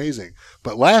so amazing.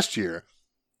 But last year,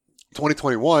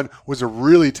 2021 was a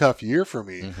really tough year for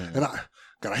me. And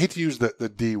I hate to use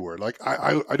the D word. Like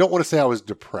I don't want to say I was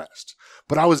depressed,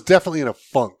 but I was definitely in a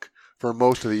funk for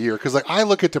most of the year. Cause like I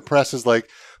look at depressed as like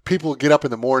people get up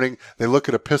in the morning, they look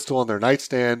at a pistol on their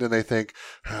nightstand and they think,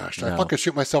 should I fucking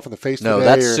shoot myself in the face today? No,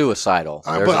 that's suicidal.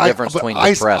 There's a difference between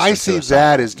depressed and suicidal. I see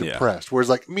that as depressed. Whereas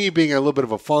like me being in a little bit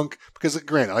of a funk, because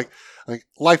granted, like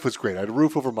life was great. I had a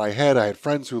roof over my head. I had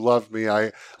friends who loved me.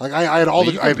 I had I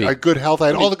had good health. I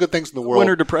had all the good things in the world.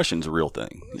 Winter depression's a real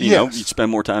thing. You know, you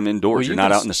spend more time indoors. You're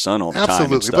not out in the sun all the time.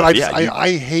 Absolutely. But I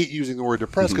hate using the word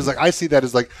depressed because like I see that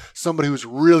as like somebody who's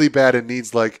really bad and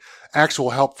needs like actual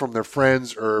help from their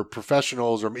friends or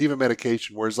professionals or even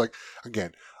medication. Whereas like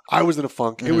again, I was in a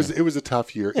funk. It was a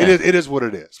tough year. Yeah. It is what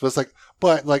it is. But it's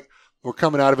like we're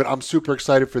coming out of it. I'm super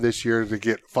excited for this year to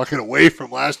get fucking away from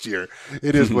last year.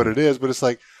 It is what it is, but it's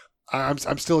like I'm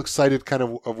still excited kind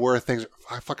of where things.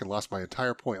 I fucking lost my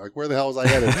entire point. Like where the hell was I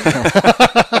headed?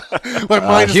 My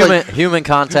mind is human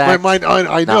contact. My mind,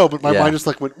 I know, but my mind just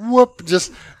like went whoop.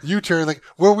 Just U-turn. Like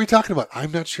what were we talking about?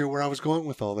 I'm not sure where I was going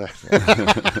with all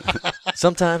that.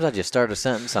 Sometimes I just start a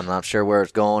sentence. I'm not sure where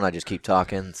it's going. I just keep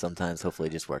talking. Sometimes, hopefully,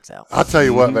 it just works out. I'll tell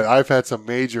you what, man. I've had some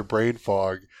major brain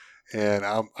fog. And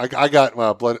I got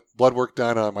blood work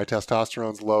done. My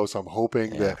testosterone's low, so I'm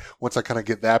hoping that once I kind of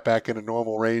get that back into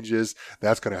normal ranges,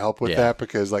 that's going to help with that.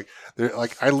 Because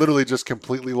I literally just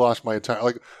completely lost my entire.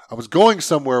 Like I was going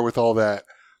somewhere with all that,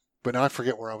 but now I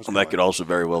forget where I was. Well, that could also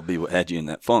very well be what had you in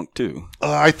that funk too.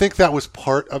 I think that was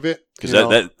part of it. Because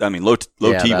low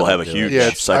T will have a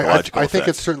huge psychological effect. I think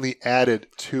it's certainly added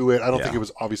to it. I don't think it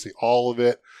was obviously all of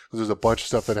it. There's a bunch of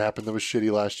stuff that happened that was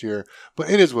shitty last year, but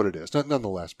it is what it is,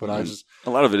 nonetheless. But a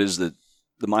lot of it is that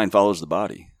the mind follows the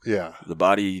body. Yeah. The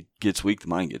body gets weak, the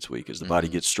mind gets weak. As the body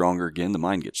gets stronger again, the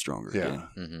mind gets stronger again.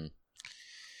 Mm-hmm.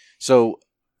 So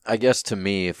I guess to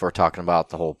me, if we're talking about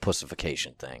the whole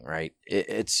pussification thing, right,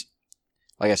 it's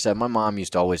like I said, my mom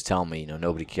used to always tell me,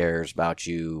 nobody cares about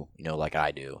you, like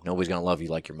I do. Nobody's going to love you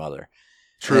like your mother.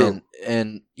 True.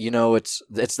 And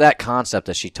it's that concept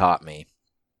that she taught me.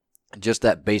 Just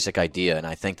that basic idea, and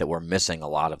I think that we're missing a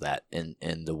lot of that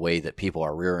in the way that people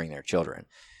are rearing their children.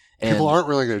 And people aren't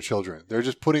rearing their children; they're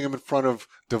just putting them in front of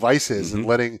devices and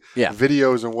letting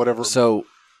videos and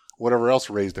whatever else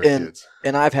raise their kids.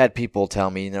 And I've had people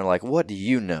tell me, and they're like, "What do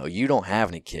you know? You don't have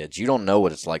any kids. You don't know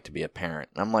what it's like to be a parent."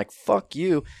 And I'm like, "Fuck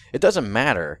you! It doesn't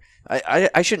matter.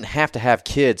 I shouldn't have to have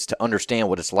kids to understand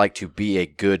what it's like to be a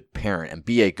good parent and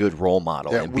be a good role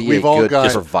model and be a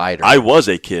good provider." I was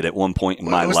a kid at one point in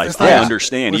my life. I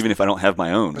understand, even if I don't have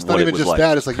my own. It's not even just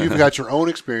that. It's like you've got your own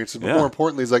experiences, but more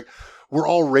importantly, it's like we're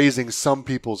all raising some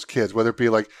people's kids, whether it be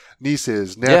like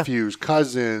nieces, nephews,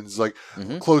 cousins, like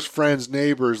close friends,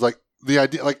 neighbors. Like the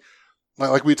idea, like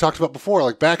we talked about before,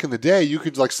 like back in the day, you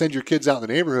could like send your kids out in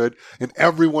the neighborhood, and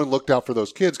everyone looked out for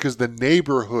those kids because the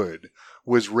neighborhood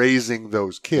was raising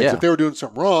those kids. Yeah. If they were doing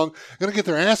something wrong, they're going to get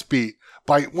their ass beat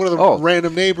by one of the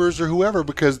random neighbors or whoever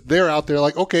because they're out there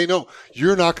like, okay, no,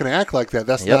 you're not going to act like that.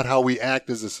 That's not how we act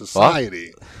as a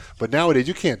society. But nowadays,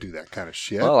 you can't do that kind of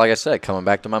shit. Well, like I said, coming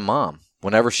back to my mom,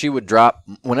 whenever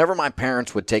my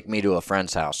parents would take me to a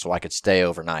friend's house so I could stay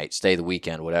overnight, stay the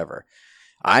weekend, whatever,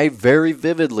 I very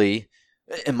vividly,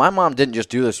 and my mom didn't just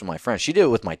do this with my friends. She did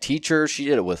it with my teachers. She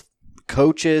did it with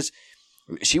coaches.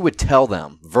 She would tell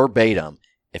them verbatim,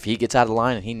 if he gets out of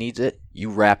line and he needs it, you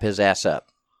wrap his ass up.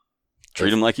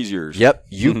 Treat him like he's yours. Yep.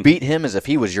 You beat him as if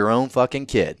he was your own fucking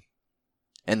kid.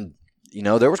 And,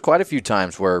 there was quite a few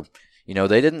times where,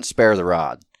 they didn't spare the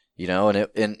rod,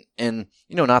 and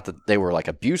not that they were like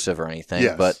abusive or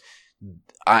anything, but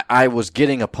I was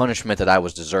getting a punishment that I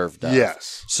was deserved of.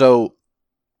 Yes. So,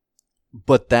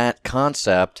 but that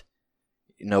concept,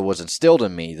 was instilled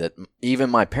in me that even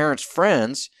my parents'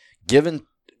 friends, given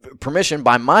permission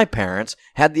by my parents,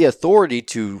 had the authority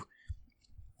to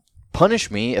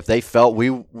punish me if they felt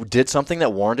we did something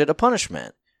that warranted a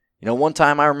punishment. One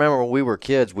time I remember when we were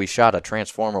kids, we shot a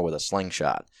transformer with a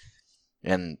slingshot,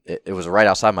 and it was right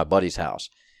outside my buddy's house,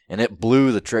 and it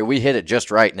blew the tray. We hit it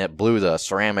just right, and it blew the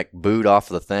ceramic boot off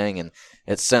the thing, and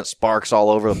it sent sparks all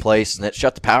over the place, and it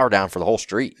shut the power down for the whole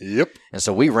street. Yep. And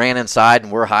so we ran inside,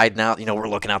 and we're hiding out. We're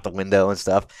looking out the window and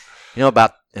stuff.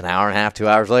 About an hour and a half, 2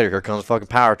 hours later, here comes a fucking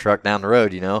power truck down the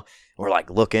road, We're like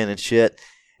looking and shit.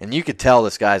 And you could tell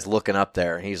this guy's looking up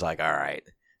there, and he's like, all right,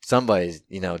 somebody,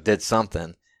 did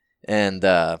something. And,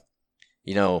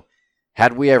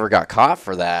 had we ever got caught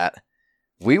for that,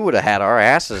 we would have had our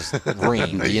asses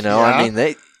reamed, I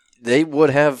mean, they would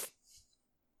have,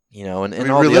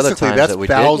 and all the other times that's that we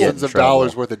thousands did of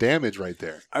dollars worth of damage right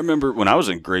there. I remember when I was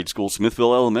in grade school,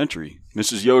 Smithville Elementary,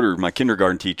 Mrs. Yoder, my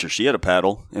kindergarten teacher, she had a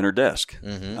paddle in her desk.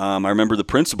 I remember the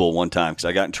principal one time because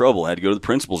I got in trouble. I had to go to the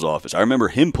principal's office. I remember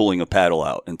him pulling a paddle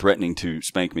out and threatening to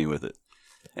spank me with it.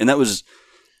 And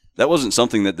that wasn't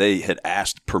something that they had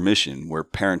asked permission, where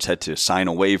parents had to sign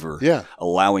a waiver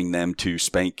allowing them to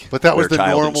spank But that was the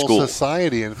child normal in school.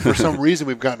 society, and for some reason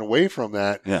we've gotten away from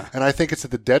that. Yeah. And I think it's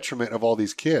at the detriment of all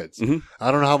these kids.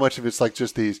 I don't know how much of it's like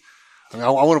just these. I mean, I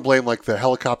want to blame like the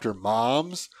helicopter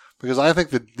moms, because I think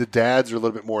that the dads are a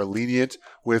little bit more lenient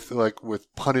with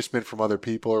punishment from other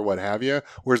people or what have you.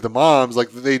 Whereas the moms, like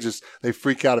they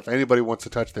freak out if anybody wants to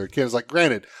touch their kids. Like,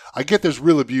 granted, I get there's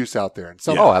real abuse out there, and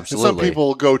absolutely. And some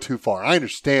people go too far. I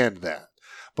understand that,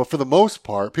 but for the most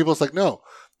part, people it's like, no,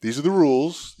 these are the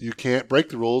rules. You can't break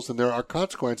the rules, and there are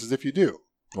consequences if you do.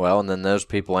 Well, and then those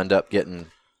people end up getting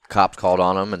cops called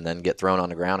on them, and then get thrown on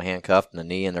the ground, handcuffed, and a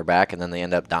knee in their back, and then they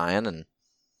end up dying, and.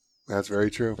 That's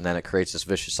very true. And then it creates this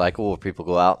vicious cycle where people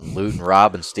go out and loot and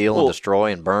rob and steal and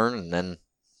destroy and burn, and then...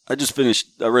 I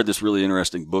read this really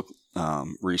interesting book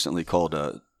recently called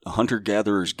A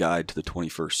Hunter-Gatherer's Guide to the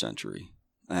 21st Century.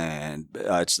 And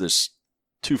it's this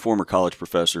two former college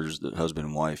professors, the husband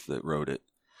and wife, that wrote it.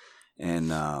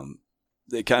 And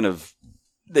they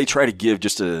try to give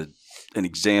just an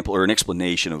example or an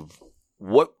explanation of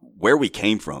where we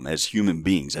came from as human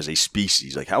beings, as a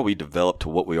species, like how we developed to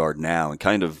what we are now, and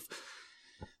kind of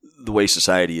the way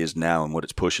society is now and what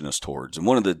it's pushing us towards. And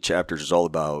one of the chapters is all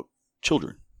about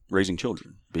children, raising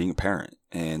children, being a parent.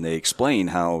 And they explain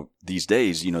how these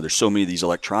days, there's so many of these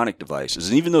electronic devices.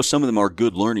 And even though some of them are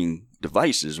good learning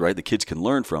devices, right, the kids can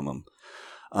learn from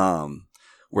them.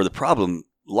 Where the problem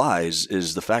lies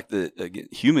is the fact that, again,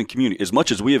 human community, as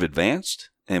much as we have advanced,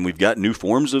 and we've got new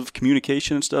forms of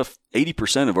communication and stuff,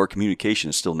 80% of our communication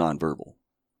is still nonverbal.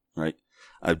 right?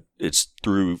 It's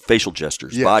through facial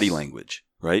gestures, Yes. body language,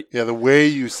 right? Yeah, the way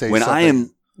you say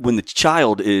something. When the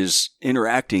child is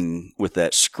interacting with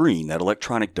that screen, that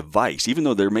electronic device, even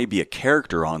though there may be a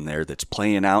character on there that's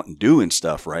playing out and doing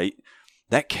stuff, right?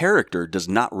 That character does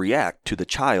not react to the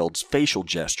child's facial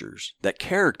gestures. That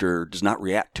character does not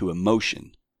react to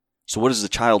emotion. So what does the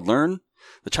child learn?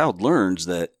 The child learns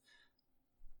that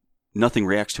nothing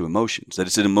reacts to emotions, that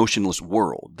it's an emotionless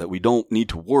world, that we don't need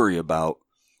to worry about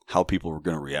how people are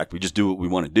going to react. We just do what we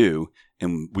want to do,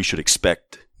 and we should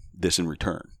expect this in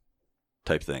return,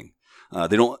 type thing.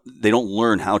 They don't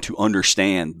learn how to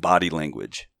understand body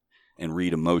language and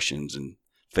read emotions and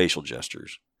facial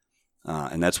gestures,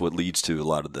 and that's what leads to a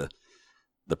lot of the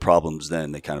problems.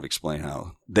 Then they kind of explain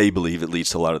how they believe it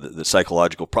leads to a lot of the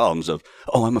psychological problems of,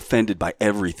 oh, I'm offended by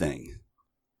everything.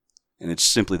 And it's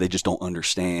simply they just don't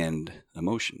understand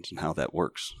emotions and how that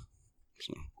works.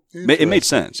 So it made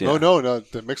sense. Yeah. No,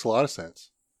 that makes a lot of sense.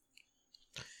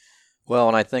 Well,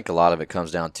 and I think a lot of it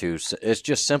comes down to it's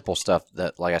just simple stuff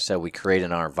that, like I said, we create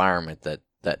in our environment that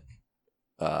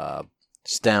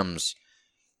stems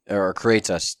or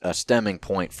creates a stemming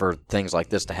point for things like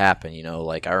this to happen.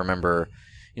 Like I remember,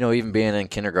 even being in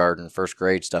kindergarten, first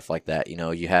grade, stuff like that.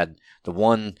 You had the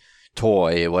one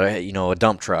toy, a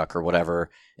dump truck or whatever,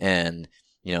 and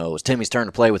it was Timmy's turn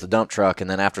to play with the dump truck, and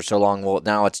then after so long, well,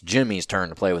 now it's Jimmy's turn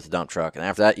to play with the dump truck, and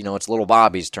after that, it's little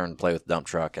Bobby's turn to play with the dump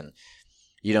truck, and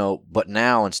but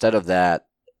now instead of that,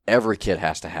 every kid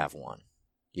has to have one.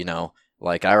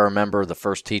 Like I remember the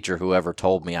first teacher who ever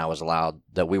told me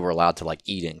we were allowed to like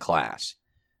eat in class.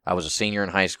 I was a senior in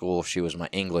high school. She was my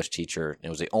English teacher. It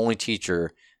was the only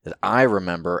teacher that I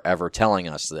remember ever telling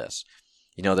us this.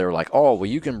 They were like, oh, well,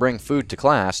 you can bring food to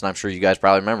class, and I'm sure you guys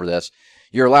probably remember this.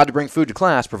 You're allowed to bring food to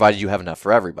class provided you have enough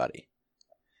for everybody.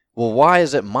 Well, why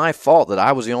is it my fault that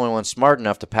I was the only one smart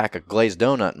enough to pack a glazed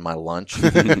donut in my lunch?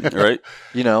 Right?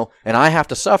 And I have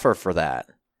to suffer for that.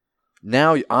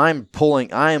 Now I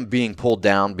am being pulled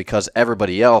down because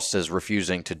everybody else is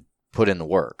refusing to put in the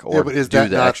work or but is do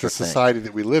that the not extra the thing. society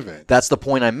that we live in? That's the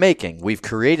point I'm making. We've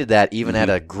created that even at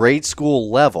a grade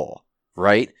school level,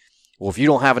 right? Well, if you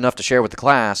don't have enough to share with the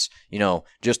class,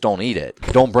 just don't eat it.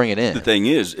 Don't bring it in. The thing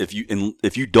is, if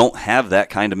you don't have that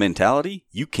kind of mentality,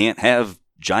 you can't have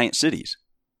giant cities.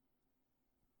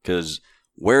 Because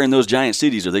where in those giant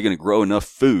cities are they going to grow enough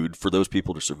food for those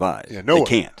people to survive? Yeah, nowhere. They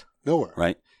can't. Nowhere.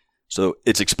 Right? So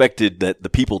it's expected that the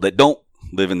people that don't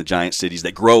live in the giant cities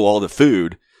that grow all the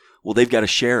food, well, they've got to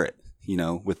share it,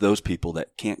 with those people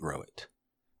that can't grow it.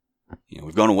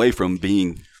 We've gone away from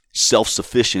being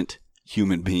self-sufficient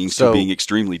human beings to being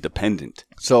extremely dependent.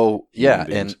 So yeah,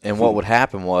 and what would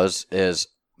happen is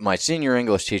my senior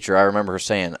English teacher, I remember her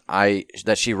saying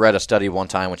that she read a study one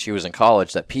time when she was in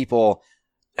college that people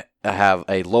have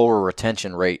a lower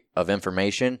retention rate of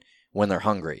information when they're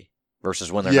hungry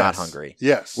versus when they're not hungry.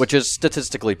 Yes. Which is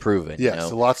statistically proven.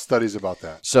 Yes, a lot of studies about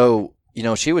that. So,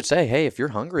 she would say, hey, if you're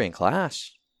hungry in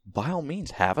class, by all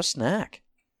means, have a snack.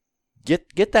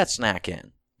 Get that snack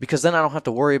in. Because then I don't have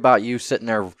to worry about you sitting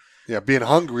there. Yeah, being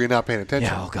hungry and not paying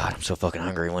attention. Yeah, oh God, I'm so fucking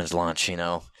hungry. When's lunch,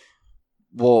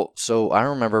 Well, so I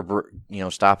remember,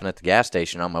 stopping at the gas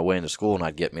station on my way into school, and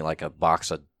I'd get me like a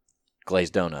box of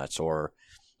glazed donuts or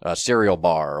a cereal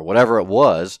bar or whatever it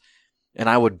was, and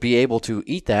I would be able to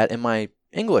eat that in my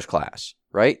English class,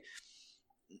 right?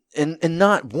 And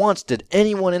not once did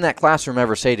anyone in that classroom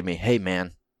ever say to me, hey,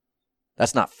 man,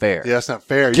 that's not fair. Yeah, that's not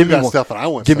fair. Give you got me stuff and I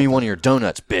want Give something. me one of your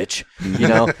donuts, bitch.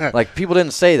 Like people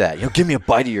didn't say that. Give me a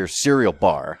bite of your cereal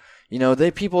bar.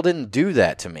 People didn't do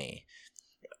that to me.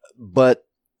 But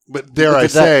dare I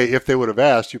say, if they would have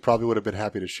asked, you probably would have been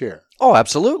happy to share. Oh,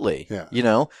 absolutely.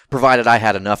 Yeah. Provided I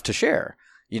had enough to share,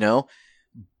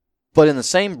 But in the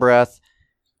same breath,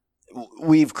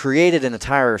 we've created an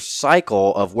entire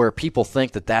cycle of where people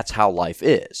think that that's how life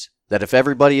is. That if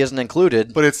everybody isn't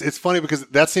included. But it's funny because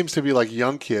that seems to be like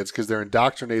young kids because they're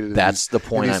indoctrinated in that's the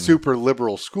point in these super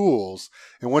liberal schools.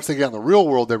 And once they get in the real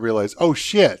world, they realize, oh,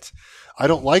 shit, I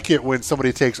don't like it when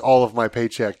somebody takes all of my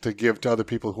paycheck to give to other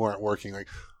people who aren't working. Like,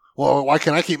 well, why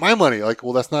can't I keep my money? Like,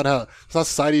 well, that's not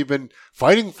society you've been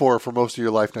fighting for most of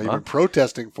your life now. You've been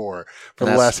protesting for the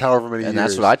last however many years. And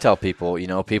that's what I tell people.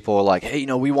 People are like, hey,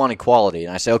 we want equality.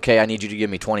 And I say, okay, I need you to give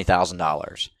me $20,000.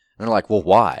 And they're like, well,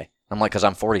 why? I'm like, because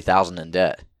I'm $40,000 in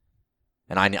debt.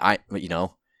 And I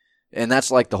and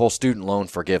that's like the whole student loan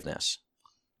forgiveness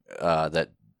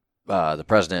that the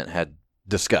president had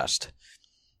discussed.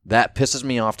 That pisses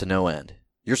me off to no end.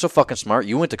 You're so fucking smart.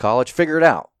 You went to college. Figure it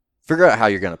out. Figure out how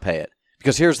you're going to pay it.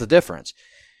 Because here's the difference.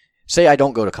 Say I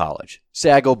don't go to college.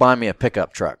 Say I go buy me a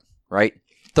pickup truck, right?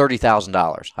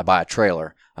 $30,000. I buy a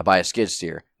trailer. I buy a skid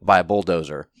steer. I buy a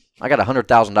bulldozer. I got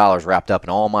 $100,000 wrapped up in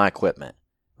all my equipment,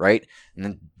 right? And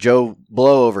then Joe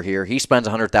Blow over here, he spends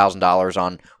 $100,000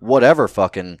 on whatever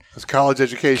fucking It's college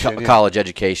education. Yeah. college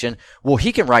education. Well,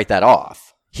 he can write that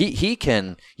off. He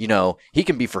can, he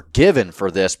can be forgiven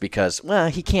for this because, well,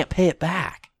 he can't pay it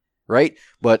back, right?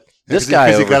 But this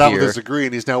guy over he got out here, with his degree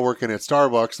and he's now working at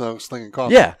Starbucks now slinging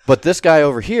coffee. yeah, but this guy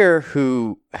over here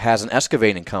who has an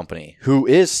excavating company, who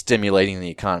is stimulating the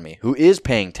economy, who is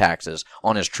paying taxes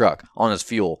on his truck, on his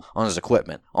fuel, on his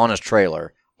equipment, on his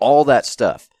trailer, all that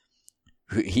stuff,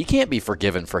 he can't be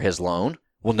forgiven for his loan.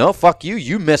 Well, no, fuck you.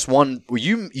 You miss one.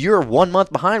 You're 1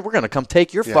 month behind. We're going to come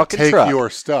take your fucking truck. Take your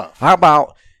stuff. How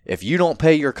about if you don't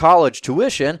pay your college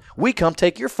tuition, we come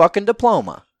take your fucking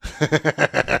diploma?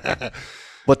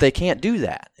 But they can't do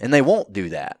that, and they won't do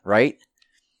that, right?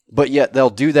 But yet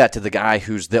they'll do that to the guy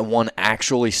who's the one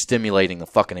actually stimulating the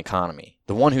fucking economy,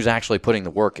 the one who's actually putting the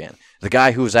work in, the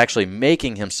guy who's actually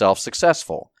making himself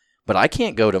successful. But I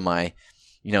can't go to my,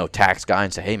 tax guy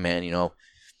and say, hey, man,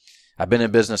 I've been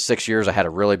in business 6 years. I had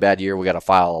a really bad year. We got to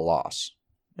file a loss.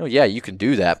 Yeah, you can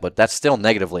do that, but that still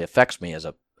negatively affects me as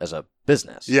a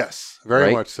business. Yes, very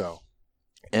right? much so.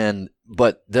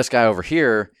 But this guy over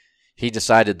here, he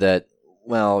decided that,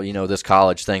 well, this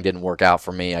college thing didn't work out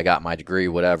for me. I got my degree,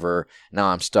 whatever. Now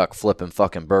I'm stuck flipping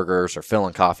fucking burgers or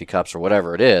filling coffee cups or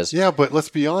whatever it is. Yeah, but let's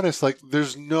be honest. Like,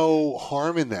 there's no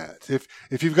harm in that.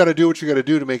 If you've got to do what you got to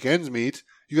do to make ends meet,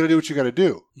 you got to do what you got to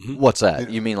do. What's that?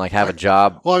 You mean like have a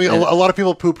job? Well, I mean, a lot of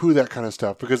people poo-poo that kind of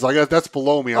stuff because like that's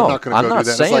below me. I'm not going to go do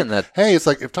that. Saying it's like, that. Hey, it's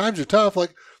like if times are tough,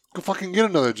 like go fucking get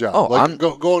another job. Oh, like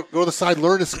go to the side,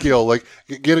 learn a skill. Like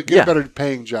get a better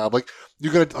paying job. Like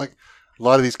you got to like. A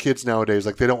lot of these kids nowadays,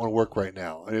 like they don't want to work right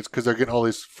now, and it's because they're getting all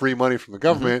this free money from the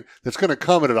government that's going to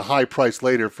come at a high price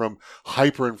later from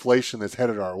hyperinflation that's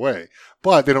headed our way.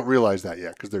 But they don't realize that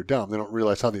yet because they're dumb. They don't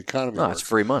realize how the economy works. It's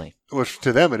free money. Which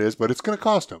to them it is, but it's going to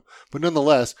cost them. But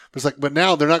nonetheless, it's like, but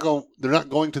now they're not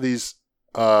going to these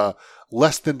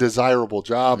less than desirable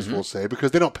jobs, we'll say,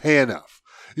 because they don't pay enough.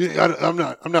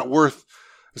 I'm not worth.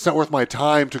 It's not worth my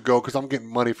time to go because I'm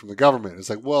getting money from the government. It's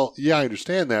like, well, yeah, I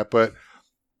understand that, but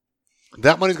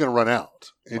that money's going to run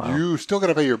out, and you still got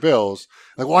to pay your bills.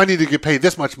 Like, well, I need to get paid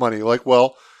this much money. Like,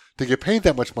 well, to get paid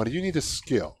that much money, you need a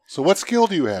skill. So what skill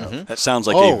do you have? That sounds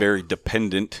like a very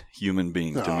dependent human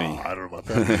being to me. I don't know about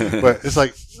that. But it's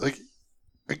like,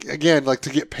 again, like to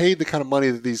get paid the kind of money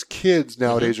that these kids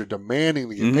nowadays are demanding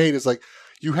to get paid, is like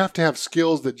you have to have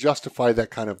skills that justify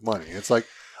that kind of money. It's like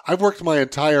I've worked my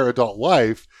entire adult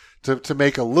life to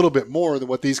make a little bit more than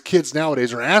what these kids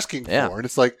nowadays are asking for. And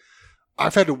it's like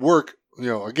I've had to work,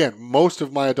 again, most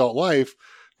of my adult life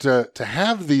to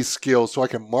have these skills so I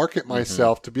can market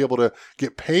myself to be able to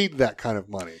get paid that kind of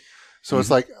money. So it's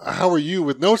like, how are you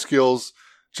with no skills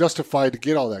justified to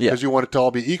get all that? Because you want it to all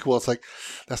be equal. It's like,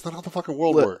 that's not how the fucking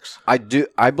world works. I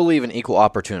believe in equal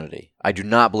opportunity. I do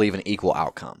not believe in equal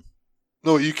outcome.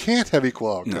 No, you can't have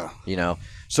equal outcome. No.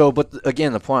 So, but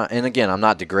again, the point, and again, I'm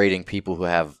not degrading people who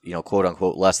have, quote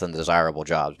unquote, less than desirable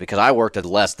jobs, because I worked a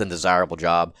less than desirable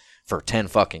job for 10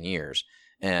 fucking years,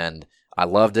 and I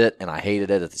loved it and I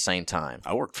hated it at the same time.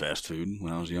 I worked fast food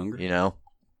when I was younger.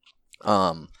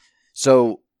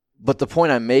 So, but the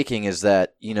point I'm making is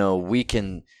that,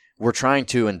 we're trying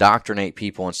to indoctrinate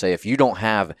people and say, if you don't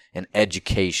have an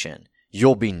education,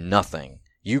 you'll be nothing.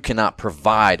 You cannot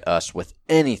provide us with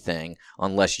anything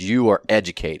unless you are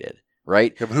educated,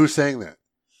 right? Yeah, but who's saying that?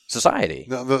 Society.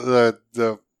 No,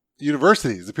 the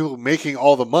universities, the people making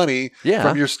all the money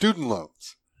from your student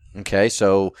loans. Okay,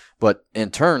 so, but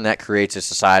in turn, that creates a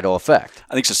societal effect.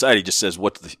 I think society just says,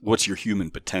 what's your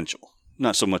human potential?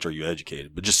 Not so much are you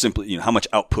educated, but just simply, how much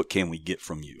output can we get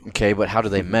from you? Okay, but how do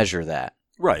they measure that?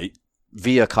 Right.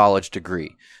 Via college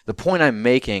degree. The point I'm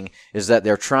making is that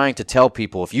they're trying to tell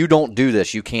people, if you don't do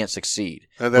this, you can't succeed.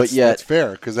 And that's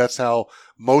fair, because that's how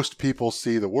most people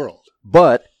see the world.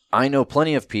 But I know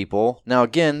plenty of people. Now,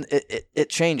 again, it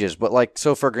changes, but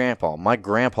for example, my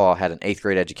grandpa had an 8th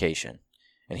grade education.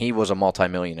 And he was a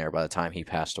multimillionaire by the time he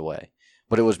passed away.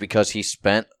 But it was because he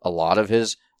spent a lot of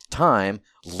his time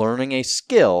learning a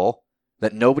skill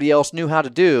that nobody else knew how to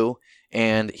do,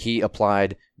 and he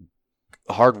applied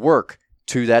hard work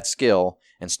to that skill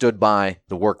and stood by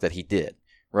the work that he did,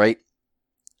 right?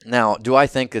 Now, do I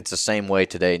think it's the same way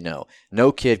today? No.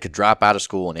 No kid could drop out of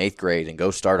school in 8th grade and go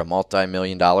start a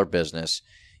multi-million-dollar business,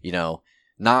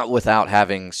 not without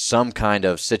having some kind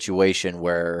of situation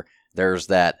where there's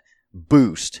that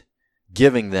boost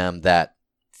giving them that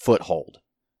foothold,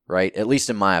 right? At least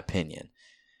in my opinion.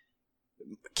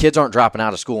 Kids aren't dropping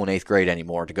out of school in 8th grade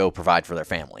anymore to go provide for their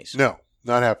families. No.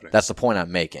 Not happening. That's the point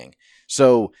I'm making.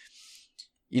 So,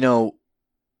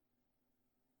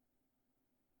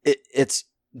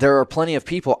 there are plenty of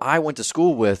people I went to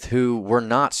school with who were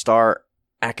not star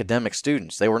academic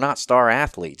students. They were not star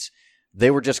athletes. They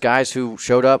were just guys who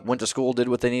showed up, went to school, did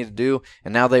what they needed to do,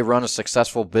 and now they run a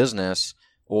successful business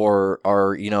or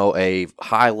are, a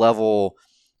high-level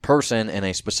person in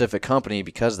a specific company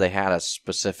because they had a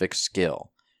specific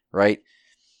skill, right?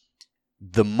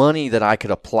 The money that I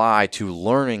could apply to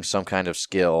learning some kind of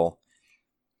skill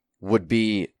would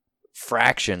be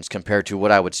fractions compared to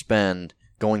what I would spend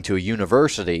going to a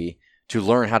university to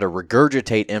learn how to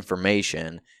regurgitate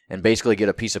information and basically get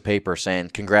a piece of paper saying,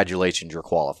 congratulations, you're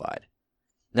qualified.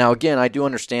 Now, again, I do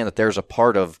understand that there's a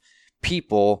part of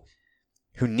people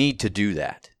who need to do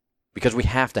that because we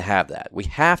have to have that. We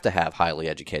have to have highly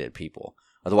educated people.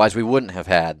 Otherwise, we wouldn't have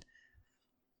had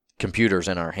computers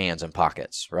in our hands and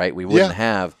pockets, right? We wouldn't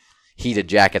have heated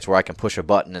jackets where I can push a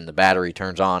button and the battery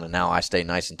turns on and now I stay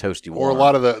nice and toasty warm. Or a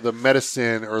lot of the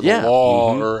medicine or the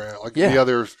law or the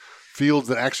other fields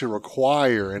that actually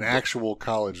require an actual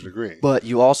college degree. But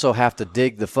you also have to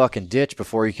dig the fucking ditch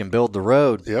before you can build the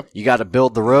road. Yep. You got to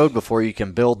build the road before you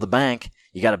can build the bank.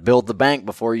 You got to build the bank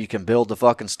before you can build the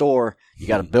fucking store. You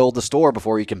got to build the store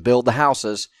before you can build the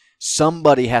houses.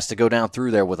 Somebody has to go down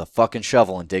through there with a fucking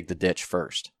shovel and dig the ditch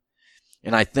first.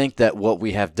 And I think that what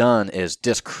we have done is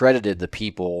discredited the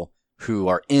people who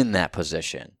are in that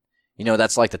position.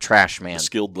 That's like the trash man.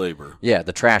 Skilled labor. Yeah,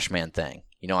 the trash man thing.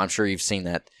 I'm sure you've seen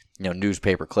that,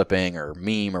 newspaper clipping or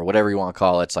meme or whatever you want to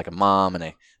call it. It's like a mom and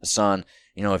a son.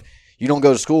 If you don't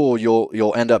go to school,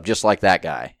 you'll end up just like that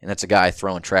guy. And that's a guy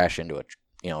throwing trash into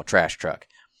a trash truck.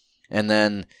 And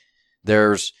then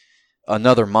there's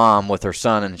another mom with her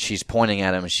son, and she's pointing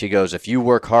at him, and she goes, if you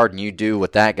work hard and you do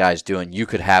what that guy's doing, you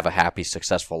could have a happy,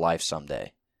 successful life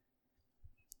someday.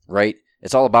 Right?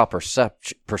 It's all about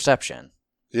perception.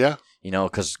 Yeah.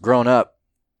 Because growing up,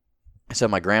 I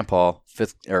said my grandpa,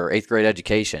 5th or 8th grade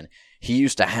education, he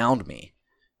used to hound me.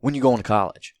 When you going to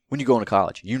college? When you going to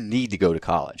college? You need to go to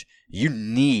college. You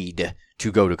need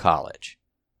to go to college.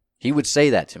 He would say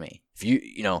that to me. If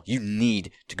you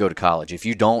need to go to college. If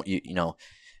you don't, you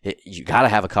got to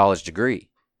have a college degree.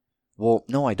 Well,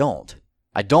 no, I don't.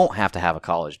 I don't have to have a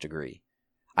college degree.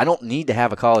 I don't need to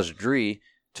have a college degree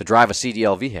to drive a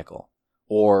CDL vehicle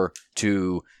or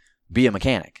to be a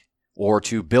mechanic or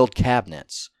to build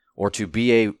cabinets or to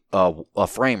be a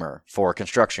framer for a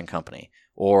construction company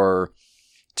or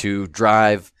to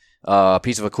drive a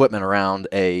piece of equipment around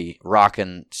a rock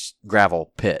and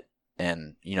gravel pit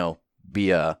and,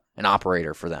 be an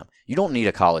operator for them. You don't need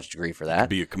a college degree for that.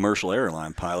 Be a commercial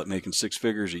airline pilot making 6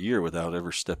 figures a year without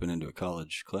ever stepping into a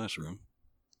college classroom.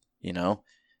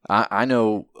 I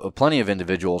know plenty of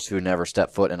individuals who never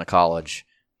stepped foot in a college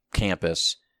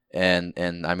campus, and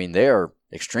I mean they are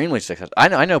extremely successful.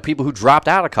 I know people who dropped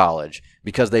out of college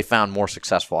because they found more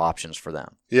successful options for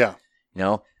them. Yeah.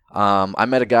 I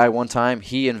met a guy one time.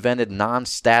 He invented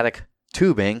non-static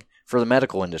tubing for the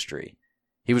medical industry.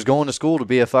 He was going to school to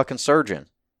be a fucking surgeon.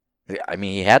 I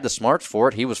mean, he had the smarts for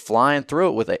it. He was flying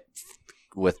through it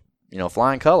with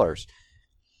flying colors.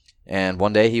 And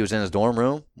one day he was in his dorm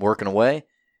room working away,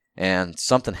 and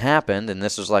something happened. And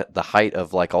this was like the height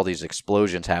of like all these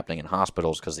explosions happening in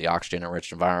hospitals because the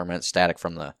oxygen-enriched environment, static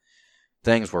from the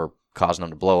things were causing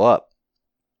them to blow up.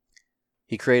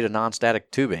 He created non-static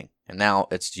tubing, and now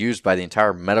it's used by the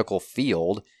entire medical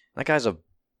field. That guy's a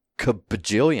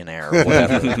bajillionaire or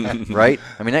whatever, right?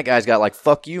 I mean, that guy's got like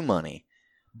fuck you money.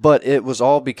 But it was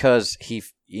all because he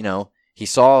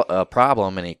saw a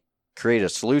problem and he created a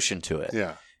solution to it.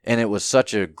 Yeah. And it was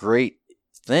such a great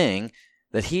thing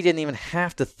that he didn't even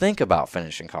have to think about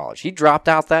finishing college. He dropped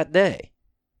out that day.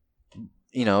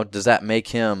 Does that make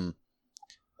him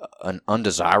an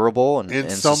undesirable in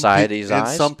society's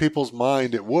eyes? In some people's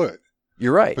mind, it would.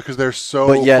 You're right. Because they're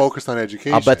so focused on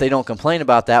education. I'll bet they don't complain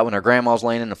about that when their grandma's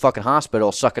laying in the fucking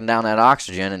hospital sucking down that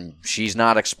oxygen and she's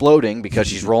not exploding because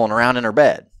she's rolling around in her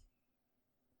bed.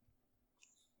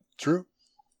 True.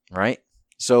 Right?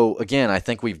 So, again, I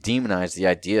think we've demonized the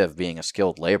idea of being a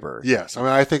skilled laborer. Yes. I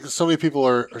mean, I think so many people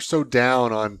are so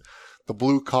down on the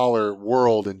blue-collar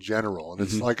world in general. And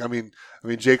it's like, I mean,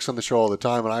 Jake's on the show all the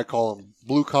time, and I call him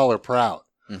blue-collar proud.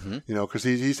 Mm-hmm. Because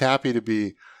he's happy to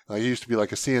be, he used to be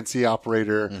like a CNC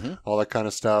operator, all that kind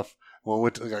of stuff. Well,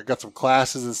 I got some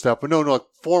classes and stuff, but no like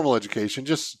formal education,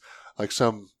 just like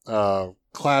some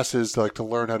classes to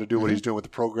learn how to do what he's doing with the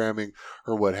programming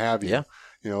or what have you. Yeah.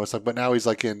 It's like, but now he's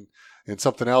like in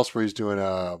something else where he's doing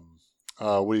what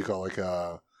do you call it?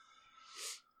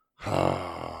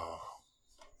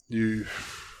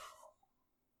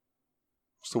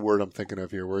 what's the word I'm thinking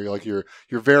of here? Where you're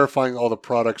verifying all the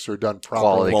products are done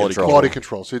properly. Quality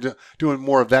control. So you're doing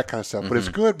more of that kind of stuff. But it's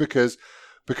good because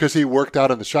he worked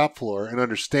out on the shop floor and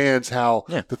understands how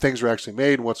the things are actually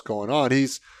made and what's going on.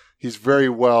 He's very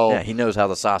well. Yeah, he knows how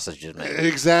the sausage is made.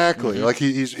 Exactly. Like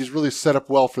he's really set up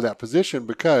well for that position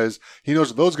because he knows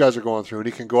what those guys are going through, and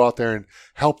he can go out there and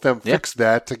help them fix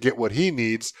that to get what he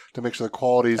needs to make sure the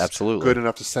quality is good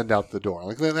enough to send out the door.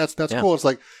 Like that's cool. It's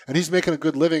like, and he's making a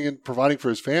good living and providing for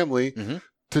his family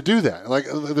to do that. Like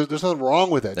there's nothing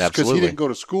wrong with that. Just because he didn't go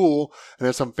to school and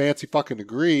has some fancy fucking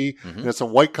degree and has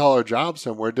some white collar job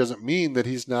somewhere doesn't mean that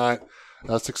he's not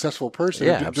a successful person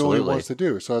doing what he wants to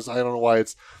do. So I don't know why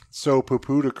it's so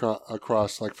poo-pooed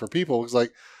across, like, for people. It's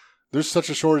like there's such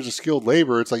a shortage of skilled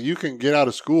labor. It's like you can get out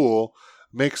of school,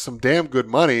 make some damn good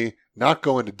money, not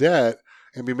go into debt,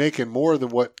 and be making more than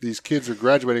what these kids are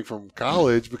graduating from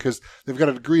college because they've got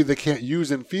a degree they can't use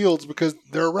in fields because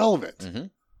they're irrelevant.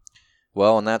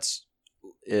 Well, and that's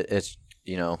there's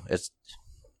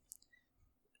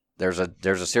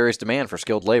a serious demand for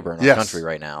skilled labor in our country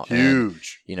right now.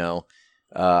 Huge. And,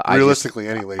 realistically,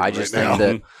 any labor. I just think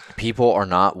that people are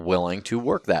not willing to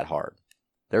work that hard.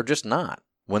 They're just not.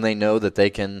 When they know that they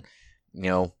can,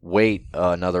 wait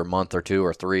another month or 2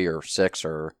 or 3 or 6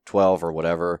 or 12 or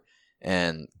whatever,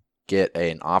 and get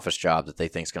an office job that they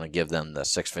think is going to give them the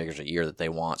 6 figures a year that they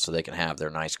want, so they can have their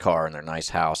nice car and their nice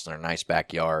house and their nice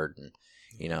backyard, and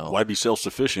why be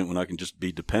self-sufficient when I can just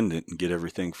be dependent and get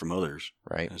everything from others,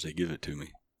 right? As they give it to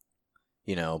me.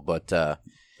 But.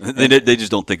 They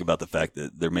just don't think about the fact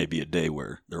that there may be a day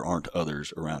where there aren't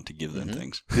others around to give them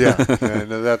things. No,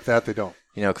 that they don't.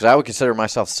 Because I would consider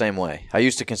myself the same way. I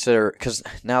used to consider, because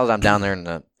now that I'm down there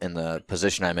in the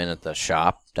position I'm in at the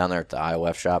shop, down there at the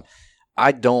IOF shop,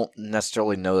 I don't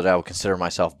necessarily know that I would consider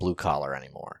myself blue collar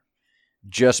anymore.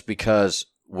 Just because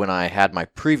when I had my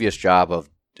previous job of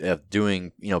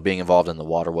doing, being involved in the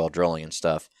water well drilling and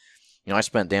stuff, I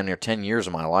spent damn near 10 years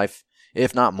of my life,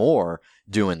 if not more,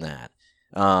 doing that.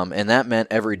 And that meant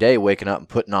every day waking up and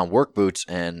putting on work boots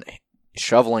and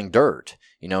shoveling dirt,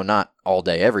 not all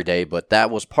day, every day, but that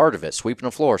was part of it. Sweeping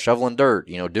the floor, shoveling dirt,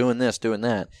 doing this, doing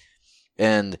that.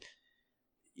 And,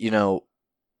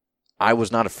 I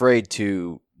was not afraid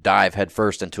to dive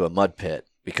headfirst into a mud pit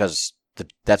because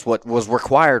that's what was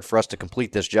required for us to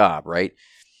complete this job, right?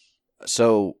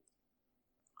 So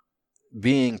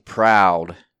being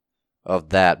proud of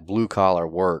that blue collar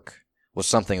work was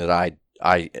something that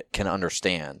I can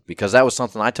understand, because that was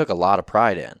something I took a lot of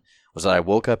pride in, was that I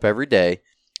woke up every day,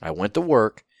 I went to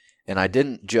work, and I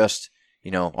didn't just,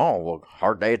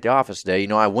 hard day at the office today.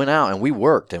 I went out and we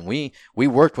worked, and we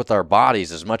worked with our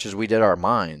bodies as much as we did our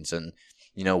minds. And,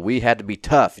 we had to be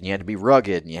tough, and you had to be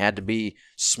rugged, and you had to be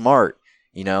smart,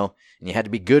 and you had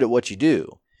to be good at what you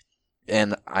do.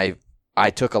 And I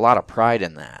took a lot of pride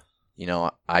in that.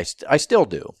 I still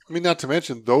do. I mean, not to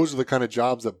mention, those are the kind of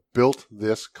jobs that built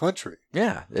this country.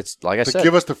 Yeah, it's like I said.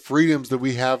 Give us the freedoms that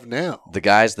we have now. The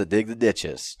guys that dig the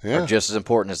ditches are just as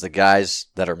important as the guys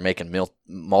that are making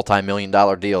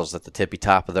multi-million-dollar deals at the tippy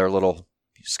top of their little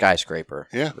skyscraper.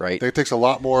 Yeah, right. It takes a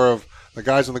lot more of the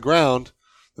guys on the ground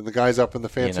than the guys up in the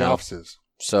fancy offices.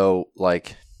 So,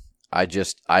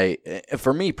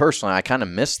 for me personally, I kind of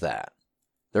miss that.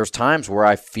 There's times where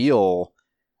I feel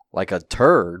like a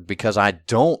turd because I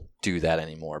don't do that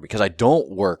anymore, because I don't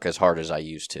work as hard as I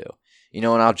used to. And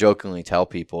I'll jokingly tell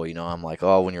people, I'm like,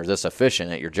 oh, when you're this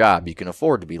efficient at your job, you can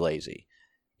afford to be lazy,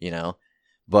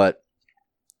 But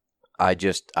I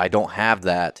don't have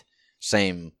that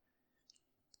same.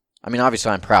 I mean,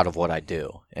 obviously I'm proud of what I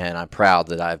do, and I'm proud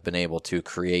that I've been able to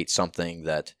create something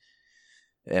that,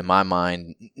 in my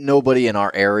mind, nobody in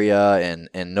our area and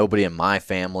nobody in my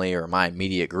family or my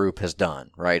immediate group has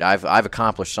done, right? I've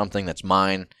accomplished something that's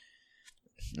mine,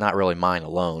 not really mine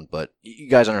alone, but you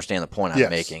guys understand the point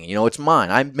I'm making. It's mine.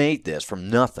 I made this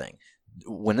from nothing.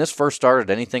 When this first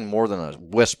started, anything more than a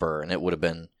whisper, and it would have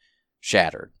been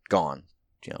shattered, gone,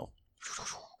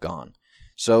 gone.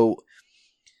 So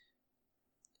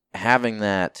having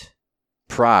that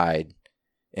pride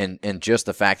and just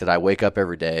the fact that I wake up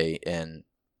every day and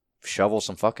shovel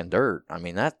some fucking dirt. I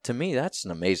mean, that to me, that's an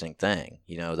amazing thing.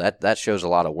 That shows a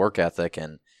lot of work ethic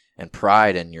and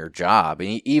pride in your job.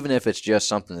 And even if it's just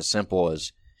something as simple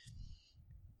as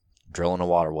drilling a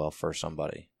water well for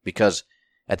somebody. Because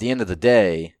at the end of the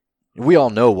day, we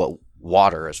all know what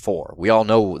water is for. We all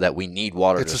know that we need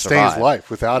water to survive. It sustains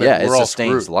life. Without it, we're all screwed. Yeah, it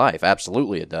sustains life.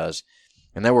 Absolutely it does.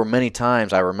 And there were many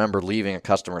times I remember leaving a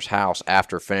customer's house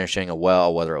after finishing a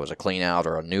well, whether it was a clean out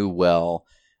or a new well.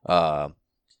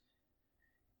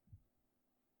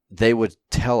 They would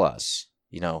tell us,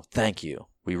 thank you.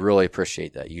 We really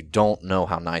appreciate that. You don't know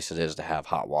how nice it is to have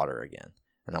hot water again.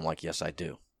 And I'm like, yes, I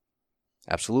do.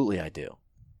 Absolutely, I do.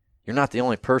 You're not the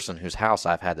only person whose house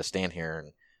I've had to stand here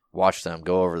and watch them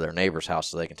go over to their neighbor's house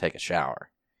so they can take a shower,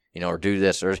 or do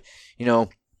this, or,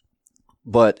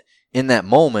 but in that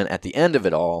moment, at the end of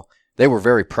it all, they were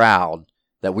very proud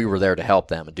that we were there to help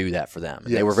them and do that for them.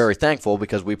 And they were very thankful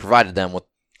because we provided them with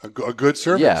a good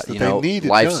service that they needed,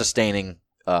 life-sustaining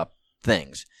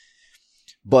things.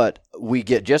 But we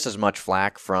get just as much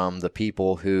flack from the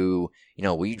people who,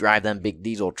 we drive them big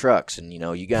diesel trucks and,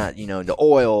 you got, the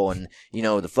oil and,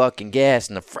 the fucking gas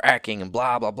and the fracking and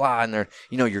blah, blah, blah. And they're,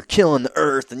 you're killing the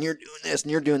earth and you're doing this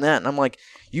and you're doing that. And I'm like,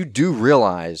 you do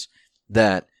realize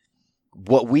that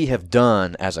what we have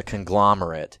done as a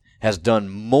conglomerate has done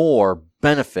more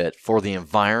benefit for the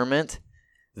environment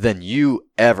than you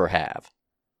ever have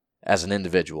as an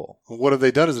individual. What have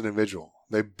they done as an individual?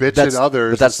 They bitch at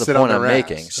others. But that's the point I'm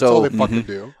making. That's so all they fucking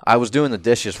do. I was doing the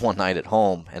dishes one night at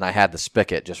home, and I had the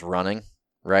spigot just running,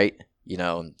 right?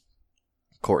 And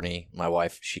Courtney, my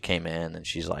wife, she came in, and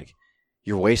she's like,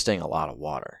 "You're wasting a lot of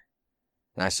water."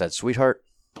 And I said, "Sweetheart,"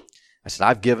 I said,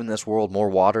 "I've given this world more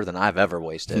water than I've ever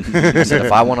wasted." I said,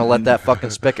 "If I want to let that fucking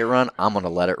spigot run, I'm going to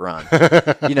let it run."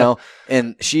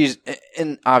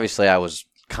 And obviously I was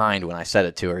kind when I said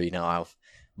it to her,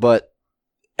 but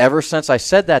ever since I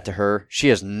said that to her, she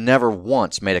has never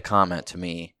once made a comment to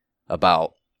me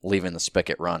about leaving the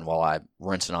spigot run while I'm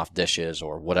rinsing off dishes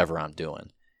or whatever I'm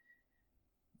doing.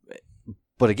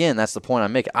 But again, that's the point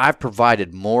I'm making. I've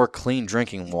provided more clean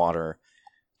drinking water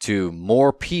to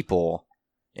more people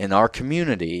in our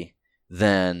community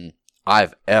than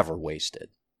I've ever wasted.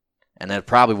 And it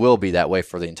probably will be that way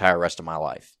for the entire rest of my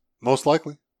life. Most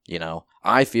likely.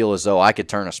 I feel as though I could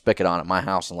turn a spigot on at my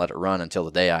house and let it run until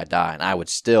the day I die, and I would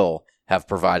still have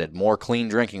provided more clean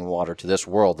drinking water to this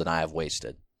world than I have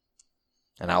wasted.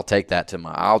 And I'll take that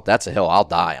that's a hill I'll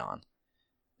die on.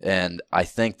 And I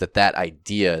think that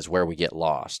idea is where we get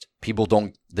lost. People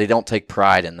don't take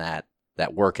pride in that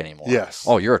work anymore. Yes.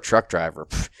 Oh, you're a truck driver.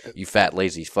 Pfft, you fat,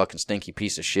 lazy, fucking stinky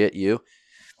piece of shit, you.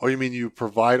 Oh, you mean you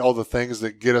provide all the things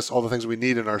that get us all the things we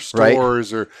need in our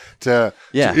stores, right? or to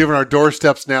even our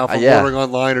doorsteps now for ordering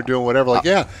online or doing whatever. Like,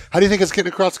 how do you think it's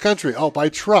getting across the country? Oh, by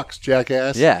trucks,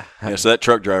 jackass. Yeah. So that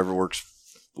truck driver works,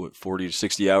 40 to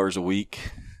 60 hours a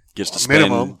week, gets to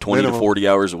spend 20 to 40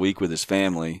 hours a week with his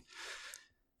family.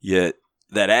 Yet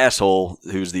that asshole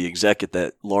who's the exec at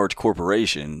that large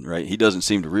corporation, right, he doesn't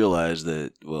seem to realize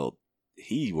that,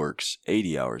 he works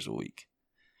 80 hours a week.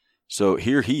 So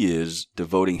here he is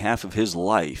devoting half of his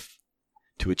life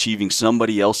to achieving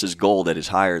somebody else's goal that is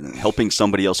higher than helping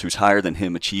somebody else who's higher than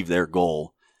him achieve their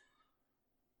goal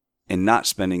and not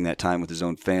spending that time with his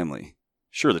own family.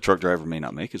 Sure, the truck driver may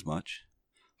not make as much,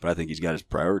 but I think he's got his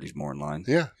priorities more in line.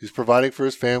 Yeah, he's providing for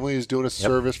his family. He's doing a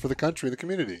service for the country, the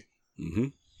community. Mm-hmm.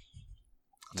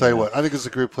 I'll tell you what, I think this is a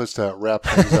great place to wrap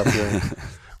things up here.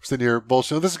 We're sitting here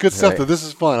bullshit. This is good stuff, though. This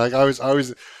is fun. I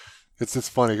always It's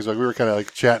funny because we were kind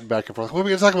of chatting back and forth. What are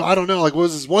we going to talk about? I don't know. What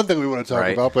was this one thing we want to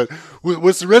talk about? But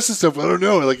what's the rest of the stuff? I don't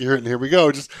know. Here we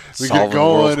go. Just we get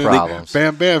going and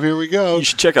bam, bam, here we go. You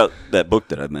should check out that book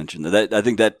that I mentioned. I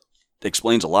think that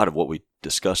explains a lot of what we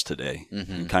discussed today.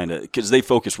 Mm-hmm. Kind of because they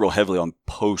focus real heavily on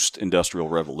post-industrial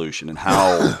revolution and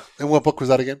how. And what book was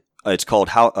that again? It's called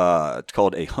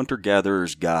A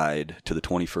Hunter-Gatherer's Guide to the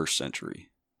 21st Century.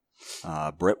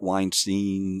 Brett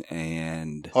Weinstein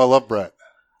and I love Brett.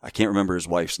 I can't remember his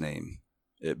wife's name,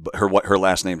 but her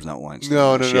last name's not Weinstein.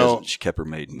 No. She kept her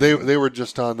maiden. They were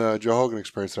just on the Joe Hogan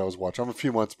Experience that I was watching. I'm a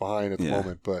few months behind at the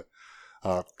moment, but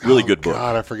really good book.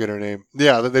 God, I forget her name.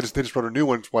 Yeah, they just wrote a new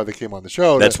one. That's why they came on the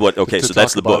show. That's so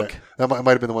that's the book. That might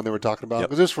have been the one they were talking about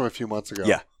because it was from a few months ago.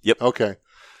 Yeah. Yep. Okay.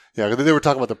 Yeah, because they were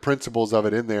talking about the principles of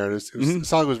it in there. The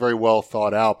song was very well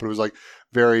thought out, but it was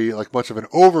very much of an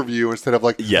overview instead of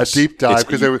a deep dive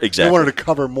because they wanted to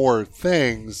cover more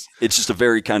things. It's just a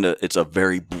very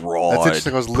broad. That's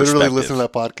interesting. I was literally listening to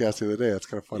that podcast the other day. That's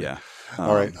kind of funny. Yeah.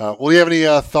 All right. Well, you have any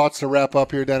thoughts to wrap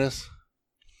up here, Dennis?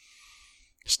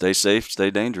 Stay safe,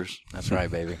 stay dangerous. That's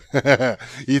right, baby.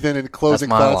 Ethan, in closing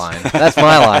thoughts. Line. That's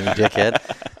my line, you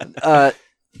dickhead.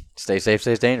 Stay safe,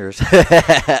 stay dangerous.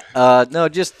 No,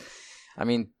 just,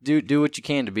 do what you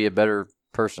can to be a better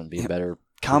person, be a better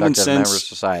common sense member of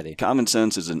society. Common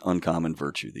sense is an uncommon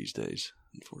virtue these days,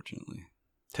 unfortunately.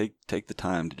 Take the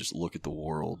time to just look at the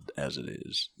world as it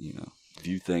is.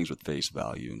 View things with face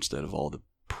value instead of all the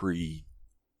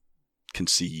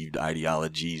preconceived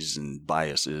ideologies and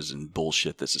biases and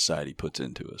bullshit that society puts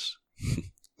into us.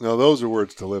 No, those are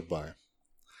words to live by.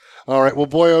 All right. Well,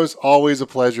 boyos, always a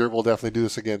pleasure. We'll definitely do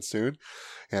this again soon.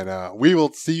 And we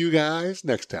will see you guys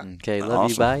next time. Okay,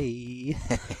 love you. Bye.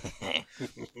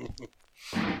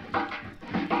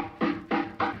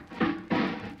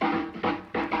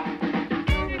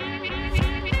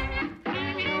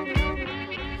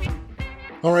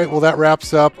 All right, well, that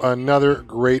wraps up another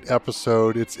great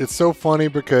episode. It's so funny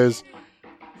because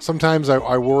sometimes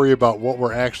I worry about what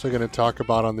we're actually going to talk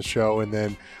about on the show, and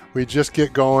then we just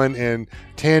get going and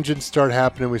tangents start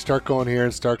happening. We start going here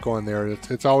and start going there.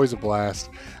 It's always a blast.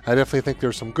 I definitely think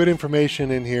there's some good information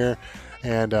in here,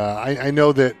 and I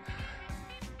know that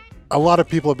a lot of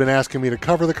people have been asking me to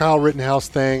cover the Kyle Rittenhouse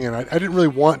thing, and I didn't really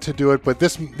want to do it, but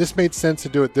this made sense to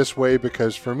do it this way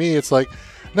because for me, it's like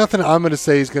nothing I'm going to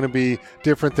say is going to be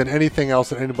different than anything else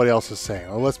that anybody else is saying.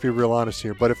 Well, let's be real honest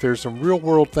here. But if there's some real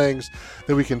world things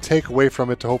that we can take away from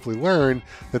it to hopefully learn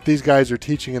that these guys are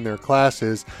teaching in their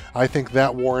classes, I think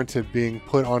that warranted being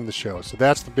put on the show. So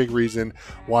that's the big reason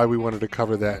why we wanted to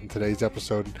cover that in today's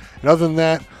episode. And other than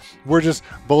that, we're just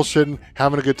bullshitting,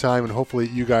 having a good time, and hopefully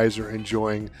you guys are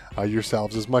enjoying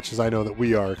yourselves as much as I know that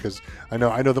we are, because I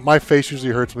know that my face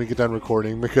usually hurts when we get done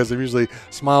recording because I'm usually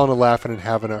smiling and laughing and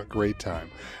having a great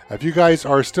time. If you guys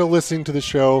are still listening to the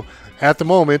show at the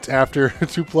moment after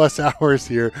 2+ hours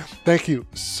here, thank you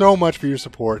so much for your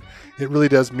support. It really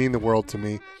does mean the world to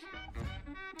me.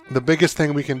 The biggest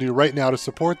thing we can do right now to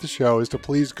support the show is to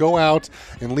please go out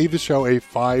and leave the show a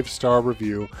 5-star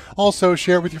review. Also,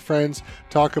 share it with your friends,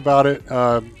 talk about it.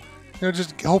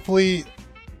 Just hopefully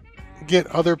get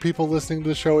other people listening to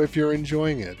the show if you're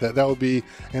enjoying it. That would be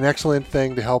an excellent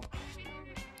thing to help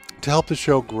the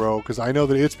show grow, because I know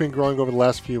that it's been growing over the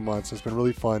last few months. It's been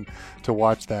really fun to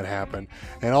watch that happen.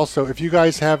 And also, if you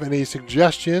guys have any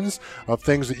suggestions of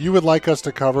things that you would like us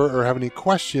to cover or have any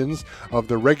questions of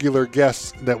the regular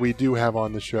guests that we do have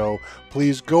on the show,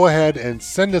 please go ahead and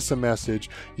send us a message.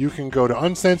 You can go to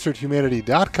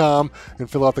uncensoredhumanity.com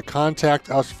and fill out the Contact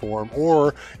Us form,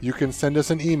 or you can send us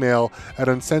an email at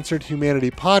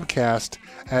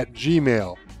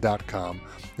uncensoredhumanitypodcast@gmail.com.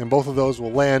 And both of those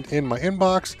will land in my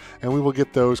inbox, and we will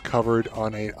get those covered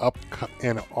on an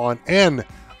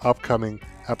upcoming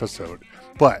episode.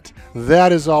 But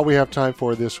that is all we have time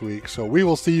for this week, so we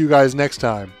will see you guys next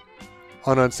time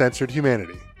on Uncensored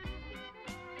Humanity.